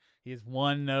character. He has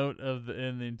one note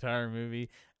in the entire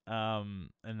movie. And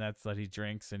that's that he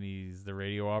drinks, and he's the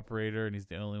radio operator, and he's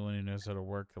the only one who knows how to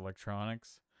work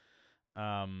electronics.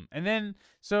 And then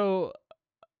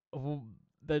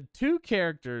the two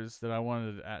characters that I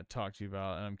wanted to talk to you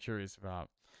about, and I'm curious about,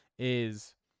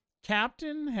 is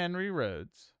Captain Henry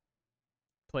Rhodes,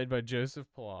 played by Joseph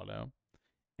Pilato,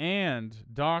 and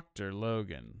Dr.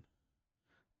 Logan,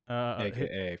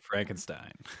 aka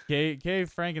Frankenstein. aka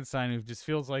Frankenstein, who just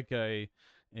feels like a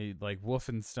like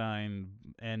Wolfenstein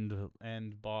end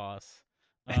boss.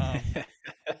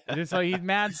 It's like he's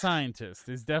mad scientist.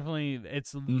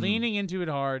 It's leaning into it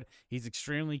hard. He's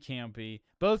extremely campy.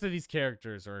 Both of these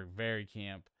characters are very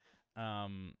camp.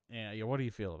 What do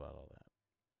you feel about all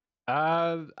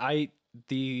that?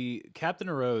 The Captain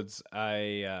of Rhodes,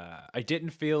 I didn't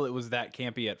feel it was that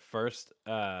campy at first.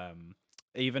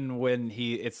 Even when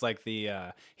he's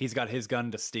got his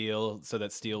gun to Steele so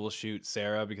that Steele will shoot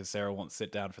Sarah because Sarah won't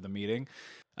sit down for the meeting.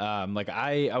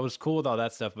 I was cool with all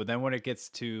that stuff, but then when it gets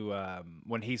to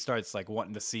when he starts like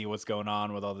wanting to see what's going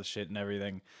on with all the shit and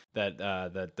everything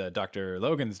that Dr.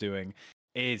 Logan's doing,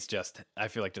 it's just, I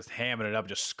feel like just hamming it up,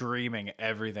 just screaming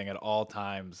everything at all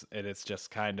times, and it's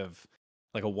just kind of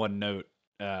like a one note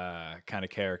kind of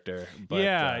character.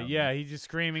 But he's just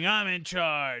screaming, I'm in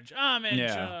charge,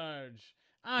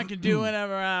 I can do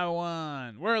whatever I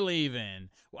want. We're leaving.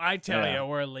 I tell you,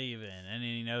 we're leaving. And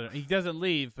then, he doesn't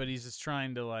leave, but he's just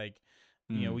trying to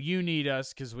you need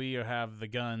us because we have the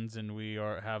guns and we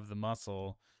have the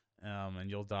muscle, and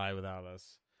you'll die without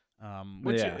us.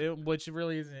 Which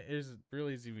really is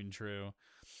even true.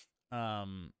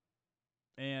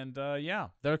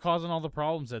 They're causing all the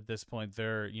problems at this point.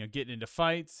 They're getting into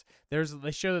fights.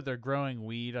 They show that they're growing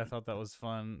weed. I thought that was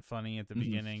funny at the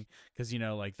beginning because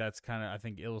that's kind of, I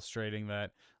think, illustrating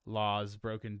that laws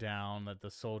broken down, that the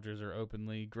soldiers are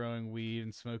openly growing weed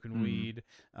and smoking weed,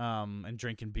 and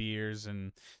drinking beers,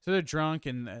 and so they're drunk.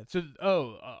 And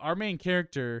our main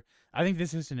character, I think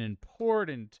this is an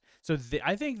important. So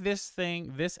I think this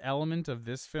element of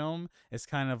this film is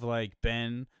kind of like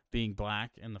Ben being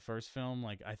black in the first film.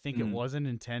 Like, I think it Mm. wasn't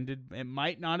intended. It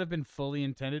might not have been fully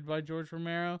intended by George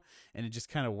Romero, and it just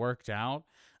kind of worked out.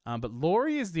 But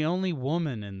Laurie is the only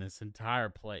woman in this entire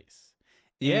place.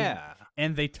 Yeah.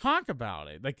 And they talk about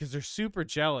it, like, because they're super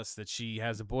jealous that she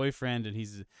has a boyfriend and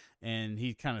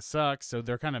he kind of sucks. So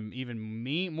they're kind of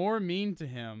even more mean to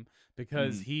him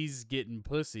because he's getting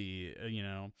pussy,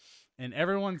 and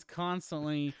everyone's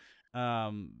constantly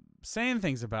saying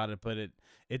things about it. But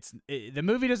the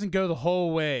movie doesn't go the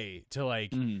whole way to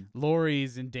like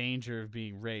Laurie's in danger of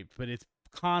being raped, but it's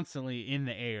constantly in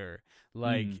the air.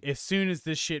 Like, as soon as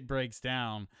this shit breaks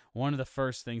down, one of the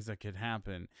first things that could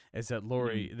happen is that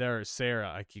Sarah,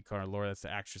 I keep calling her Laura, that's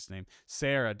the actress name,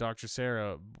 Sarah, Dr.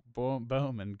 Sarah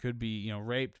Bowman could be,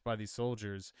 raped by these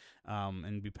soldiers,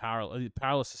 and be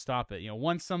powerless to stop it.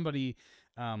 Once somebody,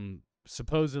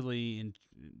 supposedly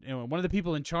one of the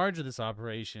people in charge of this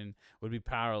operation would be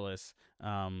powerless,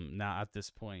 now at this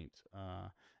point.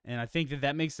 And I think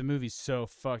that makes the movie so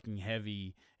fucking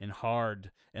heavy and hard,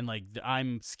 and like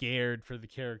I'm scared for the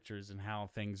characters and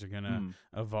how things are gonna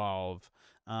evolve.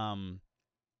 I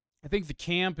think the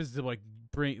camp is the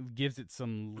gives it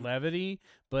some levity,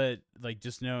 but like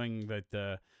just knowing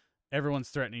that everyone's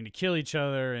threatening to kill each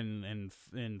other and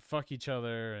fuck each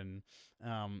other, and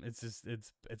it's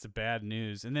a bad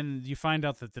news. And then you find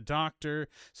out that the doctor.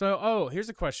 So here's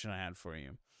a question I had for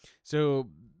you. So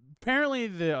apparently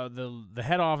the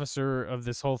head officer of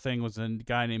this whole thing was a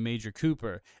guy named Major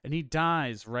Cooper, and he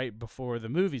dies right before the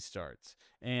movie starts.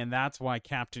 And that's why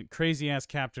crazy ass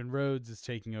Captain Rhodes is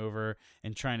taking over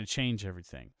and trying to change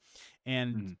everything.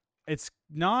 And it's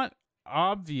not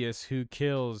obvious who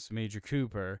kills Major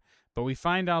Cooper, but we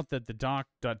find out that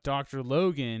Dr.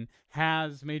 Logan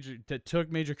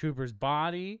took Major Cooper's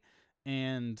body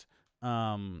and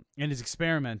is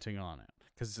experimenting on it,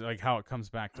 because like how it comes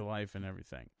back to life and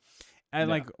everything.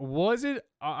 And was it?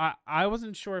 I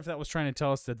wasn't sure if that was trying to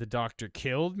tell us that the doctor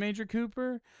killed Major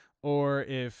Cooper, or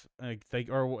if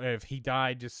or if he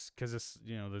died just because it's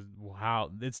how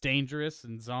it's dangerous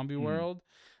in zombie world.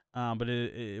 But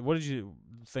what did you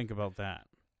think about that?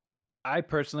 I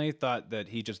personally thought that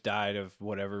he just died of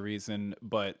whatever reason,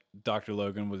 but Dr.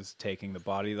 Logan was taking the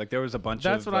body. Like, there was a bunch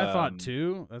That's of... what I thought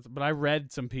too. But I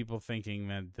read some people thinking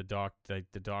that the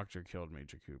doctor killed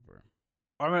Major Cooper.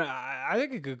 I mean, I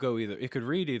think it could go either. It could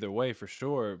read either way for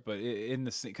sure. But in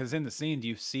the scene,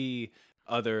 you see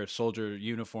other soldier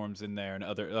uniforms in there and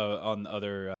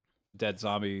other dead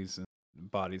zombies and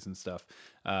bodies and stuff.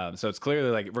 So it's clearly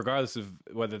like, regardless of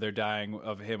whether they're dying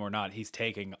of him or not, he's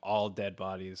taking all dead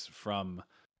bodies from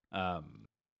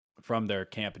their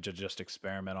camp to just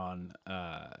experiment on.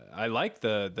 I like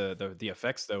the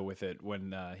effects though with it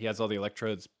when he has all the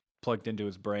electrodes plugged into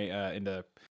his brain, into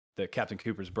the Captain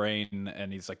Cooper's brain,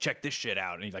 and he's like, check this shit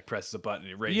out, and he like presses a button and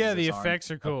he raises his arm. Effects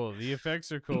are cool. The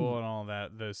effects are cool and all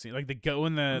that. Those scenes, like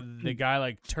when the guy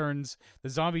like turns, the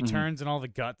zombie turns and all the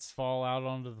guts fall out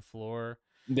onto the floor.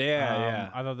 Yeah.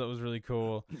 I thought that was really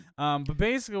cool. But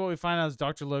basically what we find out is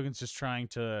Dr. Logan's just trying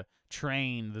to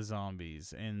train the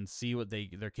zombies and see what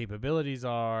their capabilities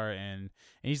are, and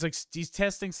he's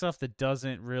testing stuff that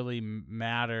doesn't really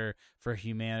matter for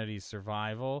humanity's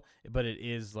survival, but it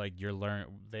is like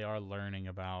they are learning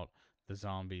about the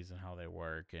zombies and how they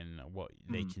work and what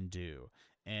they can do.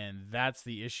 And that's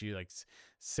the issue. Like,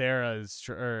 Sarah is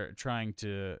trying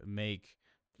to make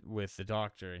with the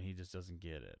doctor, and he just doesn't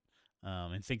get it.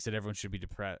 And thinks that everyone should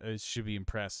be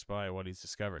impressed by what he's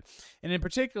discovered. And in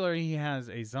particular, he has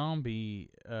a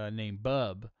zombie named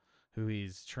Bub, who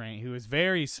is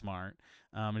very smart,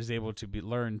 and is able to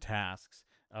learn tasks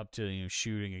up to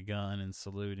shooting a gun and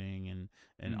saluting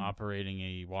and operating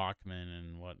a Walkman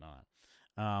and whatnot.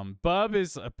 Bub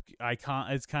is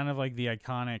it's kind of like the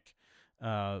iconic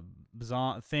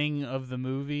thing of the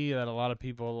movie that a lot of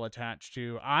people attach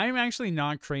to. I'm actually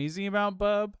not crazy about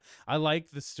Bub. I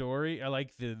like the story. I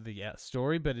like the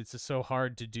story, but it's just so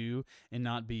hard to do and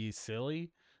not be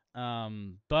silly.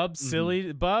 Bub's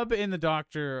silly. Bub in the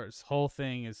Doctor's whole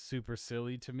thing is super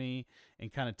silly to me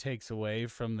and kind of takes away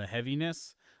from the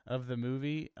heaviness of the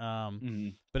movie.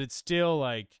 But it's still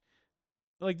like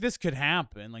this could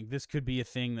happen. Like, this could be a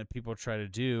thing that people try to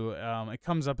do. It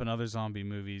comes up in other zombie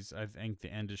movies. I think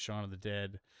the end of Shaun of the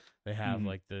Dead, they have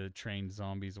like the trained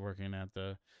zombies working at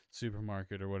the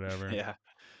supermarket or whatever. Yeah.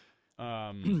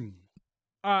 I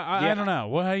don't know.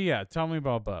 Well, yeah, tell me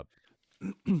about Bub.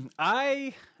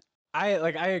 I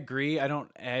agree. I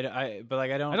don't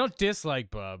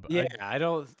dislike Bub. Yeah, I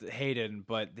don't hate him,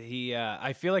 but he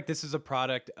I feel like this is a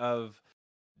product of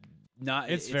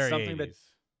not. It's very something 80s.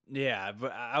 Yeah,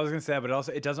 but I was gonna say that, but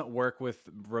also it doesn't work with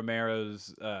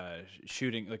Romero's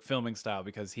shooting, like filming style,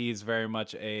 because he's very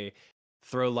much a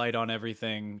throw light on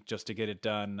everything just to get it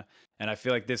done. And I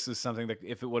feel like this is something that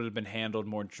if it would have been handled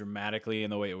more dramatically in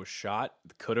the way it was shot,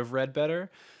 could have read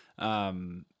better. But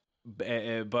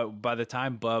by the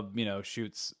time Bub,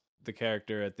 shoots the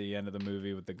character at the end of the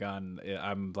movie with the gun,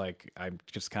 I'm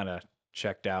just kind of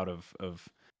checked out of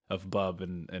Bub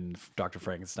and Dr.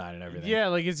 Frankenstein and everything. Yeah,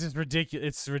 like it's just ridiculous.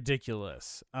 It's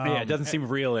ridiculous. Yeah, it doesn't seem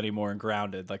real anymore and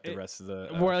grounded like the rest of the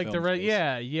more like film space.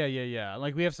 yeah.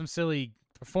 Like we have some silly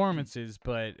performances,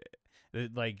 but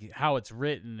like how it's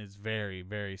written is very,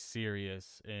 very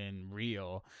serious and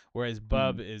real. Whereas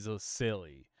Bub is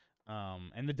silly.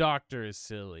 And the doctor is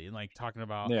silly and like talking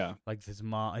about like his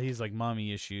mom, he's like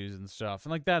mommy issues and stuff,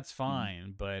 and like that's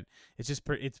fine, but it's just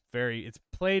it's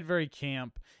played very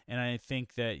camp, and I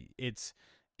think that it's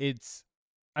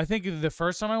I think the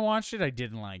first time I watched it, I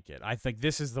didn't like it. I think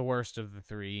this is the worst of the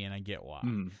three, and I get why.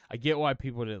 I get why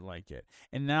people didn't like it,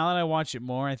 and now that I watch it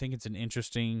more, I think it's an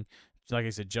interesting, like I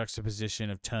said, juxtaposition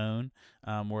of tone,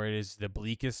 where it is the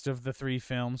bleakest of the three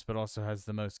films, but also has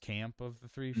the most camp of the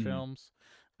three films.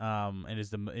 And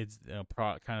it's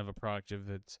kind of a product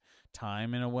of its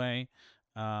time in a way.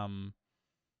 And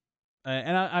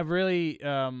I really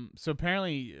so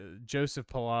apparently Joseph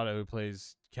Pilato, who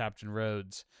plays Captain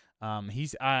Rhodes,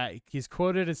 he's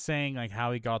quoted as saying like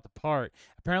how he got the part.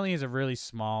 Apparently, he has a really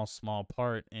small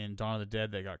part in Dawn of the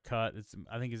Dead that got cut.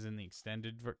 I think is in the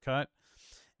extended cut,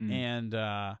 and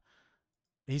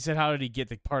he said, how did he get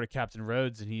the part of Captain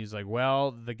Rhodes? And he was like,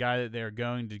 well, the guy that they're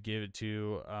going to give it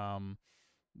to,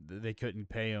 they couldn't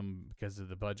pay him because of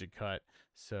the budget cut,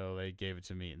 so they gave it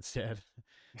to me instead.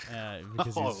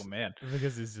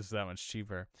 Because it's just that much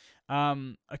cheaper.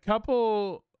 A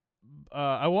couple.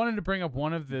 I wanted to bring up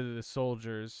one of the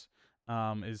soldiers.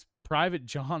 Is Private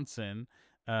Johnson.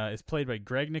 Is played by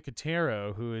Greg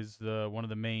Nicotero, who is one of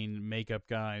the main makeup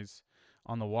guys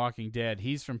on The Walking Dead.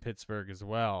 He's from Pittsburgh as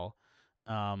well.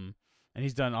 And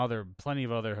he's done plenty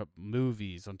of other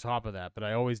movies on top of that. But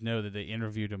I always know that they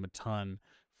interviewed him a ton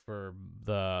for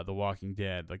the Walking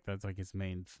Dead. Like that's like his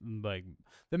main, like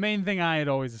the main thing I had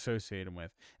always associated him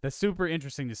with. That's super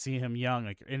interesting to see him young,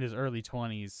 like in his early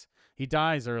 20s. He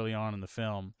dies early on in the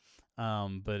film,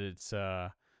 but it's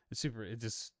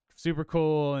just super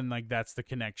cool, and like that's the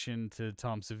connection to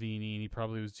Tom Savini, and he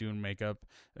probably was doing makeup,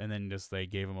 and then just they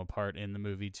gave him a part in the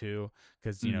movie too,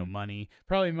 because money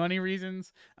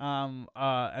reasons.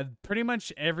 Pretty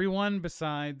much everyone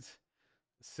besides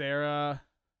Sarah,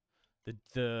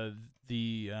 the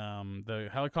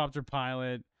helicopter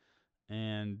pilot,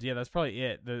 and yeah, that's probably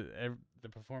it. The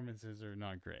performances are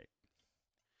not great.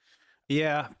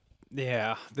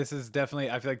 Yeah, this is definitely,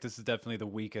 I feel like this is definitely the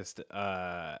weakest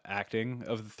acting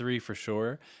of the three for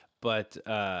sure. But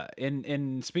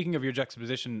in speaking of your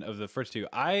juxtaposition of the first two,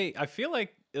 I feel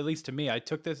like, at least to me, I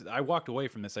walked away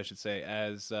from this, I should say,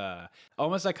 as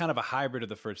almost like kind of a hybrid of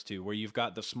the first two, where you've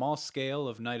got the small scale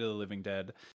of Night of the Living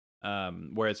Dead,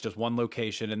 where it's just one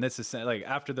location, and this is like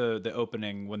after the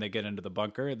opening when they get into the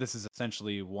bunker, this is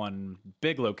essentially one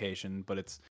big location, but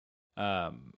it's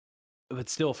it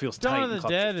still feels tight. Dawn of the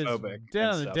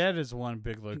Dead is one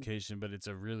big location, but it's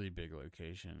a really big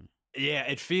location. Yeah,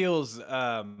 it feels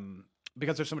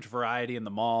because there's so much variety in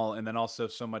the mall, and then also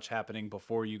so much happening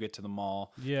before you get to the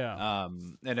mall. Yeah.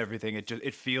 And everything.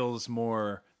 It feels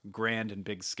more grand and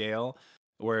big scale,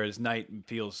 whereas Night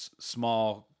feels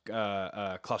small,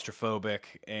 claustrophobic,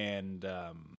 and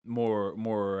more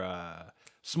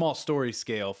small story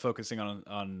scale, focusing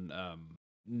on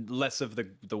less of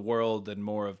the world and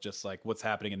more of just like what's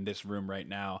happening in this room right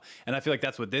now. And I feel like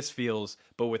that's what this feels,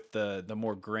 but with the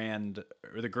more grand,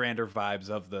 or the grander vibes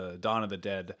of the Dawn of the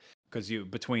Dead, because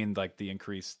between like the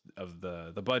increase of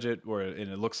the budget,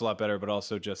 and it looks a lot better, but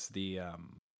also just the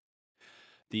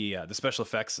special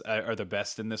effects are the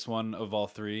best in this one of all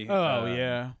three.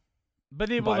 Yeah, but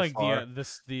like far.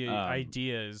 the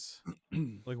idea is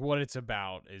like what it's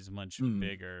about is much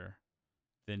bigger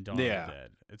than Dawn of the Dead.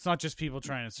 It's not just people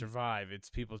trying to survive, it's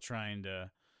people trying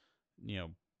to,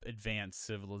 advance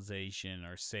civilization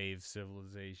or save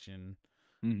civilization,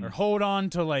 or hold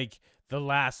on to like the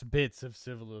last bits of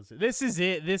civilization. This is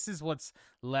it. This is what's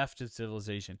left of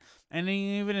civilization. And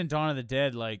even in Dawn of the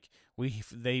Dead, like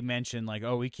they mention like,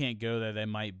 oh, we can't go there. They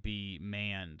might be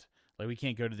manned. Like we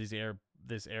can't go to this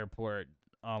airport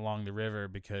along the river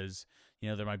because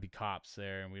there might be cops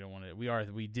there, and we don't want to.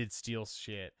 We did steal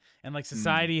shit, and like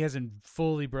society hasn't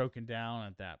fully broken down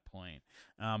at that point.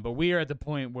 But we are at the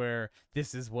point where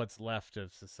this is what's left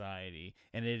of society,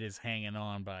 and it is hanging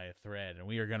on by a thread, and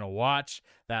we are gonna watch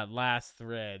that last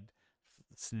thread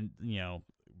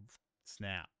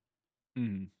snap.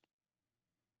 Mm.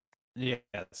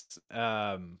 Yes.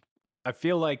 I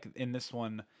feel like in this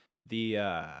one, the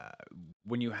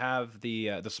when you have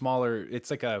the smaller, it's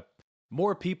like a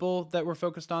more people that we're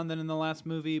focused on than in the last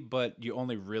movie, but you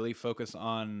only really focus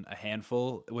on a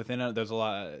handful within it. There's a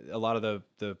lot of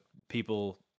the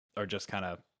people are just kind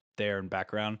of there in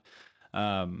background.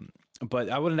 Um, but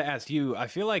I wanted to ask you, I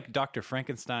feel like Dr.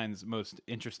 Frankenstein's most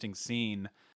interesting scene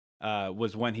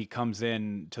was when he comes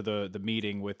in to the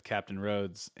meeting with Captain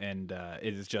Rhodes, and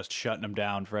it is just shutting him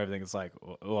down for everything. It's like,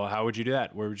 well, how would you do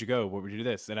that? Where would you go? What would you do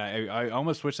this? And I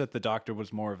almost wish that the Doctor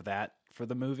was more of that for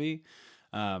the movie,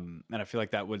 and I feel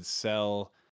like that would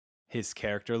sell his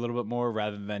character a little bit more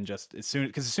rather than just as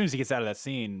soon as he gets out of that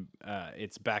scene,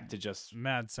 it's back to just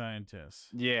mad scientist.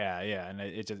 Yeah, and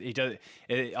it just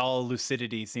all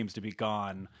lucidity seems to be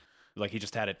gone. Like he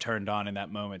just had it turned on in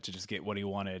that moment to just get what he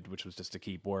wanted, which was just to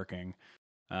keep working.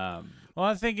 Well,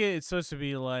 I think it's supposed to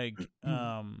be like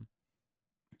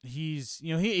he's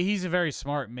he's a very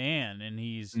smart man, and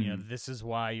he's this is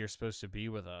why you're supposed to be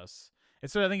with us. And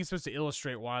so I think it's supposed to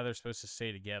illustrate why they're supposed to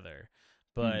stay together.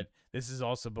 But this is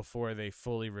also before they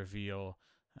fully reveal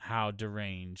how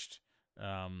deranged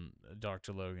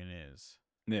Dr. Logan is.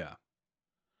 Yeah.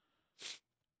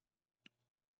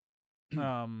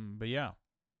 But yeah.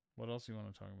 What else do you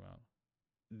want to talk about?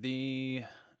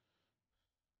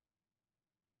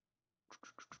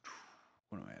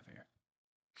 What do I have here?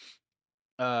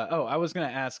 I was gonna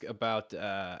ask about.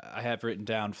 I have written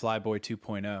down Flyboy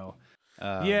 2.0.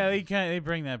 Yeah, they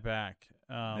bring that back.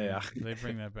 Yeah, they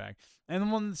bring that back.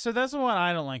 And so that's what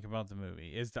I don't like about the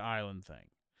movie is the island thing.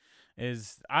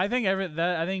 I think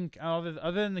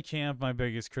other than the camp, my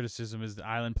biggest criticism is the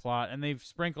island plot, and they've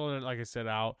sprinkled it, like I said,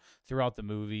 out throughout the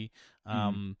movie.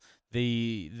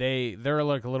 They're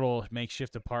like a little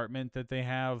makeshift apartment that they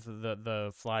have.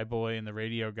 The flyboy and the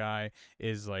radio guy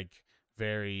is like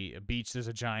very a beach. There's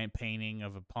a giant painting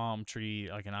of a palm tree,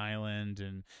 like an island,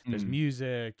 and there's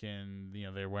music, and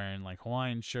they're wearing like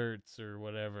Hawaiian shirts or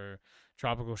whatever,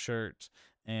 tropical shirts.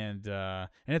 And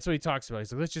that's what he talks about.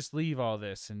 He's like, let's just leave all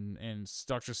this. And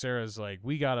Dr. Sarah's like,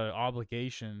 we got an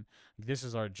obligation. This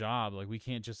is our job. Like, we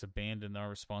can't just abandon our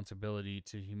responsibility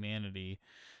to humanity.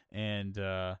 And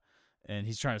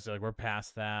he's trying to say, like, we're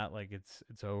past that. Like, it's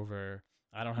over.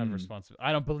 I don't have responsibility.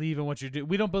 I don't believe in what you're doing.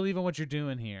 We don't believe in what you're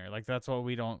doing here. Like, that's why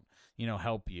we don't,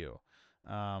 help you.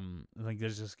 Like,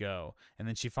 let's just go. And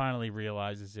then she finally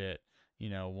realizes it.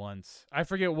 Once I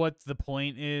forget what the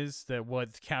point is that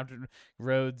what Captain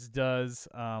Rhodes does,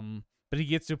 but he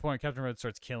gets to a point where Captain Rhodes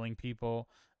starts killing people,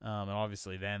 and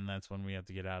obviously then that's when we have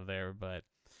to get out of there. But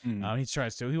he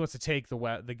wants to take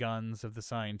the guns of the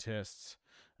scientists,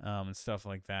 and stuff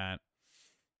like that.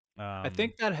 I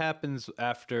think that happens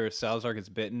after Salazar gets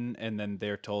bitten, and then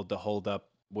they're told to hold up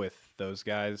with those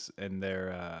guys, and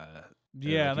they're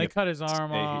yeah, like, they cut his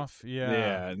arm off.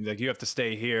 Yeah, and like you have to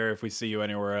stay here. If we see you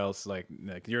anywhere else, like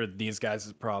you're these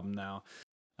guys' problem now.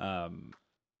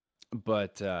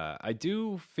 But I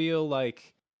do feel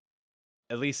like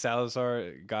at least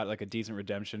Salazar got like a decent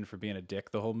redemption for being a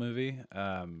dick the whole movie.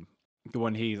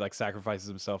 When he like sacrifices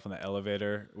himself in the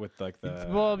elevator with like the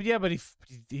but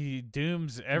he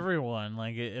dooms everyone.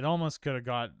 Like it almost could have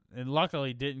got, and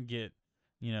luckily didn't get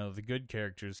the good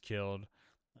characters killed.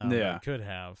 It could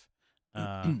have.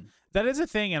 That is a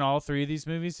thing in all three of these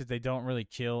movies that they don't really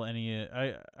kill any.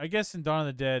 I guess in Dawn of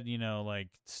the Dead, like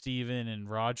Steven and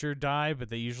Roger die, but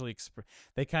they usually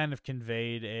they kind of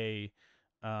conveyed a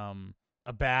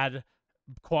bad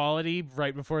quality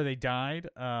right before they died.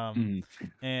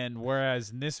 And whereas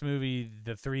in this movie,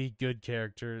 the three good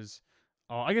characters,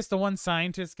 I guess the one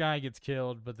scientist guy gets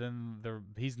killed, but then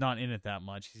he's not in it that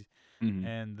much.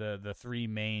 And the three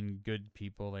main good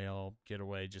people, they all get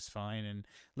away just fine and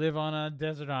live on a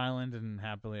desert island and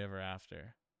happily ever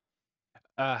after.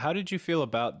 How did you feel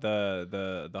about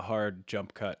the hard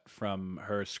jump cut from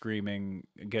her screaming,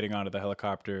 getting onto the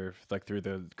helicopter, like through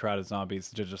the crowd of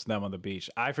zombies, to just them on the beach?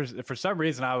 For some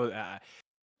reason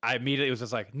I immediately was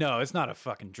just like, no, it's not a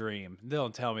fucking dream.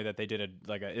 Don't tell me that they did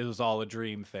it was all a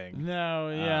dream thing. No,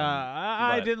 yeah,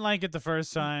 I didn't like it the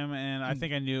first time, and I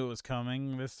think I knew it was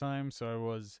coming this time, so I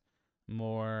was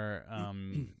more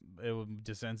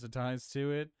desensitized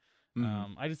to it.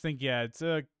 I just think, it's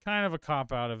a kind of a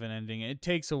cop out of an ending. It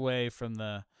takes away from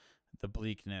the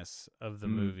bleakness of the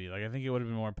movie. Like, I think it would have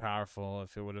been more powerful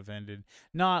if it would have ended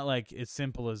not like as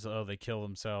simple as they kill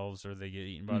themselves or they get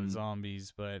eaten by the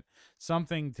zombies, but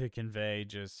something to convey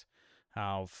just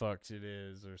how fucked it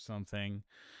is or something.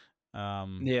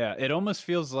 Yeah, it almost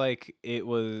feels like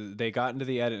they got into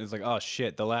the edit and it's like, oh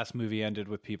shit, the last movie ended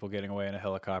with people getting away in a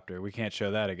helicopter. We can't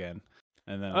show that again.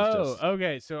 And then it was Oh, just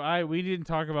okay. So we didn't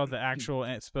talk about the actual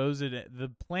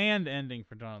the planned ending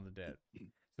for Dawn of the Dead.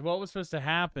 So what was supposed to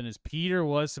happen is Peter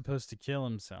was supposed to kill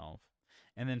himself,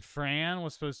 and then Fran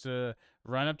was supposed to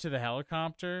run up to the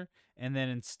helicopter, and then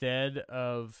instead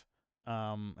of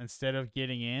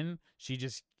getting in, she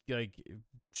just like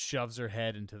shoves her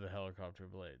head into the helicopter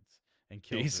blades and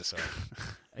kills Jesus.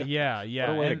 herself. Yeah, yeah.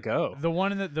 What a way to And go. the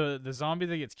one in the zombie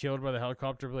that gets killed by the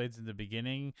helicopter blades in the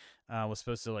beginning was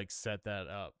supposed to like set that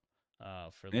up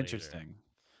for later. Interesting.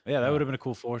 Yeah, that would have been a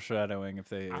cool foreshadowing if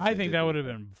they. I think that would have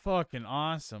been fucking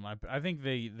awesome. I think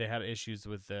they had issues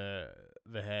with the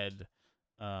head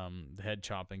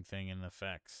chopping thing and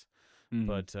effects,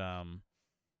 but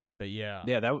yeah.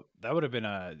 Yeah, that would have been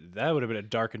a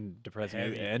dark and depressing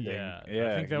ending. Yeah,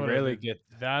 I think that would rarely get.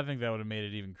 I think that would have made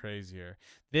it even crazier.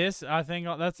 This, I think,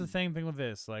 that's the same thing with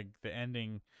this. Like the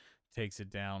ending takes it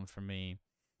down for me,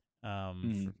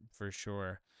 for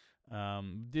sure.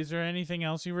 Is there anything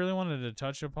else you really wanted to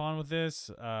touch upon with this?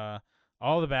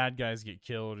 All the bad guys get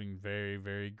killed in very,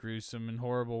 very gruesome and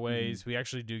horrible ways. We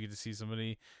actually do get to see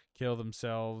somebody kill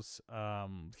themselves.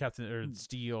 Captain or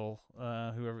Steel,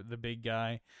 whoever the big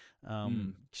guy,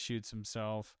 shoots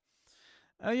himself.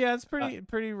 Yeah, it's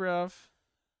pretty rough.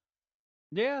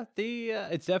 Yeah,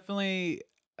 it's definitely.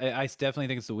 I definitely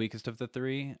think it's the weakest of the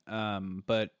three.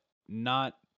 But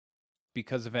not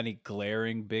because of any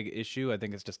glaring big issue. I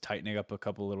think it's just tightening up a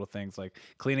couple little things, like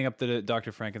cleaning up the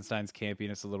Dr. Frankenstein's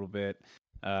campiness a little bit.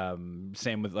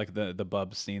 Same with like the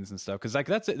bub scenes and stuff, because like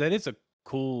that is a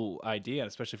cool idea,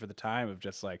 especially for the time of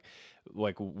just like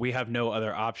we have no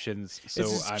other options. So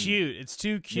it's just cute. It's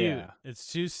too cute. Yeah. It's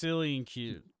too silly and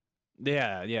cute.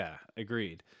 Yeah,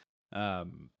 agreed.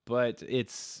 But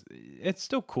it's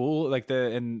still cool. Like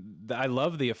I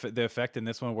love the effect in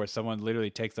this one where someone literally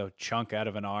takes a chunk out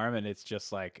of an arm and it's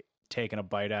just like taking a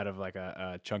bite out of like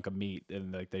a chunk of meat,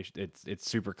 and like it's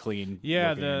super clean.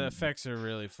 Yeah, the effects are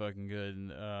really fucking good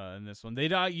in this one.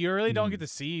 You really don't get to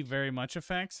see very much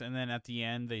effects, and then at the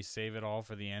end they save it all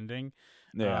for the ending.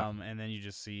 Yeah. And then you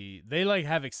just see they like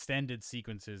have extended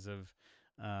sequences of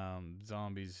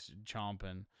zombies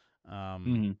chomping.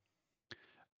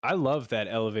 I love that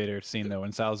elevator scene though,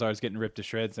 when Salazar's getting ripped to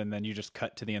shreds, and then you just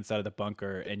cut to the inside of the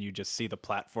bunker and you just see the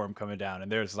platform coming down,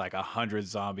 and there's like 100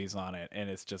 zombies on it, and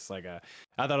it's just like I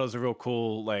thought it was a real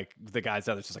cool, like the guys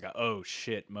out there's just like a oh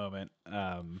shit moment.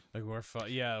 Like we're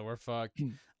fucked. Yeah, we're fucked.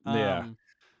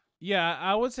 Yeah,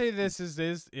 I would say this is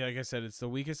like I said, it's the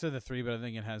weakest of the three, but I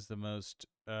think it has the most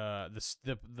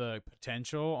the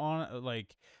potential on it.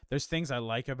 Like there's things I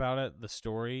like about it, the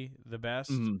story the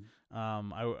best.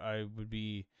 I would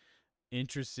be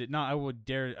interested.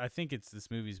 I think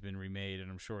this movie's been remade, and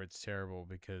I'm sure it's terrible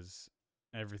because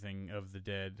everything of the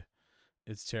Dead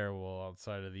is terrible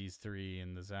outside of these three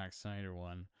and the Zack Snyder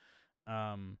one.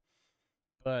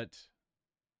 But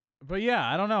yeah,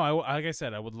 I don't know. Like I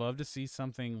said, I would love to see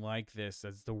something like this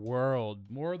as the world,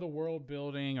 more of the world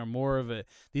building, or more of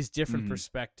these different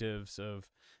perspectives of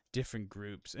different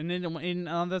groups. And then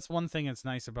that's one thing that's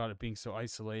nice about it being so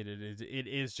isolated. Is it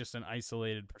is just an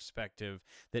isolated perspective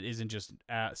that isn't just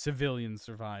civilians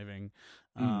surviving.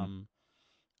 I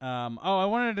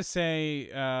wanted to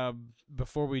say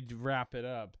before we wrap it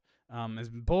up.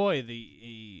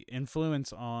 The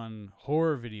influence on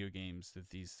horror video games that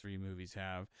these three movies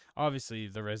have. Obviously,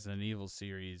 the Resident Evil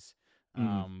series,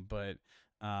 but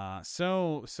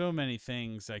so many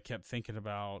things I kept thinking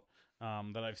about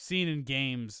that I've seen in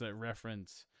games that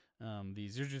reference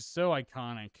these. They're just so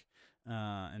iconic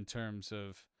in terms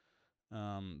of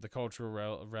the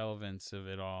cultural relevance of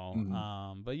it all.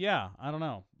 But yeah, I don't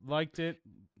know. Liked it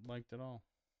all.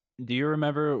 Do you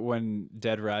remember when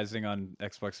Dead Rising on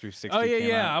Xbox 360 came out?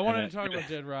 Yeah. I wanted to talk about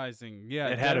Dead Rising.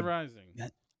 Yeah, Dead Rising.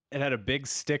 It had a big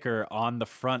sticker on the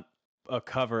front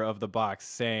cover of the box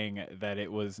saying that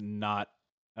it was not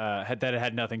that it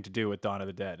had nothing to do with Dawn of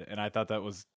the Dead, and I thought that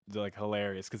was like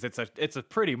hilarious because it's a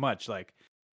pretty much like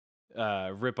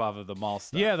rip off of the mall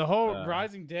stuff. Yeah, the whole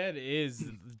Rising Dead is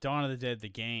Dawn of the Dead the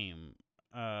game.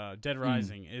 Dead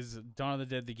Rising is Dawn of the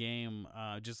Dead the game,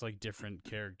 just like different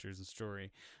characters and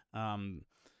story.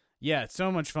 Yeah, it's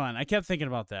so much fun. I kept thinking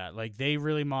about that. Like they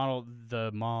really modeled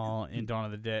the mall in Dawn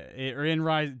of the Dead, or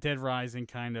in Dead Rising,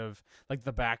 kind of like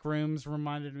the back rooms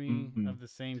reminded me of the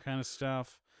same kind of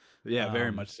stuff. Yeah,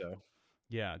 very much so.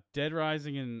 Yeah, Dead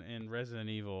Rising and Resident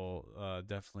Evil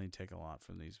definitely take a lot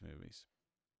from these movies.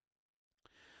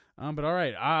 But all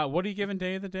right, what are you giving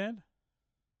Day of the Dead?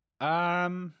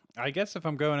 I guess if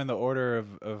I'm going in the order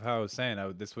of how I was saying,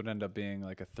 this would end up being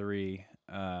like a 3.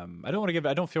 I don't want to give.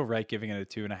 I don't feel right giving it a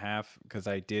 2.5 because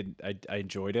I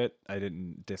enjoyed it. I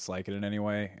didn't dislike it in any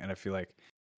way, and I feel like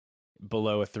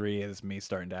below a 3 is me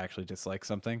starting to actually dislike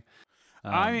something.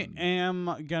 I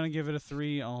am gonna give it a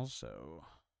 3 also.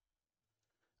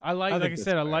 Like I think said,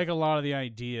 that's I fair. like a lot of the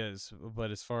ideas,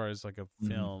 but as far as like a Mhm.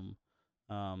 film,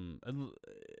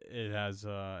 it has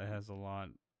a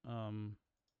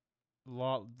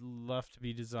lot left to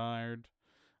be desired.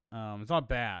 It's not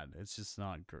bad. It's just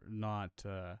not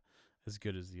as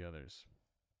good as the others.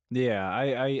 Yeah,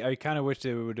 I kind of wished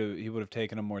he would have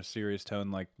taken a more serious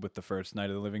tone, like with the first Night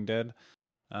of the Living Dead.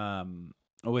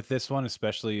 With this one,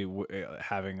 especially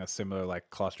having a similar like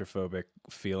claustrophobic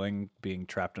feeling, being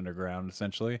trapped underground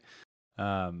essentially.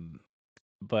 Um,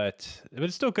 but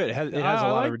it's still good. It has a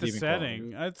I lot of like the redeeming qualities.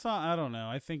 setting. It's not. I don't know.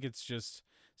 I think it's just.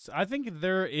 I think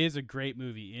there is a great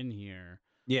movie in here.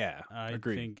 Yeah, I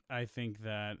agreed. think. I think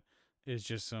that is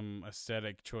just some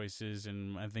aesthetic choices,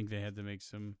 and I think they had to make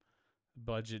some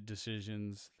budget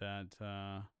decisions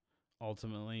that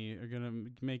ultimately are gonna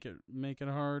make it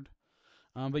hard.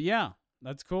 But yeah,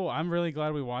 that's cool. I'm really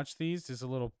glad we watched these. Just a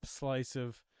little slice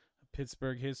of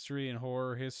Pittsburgh history and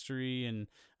horror history, and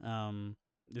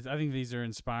I think these are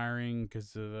inspiring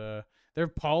because they're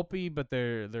pulpy, but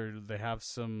they have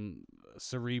some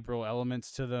cerebral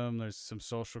elements to them. There's some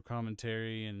social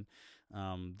commentary and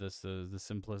the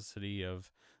simplicity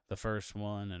of the first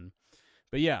one, and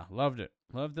but yeah, loved it.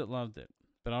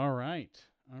 But all right.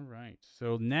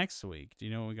 So next week, do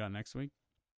you know what we got next week?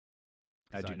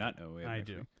 I 'Cause do I do. not know what we have I next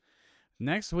do. week.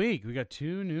 Next week, we got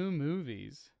 2 new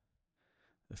movies: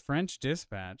 The French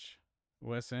Dispatch,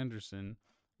 Wes Anderson,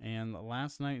 and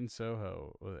Last Night in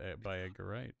Soho by Edgar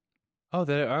Wright. Oh,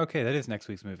 okay. That is next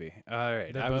week's movie. All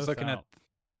right. They're both out.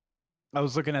 I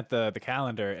was looking at the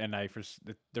calendar, and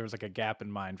there was like a gap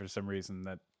in mine for some reason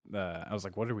that I was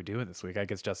like, "What are we doing this week?" I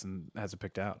guess Justin has it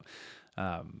picked out.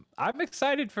 I'm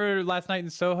excited for Last Night in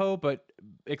Soho, but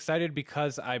excited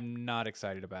because I'm not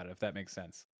excited about it. If that makes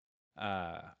sense.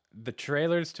 The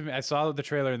trailers to me, I saw the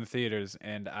trailer in the theaters,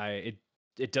 and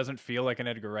it doesn't feel like an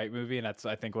Edgar Wright movie, and that's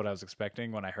I think what I was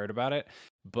expecting when I heard about it.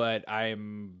 But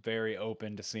I'm very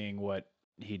open to seeing what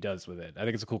he does with it. I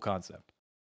think it's a cool concept.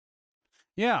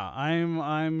 Yeah,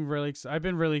 I'm really I've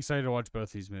been really excited to watch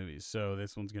both these movies, so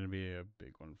this one's gonna be a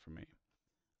big one for me.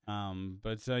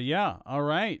 But yeah, all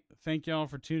right. Thank y'all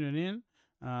for tuning in.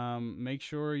 Make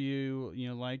sure you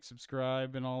like,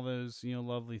 subscribe, and all those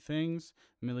lovely things.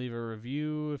 Leave a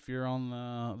review if you're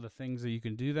on the things that you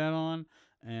can do that on,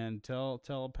 and tell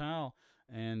a pal.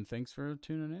 And thanks for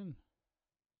tuning in.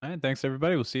 All right, thanks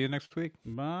everybody. We'll see you next week.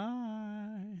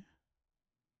 Bye.